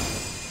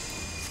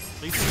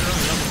 At least they're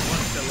only level 1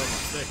 instead of level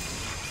 6.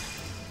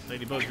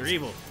 Ladybugs are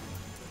evil.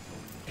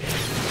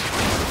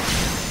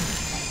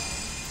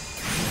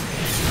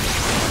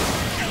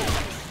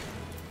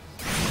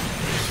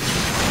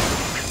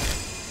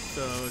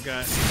 So we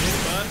got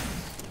ladybugs,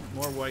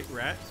 more white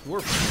rats,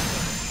 warp rats.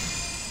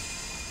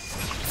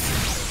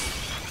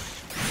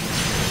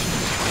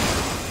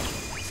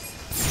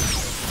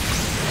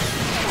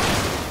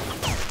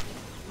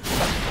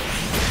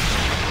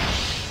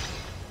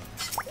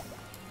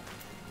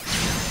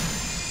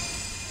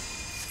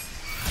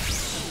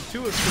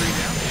 Two of 3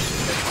 down.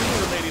 Got 2 of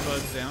the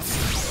ladybugs down.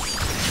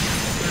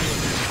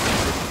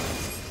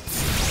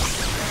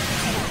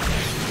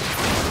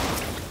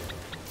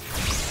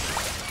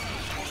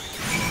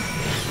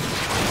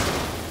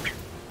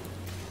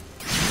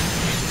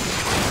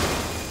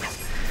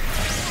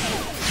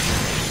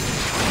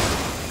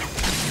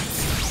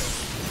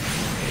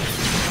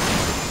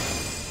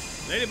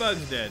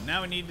 Ladybug's dead.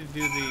 Now we need to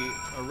do the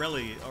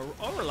Aurelie.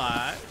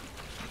 I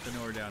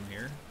know we're down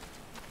here.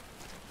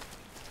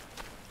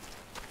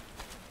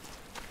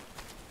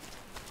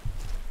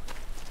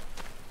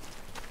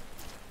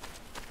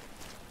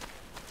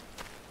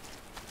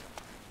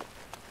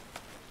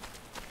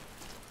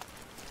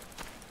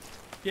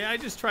 Yeah, I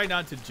just try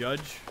not to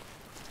judge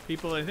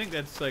people. I think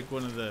that's like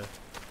one of the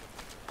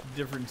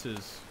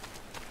differences.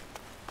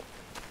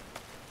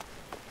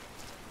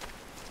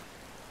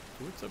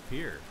 What's up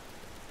here?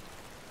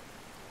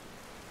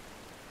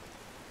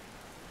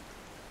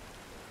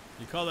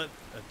 You call that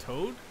a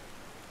toad?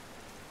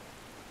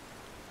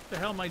 What the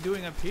hell am I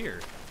doing up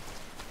here?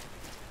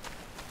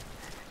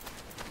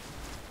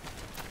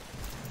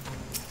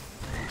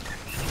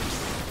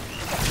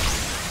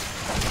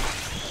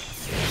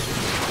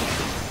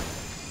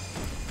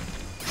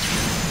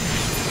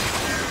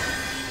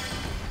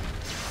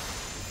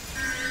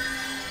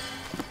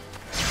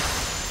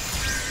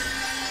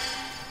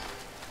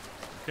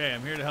 Okay,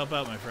 I'm here to help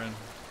out, my friend.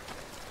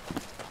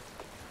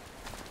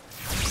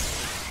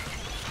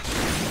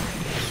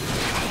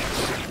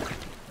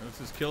 Let's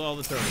just kill all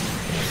the toads.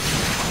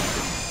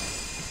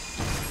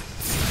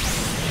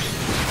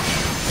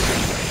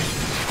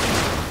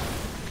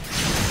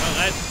 Oh,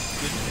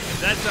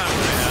 that's not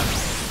good.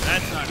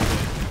 That's not good.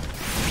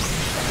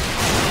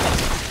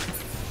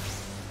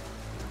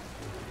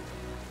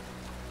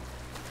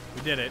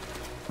 We did it.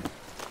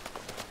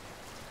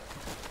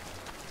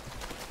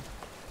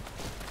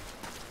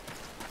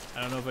 I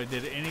don't know if I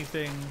did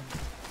anything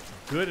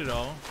good at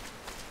all.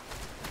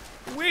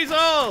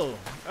 Weasel!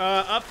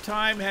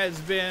 Uptime has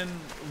been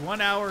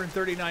 1 hour and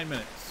 39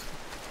 minutes.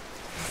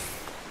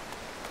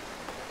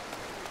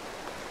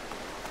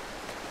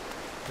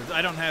 Because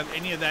I don't have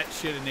any of that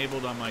shit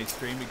enabled on my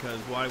stream, because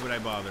why would I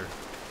bother?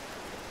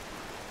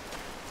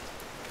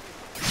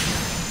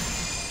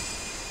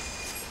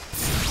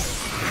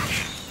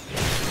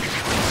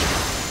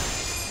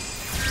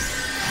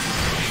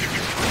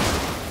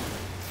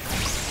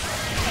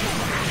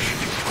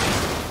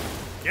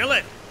 Kill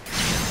it!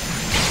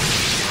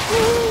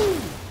 Woo!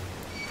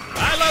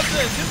 I love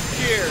this. Just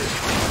cheers.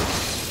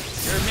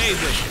 You're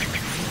amazing.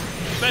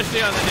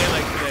 Especially on a day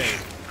like today.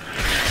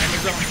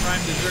 Amazon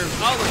Prime deserves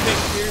all the big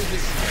cheers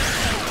it can get.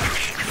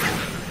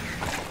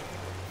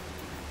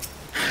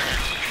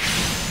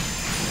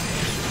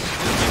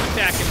 Just keep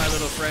attacking, my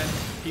little friend.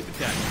 Keep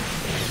attacking.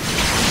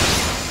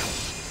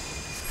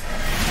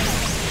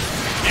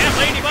 Damn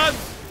ladybugs!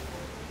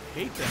 I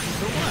hate them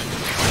so much.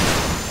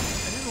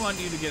 I didn't want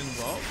you to get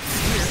involved.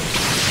 Here.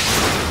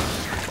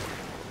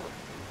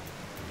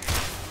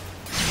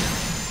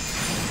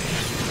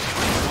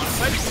 I want to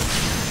fight you.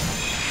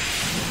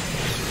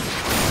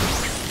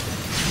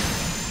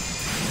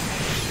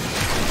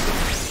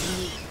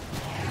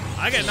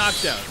 I got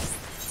knocked out.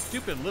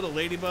 Stupid little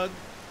ladybug.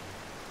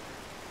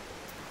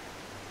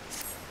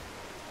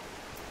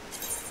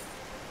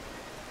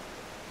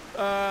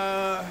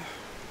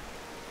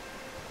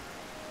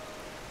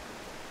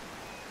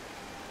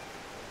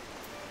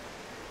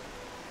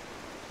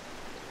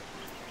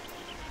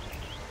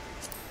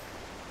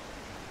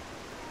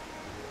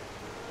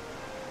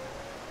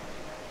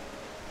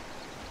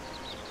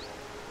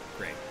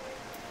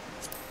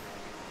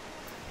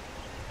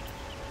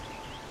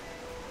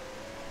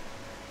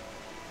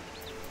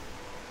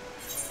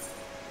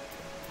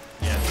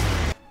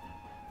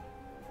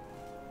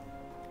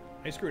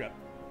 I screwed up.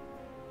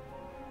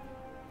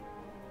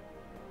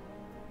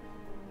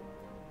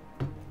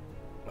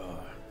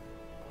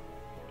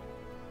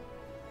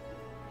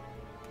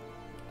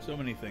 So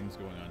many things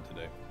going on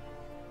today.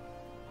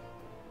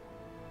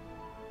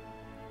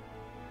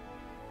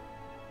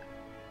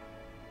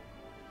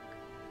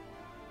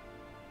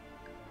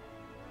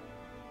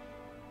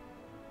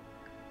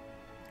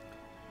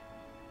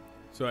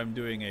 So I'm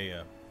doing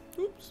a,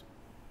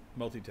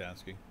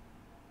 multitasking.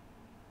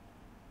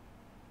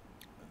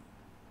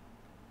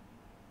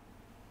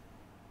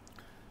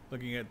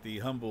 Looking at the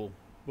Humble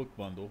book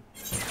bundle.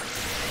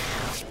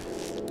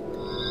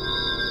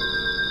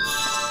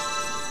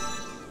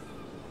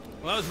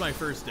 Well, that was my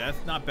first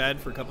death. Not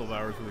bad for a couple of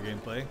hours worth of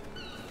gameplay.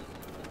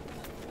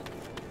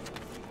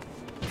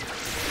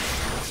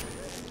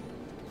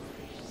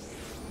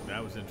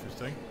 That was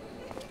interesting.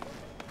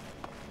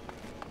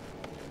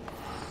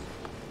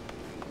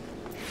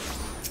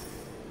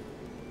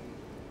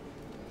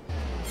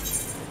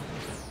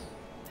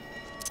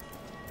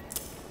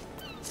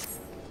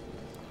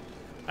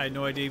 I had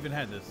no idea I even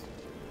had this.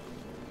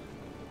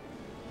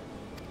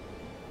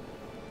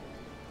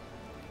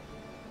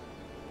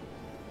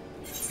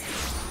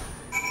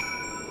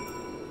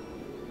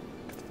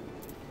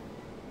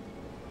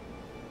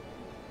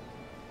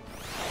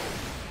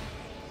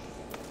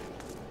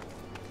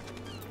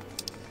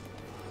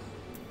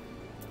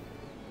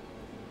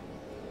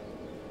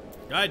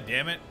 God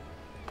damn it.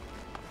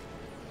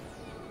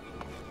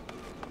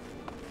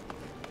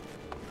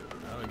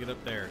 How do I get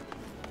up there?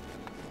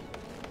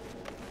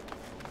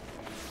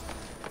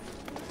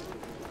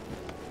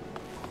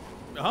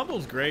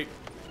 Humble's great.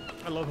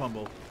 I love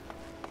Humble.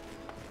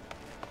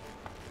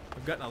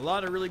 I've gotten a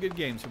lot of really good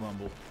games from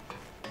Humble.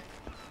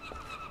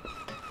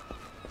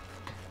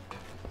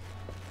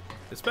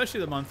 Especially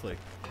the monthly.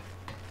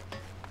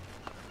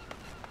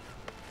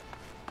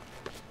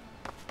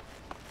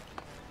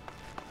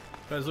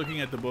 I was looking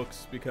at the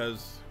books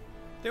because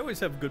they always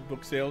have good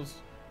book sales.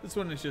 This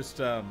one is just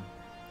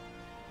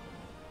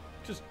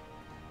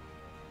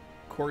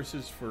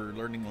courses for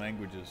learning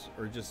languages,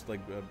 or just like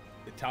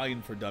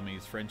Italian for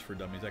dummies, French for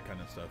dummies, that kind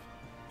of stuff.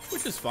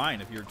 Which is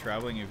fine if you're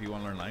traveling, if you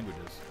want to learn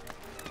languages.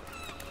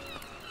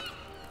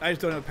 I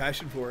just don't have a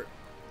passion for it.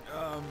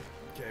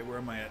 Okay, where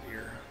am I at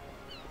here?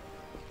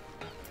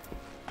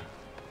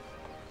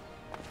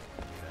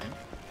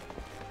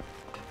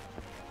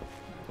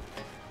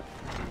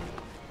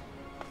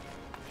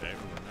 Okay,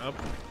 moving up.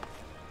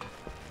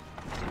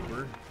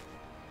 Over.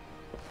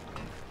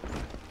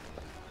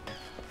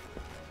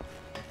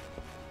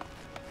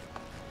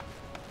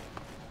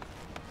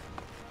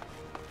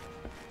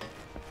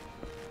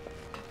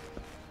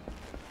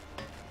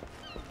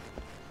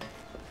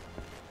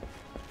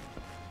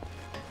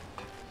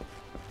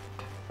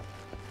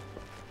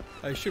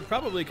 I should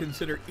probably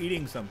consider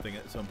eating something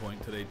at some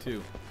point today,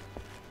 too.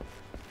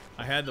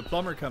 I had the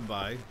plumber come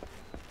by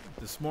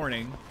this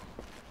morning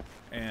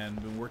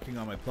and been working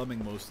on my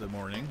plumbing most of the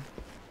morning.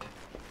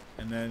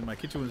 And then my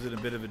kitchen was in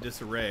a bit of a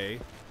disarray.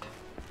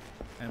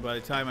 And by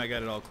the time I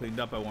got it all cleaned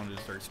up, I wanted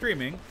to start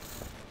streaming.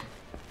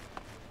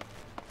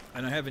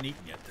 And I haven't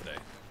eaten yet today.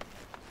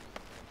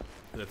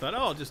 Because I thought,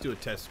 oh, I'll just do a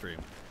test stream.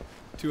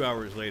 2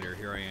 hours later,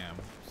 here I am,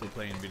 still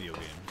playing video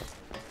games.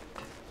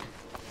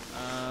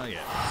 Yeah.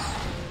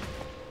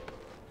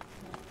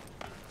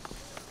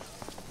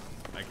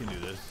 I can do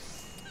this.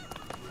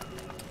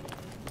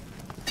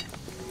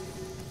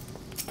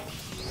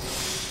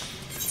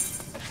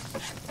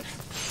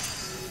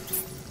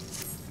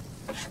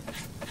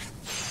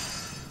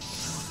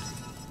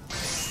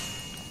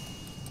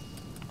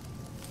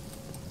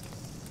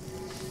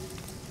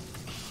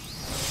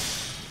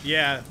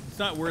 Yeah, it's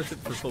not worth it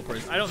for full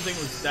price. I don't think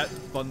it was that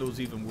bundle's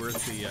even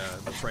worth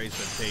the price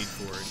I paid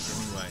for it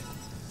anyway.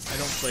 I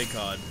don't play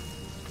COD.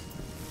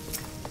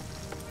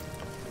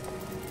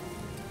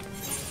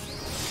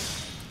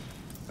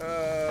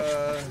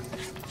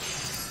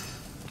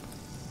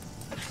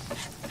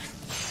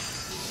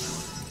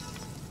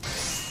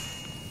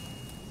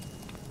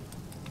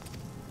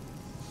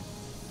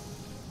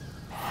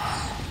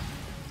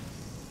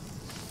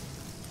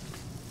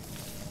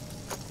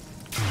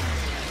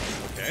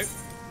 Okay.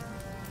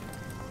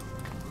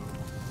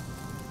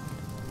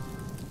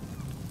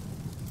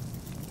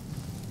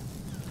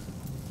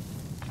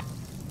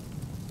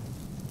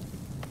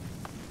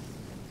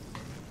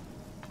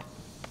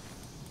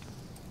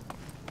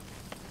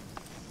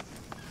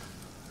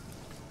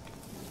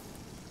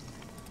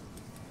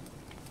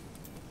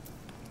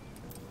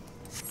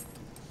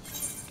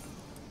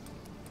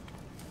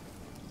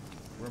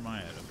 Where am I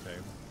at? Okay.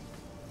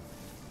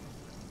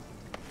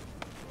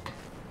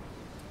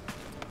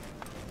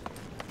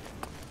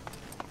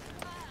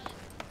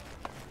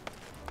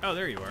 Oh,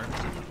 there you are.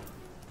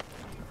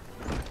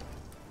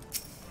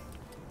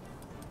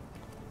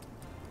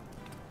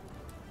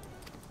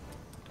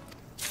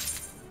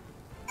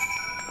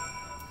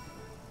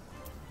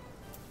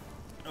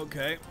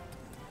 Okay.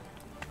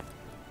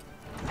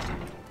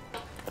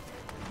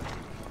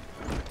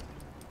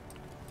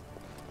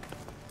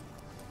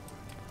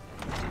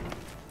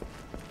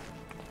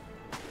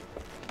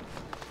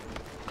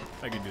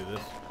 I can do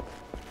this.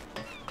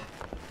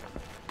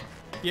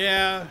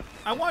 Yeah,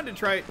 I wanted to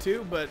try it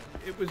too, but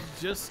it was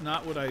just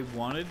not what I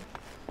wanted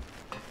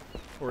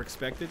or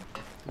expected,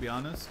 to be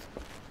honest.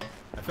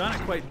 I found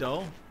it quite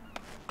dull.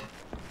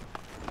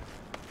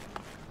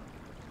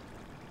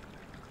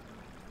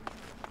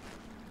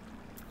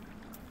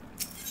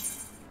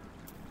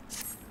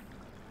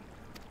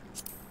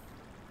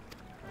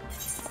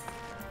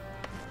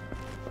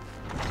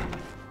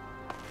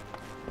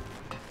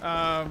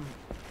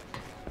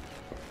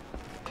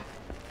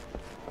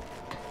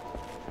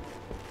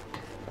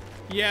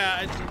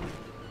 Yeah,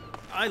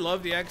 I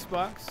love the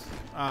Xbox.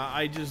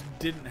 I just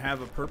didn't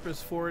have a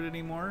purpose for it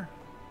anymore.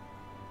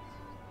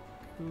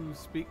 Who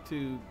speak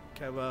to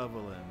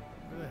Cavalin?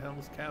 Who the hell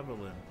is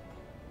Cavalin?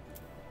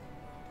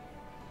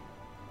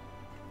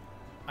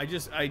 I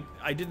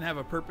didn't have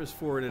a purpose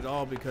for it at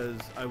all because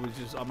I was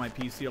just on my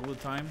PC all the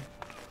time.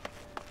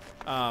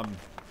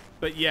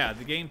 But yeah,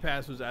 the Game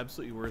Pass was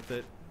absolutely worth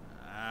it.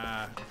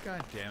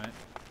 God damn it.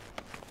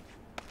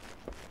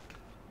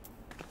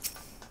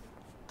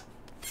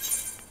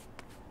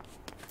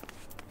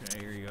 Okay,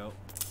 here you go.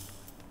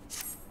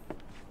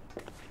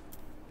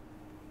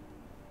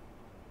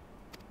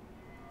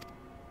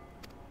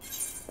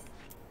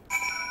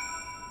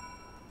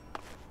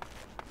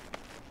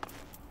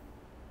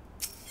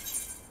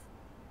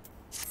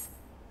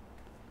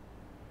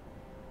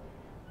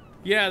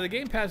 Yeah, the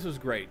Game Pass was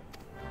great.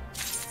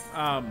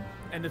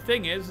 And the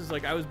thing is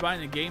like I was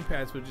buying the Game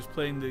Pass but just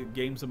playing the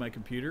games on my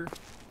computer,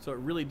 so it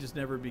really just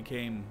never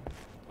became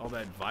all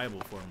that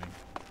viable for me.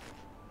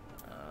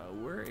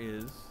 Where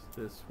is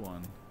this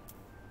one?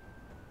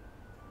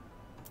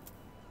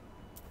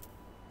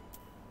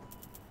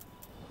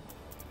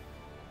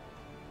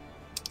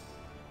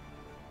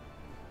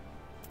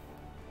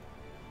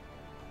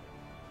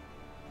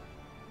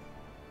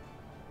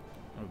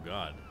 Oh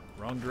God,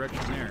 wrong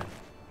direction there.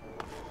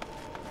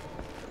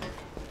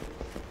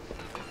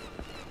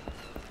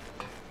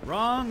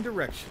 Wrong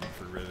direction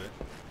for Rivet.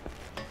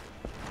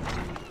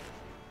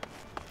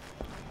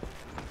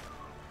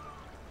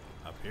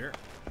 Up here.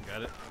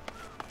 Got it.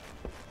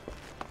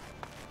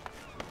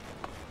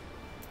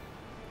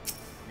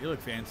 You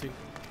look fancy.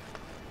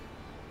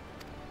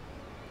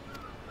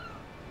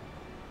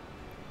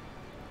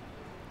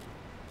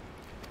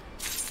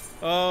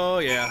 Oh,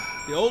 yeah.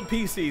 The old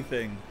PC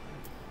thing.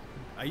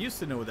 I used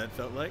to know what that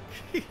felt like.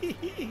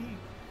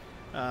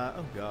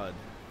 Oh, God.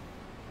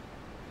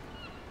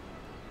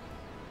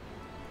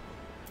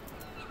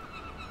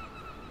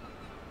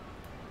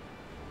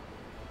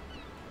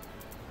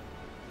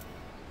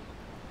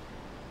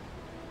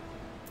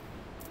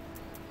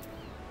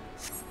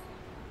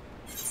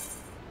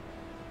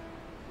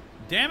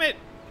 Damn it!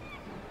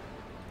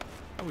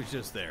 I was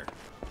just there.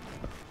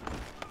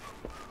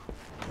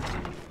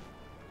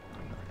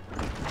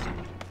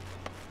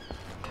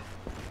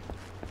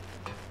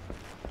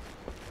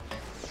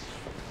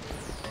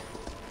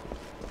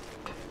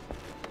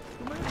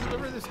 Who am I gonna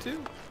deliver this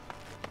to?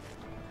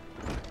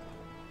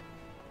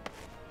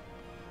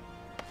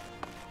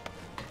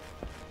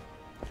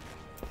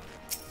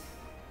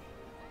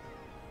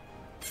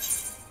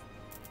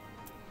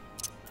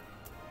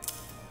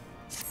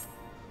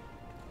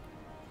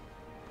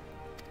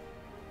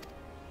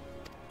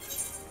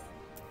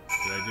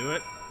 Did I do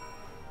it?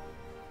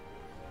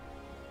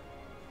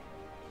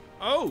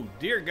 Oh,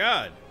 dear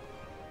God.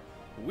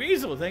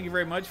 Weasel, thank you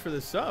very much for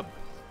the sub.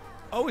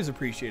 Always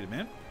appreciate it,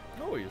 man.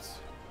 Always.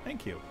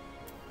 Thank you.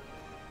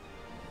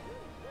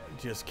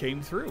 It just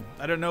came through.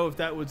 I don't know if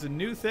that was a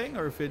new thing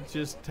or if it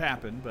just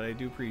happened, but I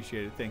do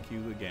appreciate it. Thank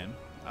you again.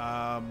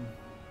 Okay,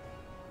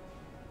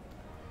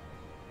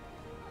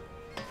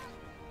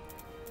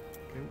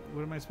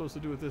 what am I supposed to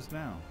do with this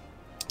now?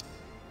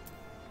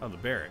 Oh, the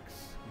barracks,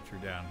 which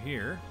are down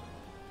here.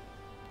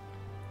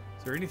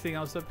 Is there anything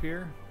else up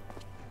here?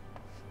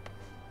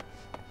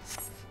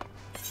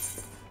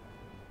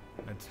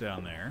 That's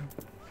down there.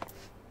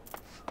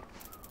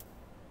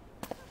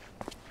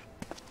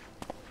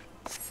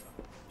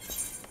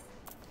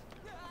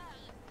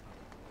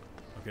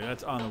 Okay,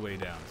 that's on the way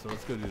down, so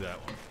let's go do that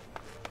one.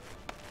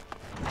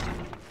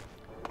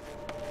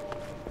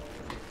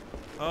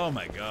 Oh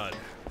my God.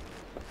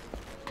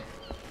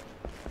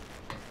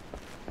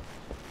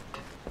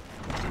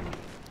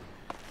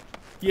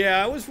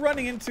 Yeah, I was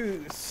running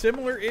into a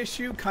similar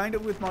issue kind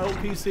of with my old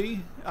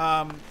PC.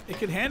 It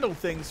could handle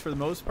things for the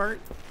most part.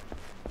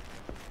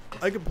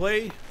 I could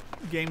play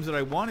games that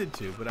I wanted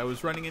to, but I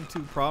was running into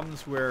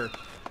problems where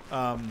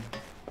I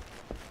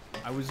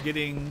was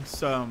getting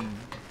some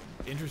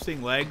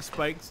interesting lag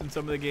spikes in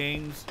some of the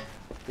games,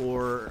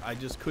 or I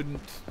just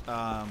couldn't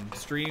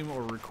stream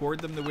or record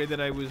them the way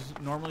that I was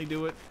normally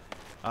do it.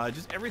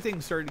 Just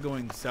everything started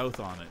going south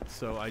on it,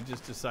 so I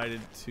just decided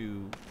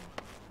to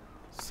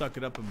suck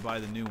it up and buy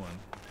the new one.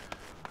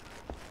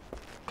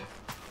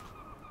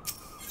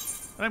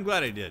 And I'm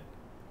glad I did.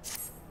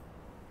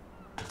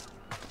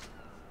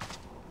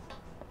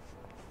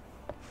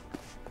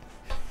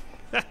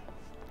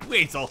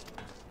 Weasel.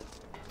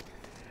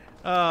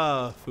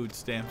 Food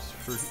stamps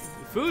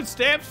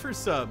for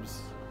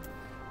subs.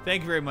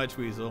 Thank you very much,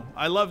 Weasel.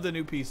 I love the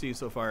new PC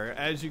so far.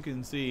 As you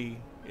can see,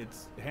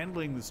 it's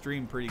handling the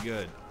stream pretty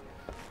good.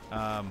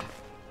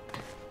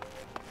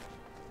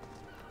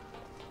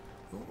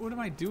 What am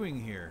I doing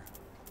here?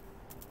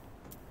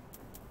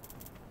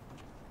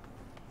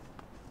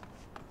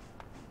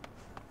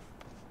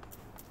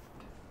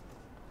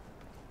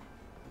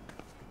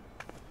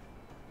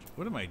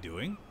 What am I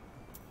doing?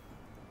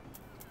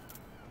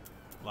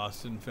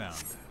 Lost and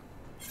found.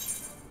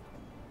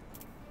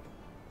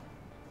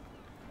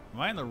 Am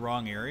I in the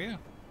wrong area?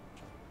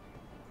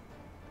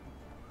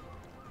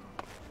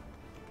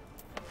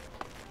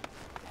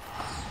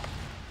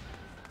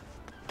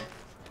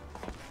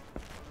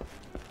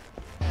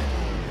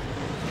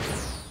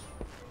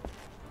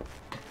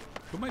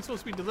 Who am I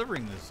supposed to be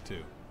delivering this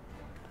to?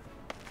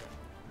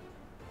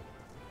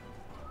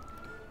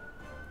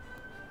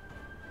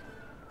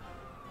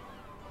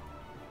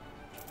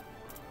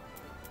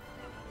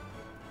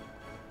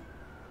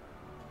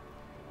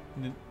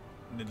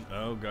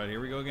 Oh god, here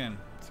we go again.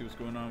 Let's see what's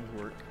going on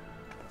with work.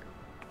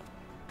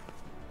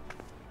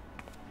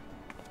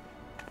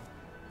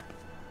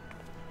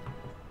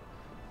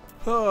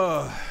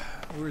 Oh,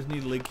 where's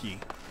Needly Key?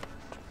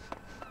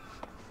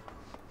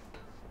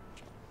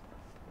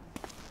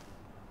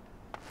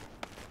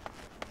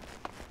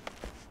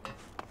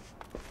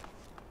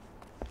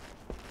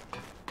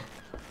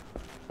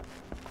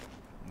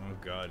 Oh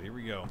god, here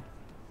we go.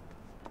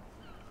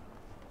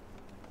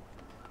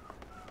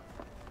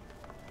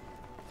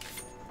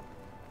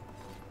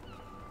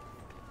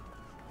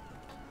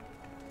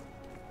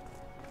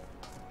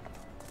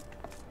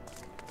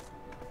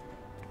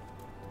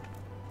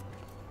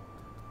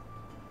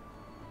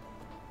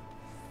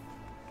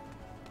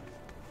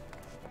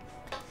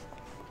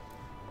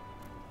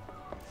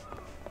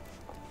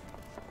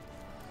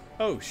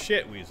 Oh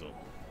shit, Weasel.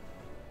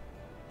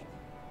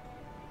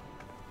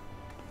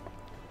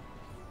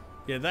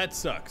 Yeah, that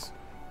sucks.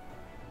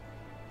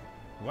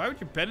 Why would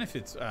your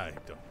benefits... I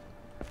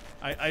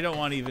don't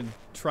want to even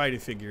try to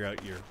figure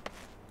out your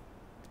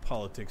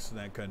politics in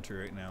that country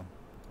right now.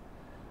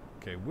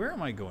 Okay, where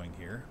am I going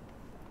here?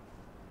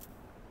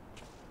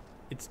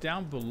 It's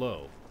down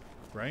below,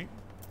 right?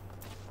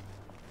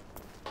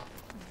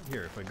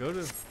 Here, if I go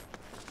to...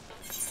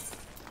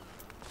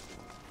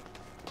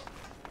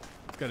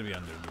 Gotta be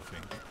under the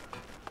thing.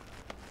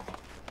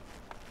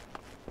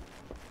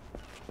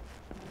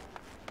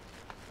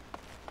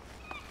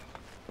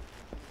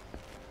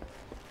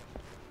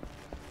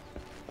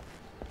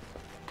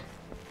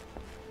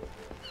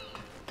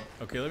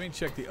 Okay, let me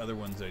check the other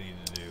ones I need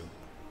to do.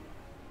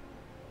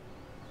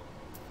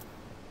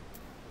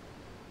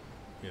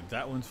 Yeah,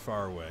 that one's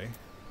far away.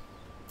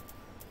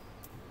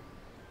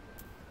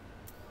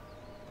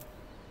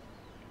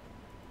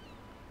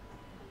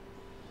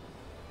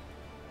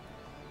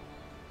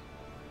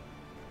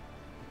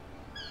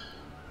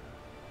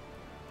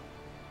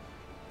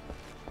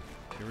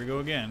 Here we go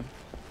again.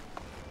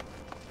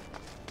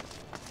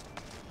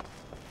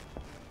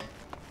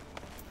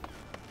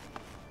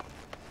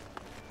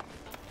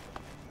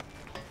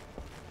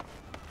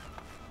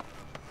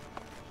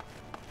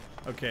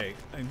 Okay,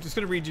 I'm just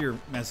gonna read your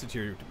message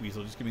here,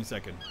 Weasel. Just give me a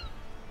second.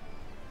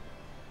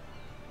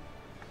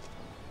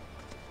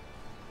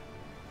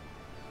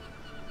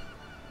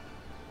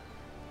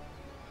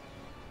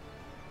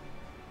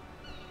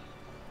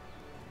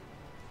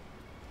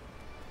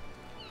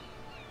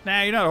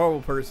 Nah, you're not a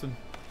horrible person.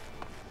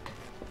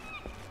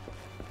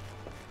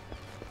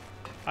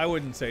 I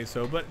wouldn't say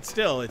so, but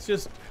still, it's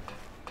just...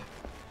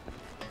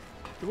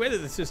 The way that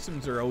the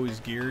systems are always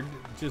geared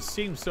just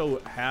seems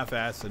so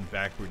half-assed and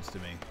backwards to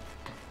me.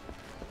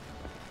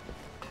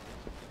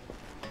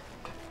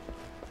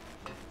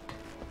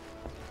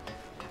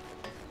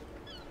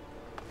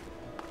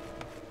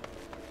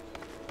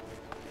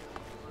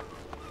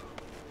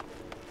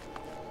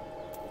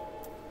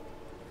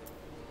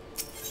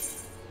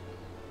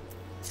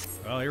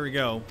 Well, here we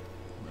go.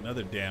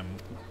 Another damn...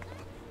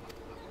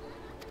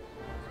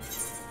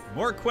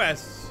 More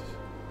quests.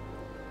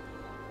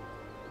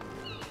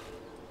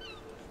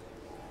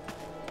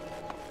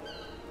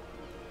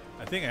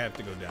 I think I have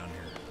to go down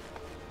here.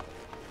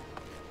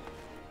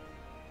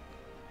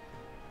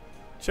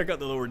 Check out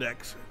the lower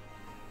decks.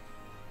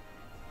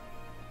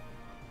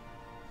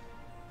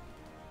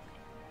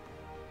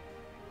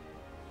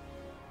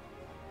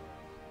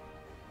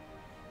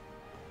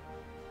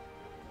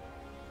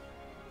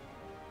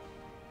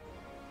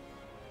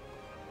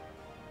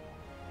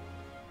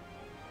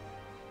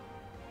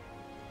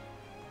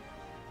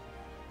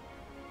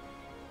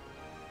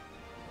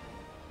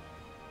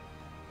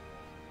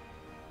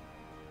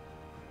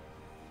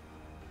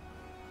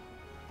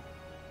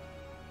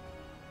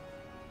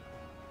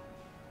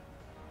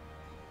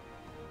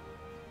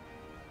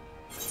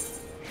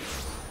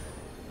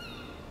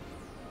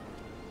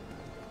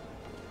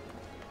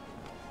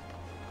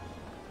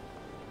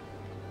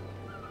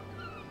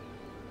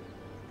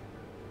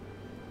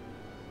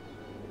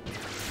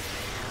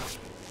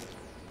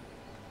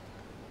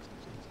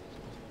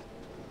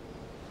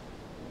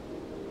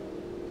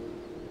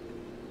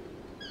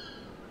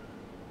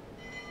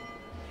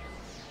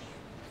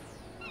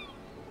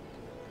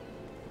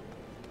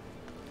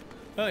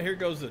 Oh, here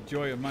goes the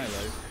joy of my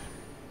life.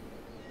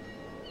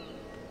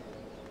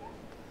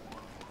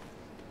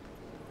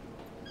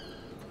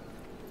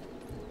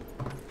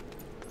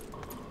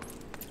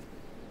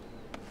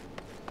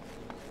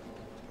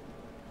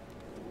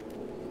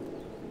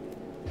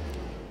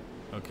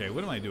 Okay,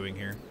 what am I doing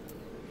here?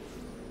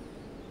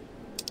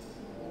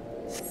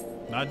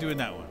 Not doing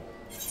that one.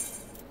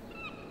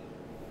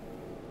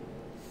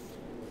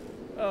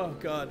 Oh,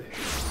 God.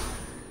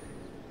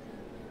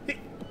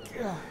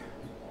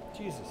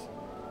 Jesus.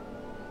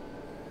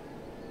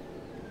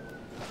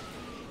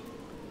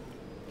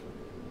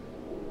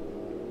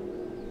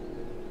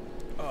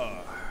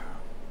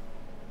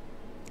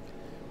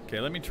 Okay,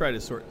 let me try to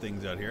sort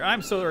things out here.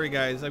 I'm sorry,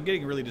 guys. I'm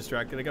getting really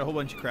distracted. I got a whole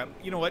bunch of crap.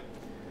 You know what?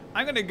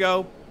 I'm going to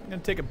go. I'm going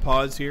to take a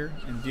pause here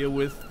and deal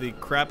with the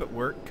crap at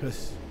work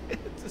because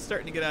it's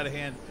starting to get out of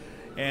hand.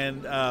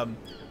 And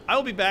I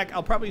will be back.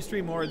 I'll probably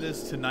stream more of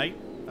this tonight.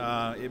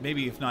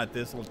 Maybe if not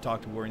this, I'll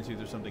talk to Warren, see if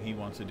there's something he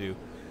wants to do.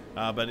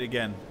 But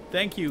again,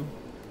 thank you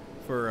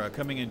for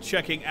coming and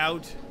checking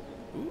out.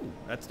 Ooh,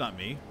 that's not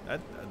me.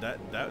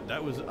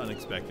 That was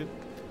unexpected.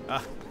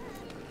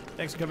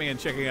 Thanks for coming and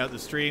checking out the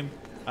stream.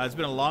 It's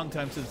been a long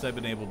time since I've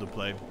been able to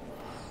play.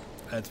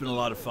 It's been a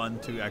lot of fun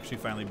to actually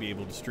finally be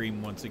able to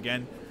stream once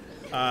again.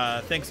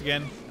 Thanks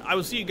again. I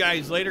will see you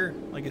guys later.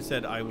 Like I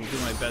said, I will do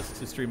my best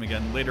to stream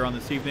again later on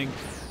this evening.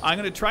 I'm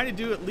going to try to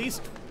do at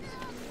least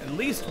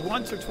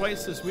once or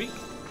twice this week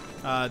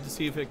to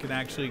see if it can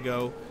actually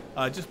go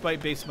just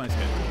based on my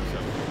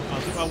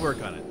schedule. So I'll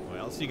work on it.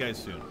 Well, I'll see you guys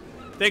soon.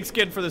 Thanks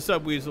again for the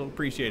sub, Weasel.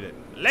 Appreciate it.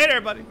 Later,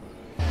 everybody.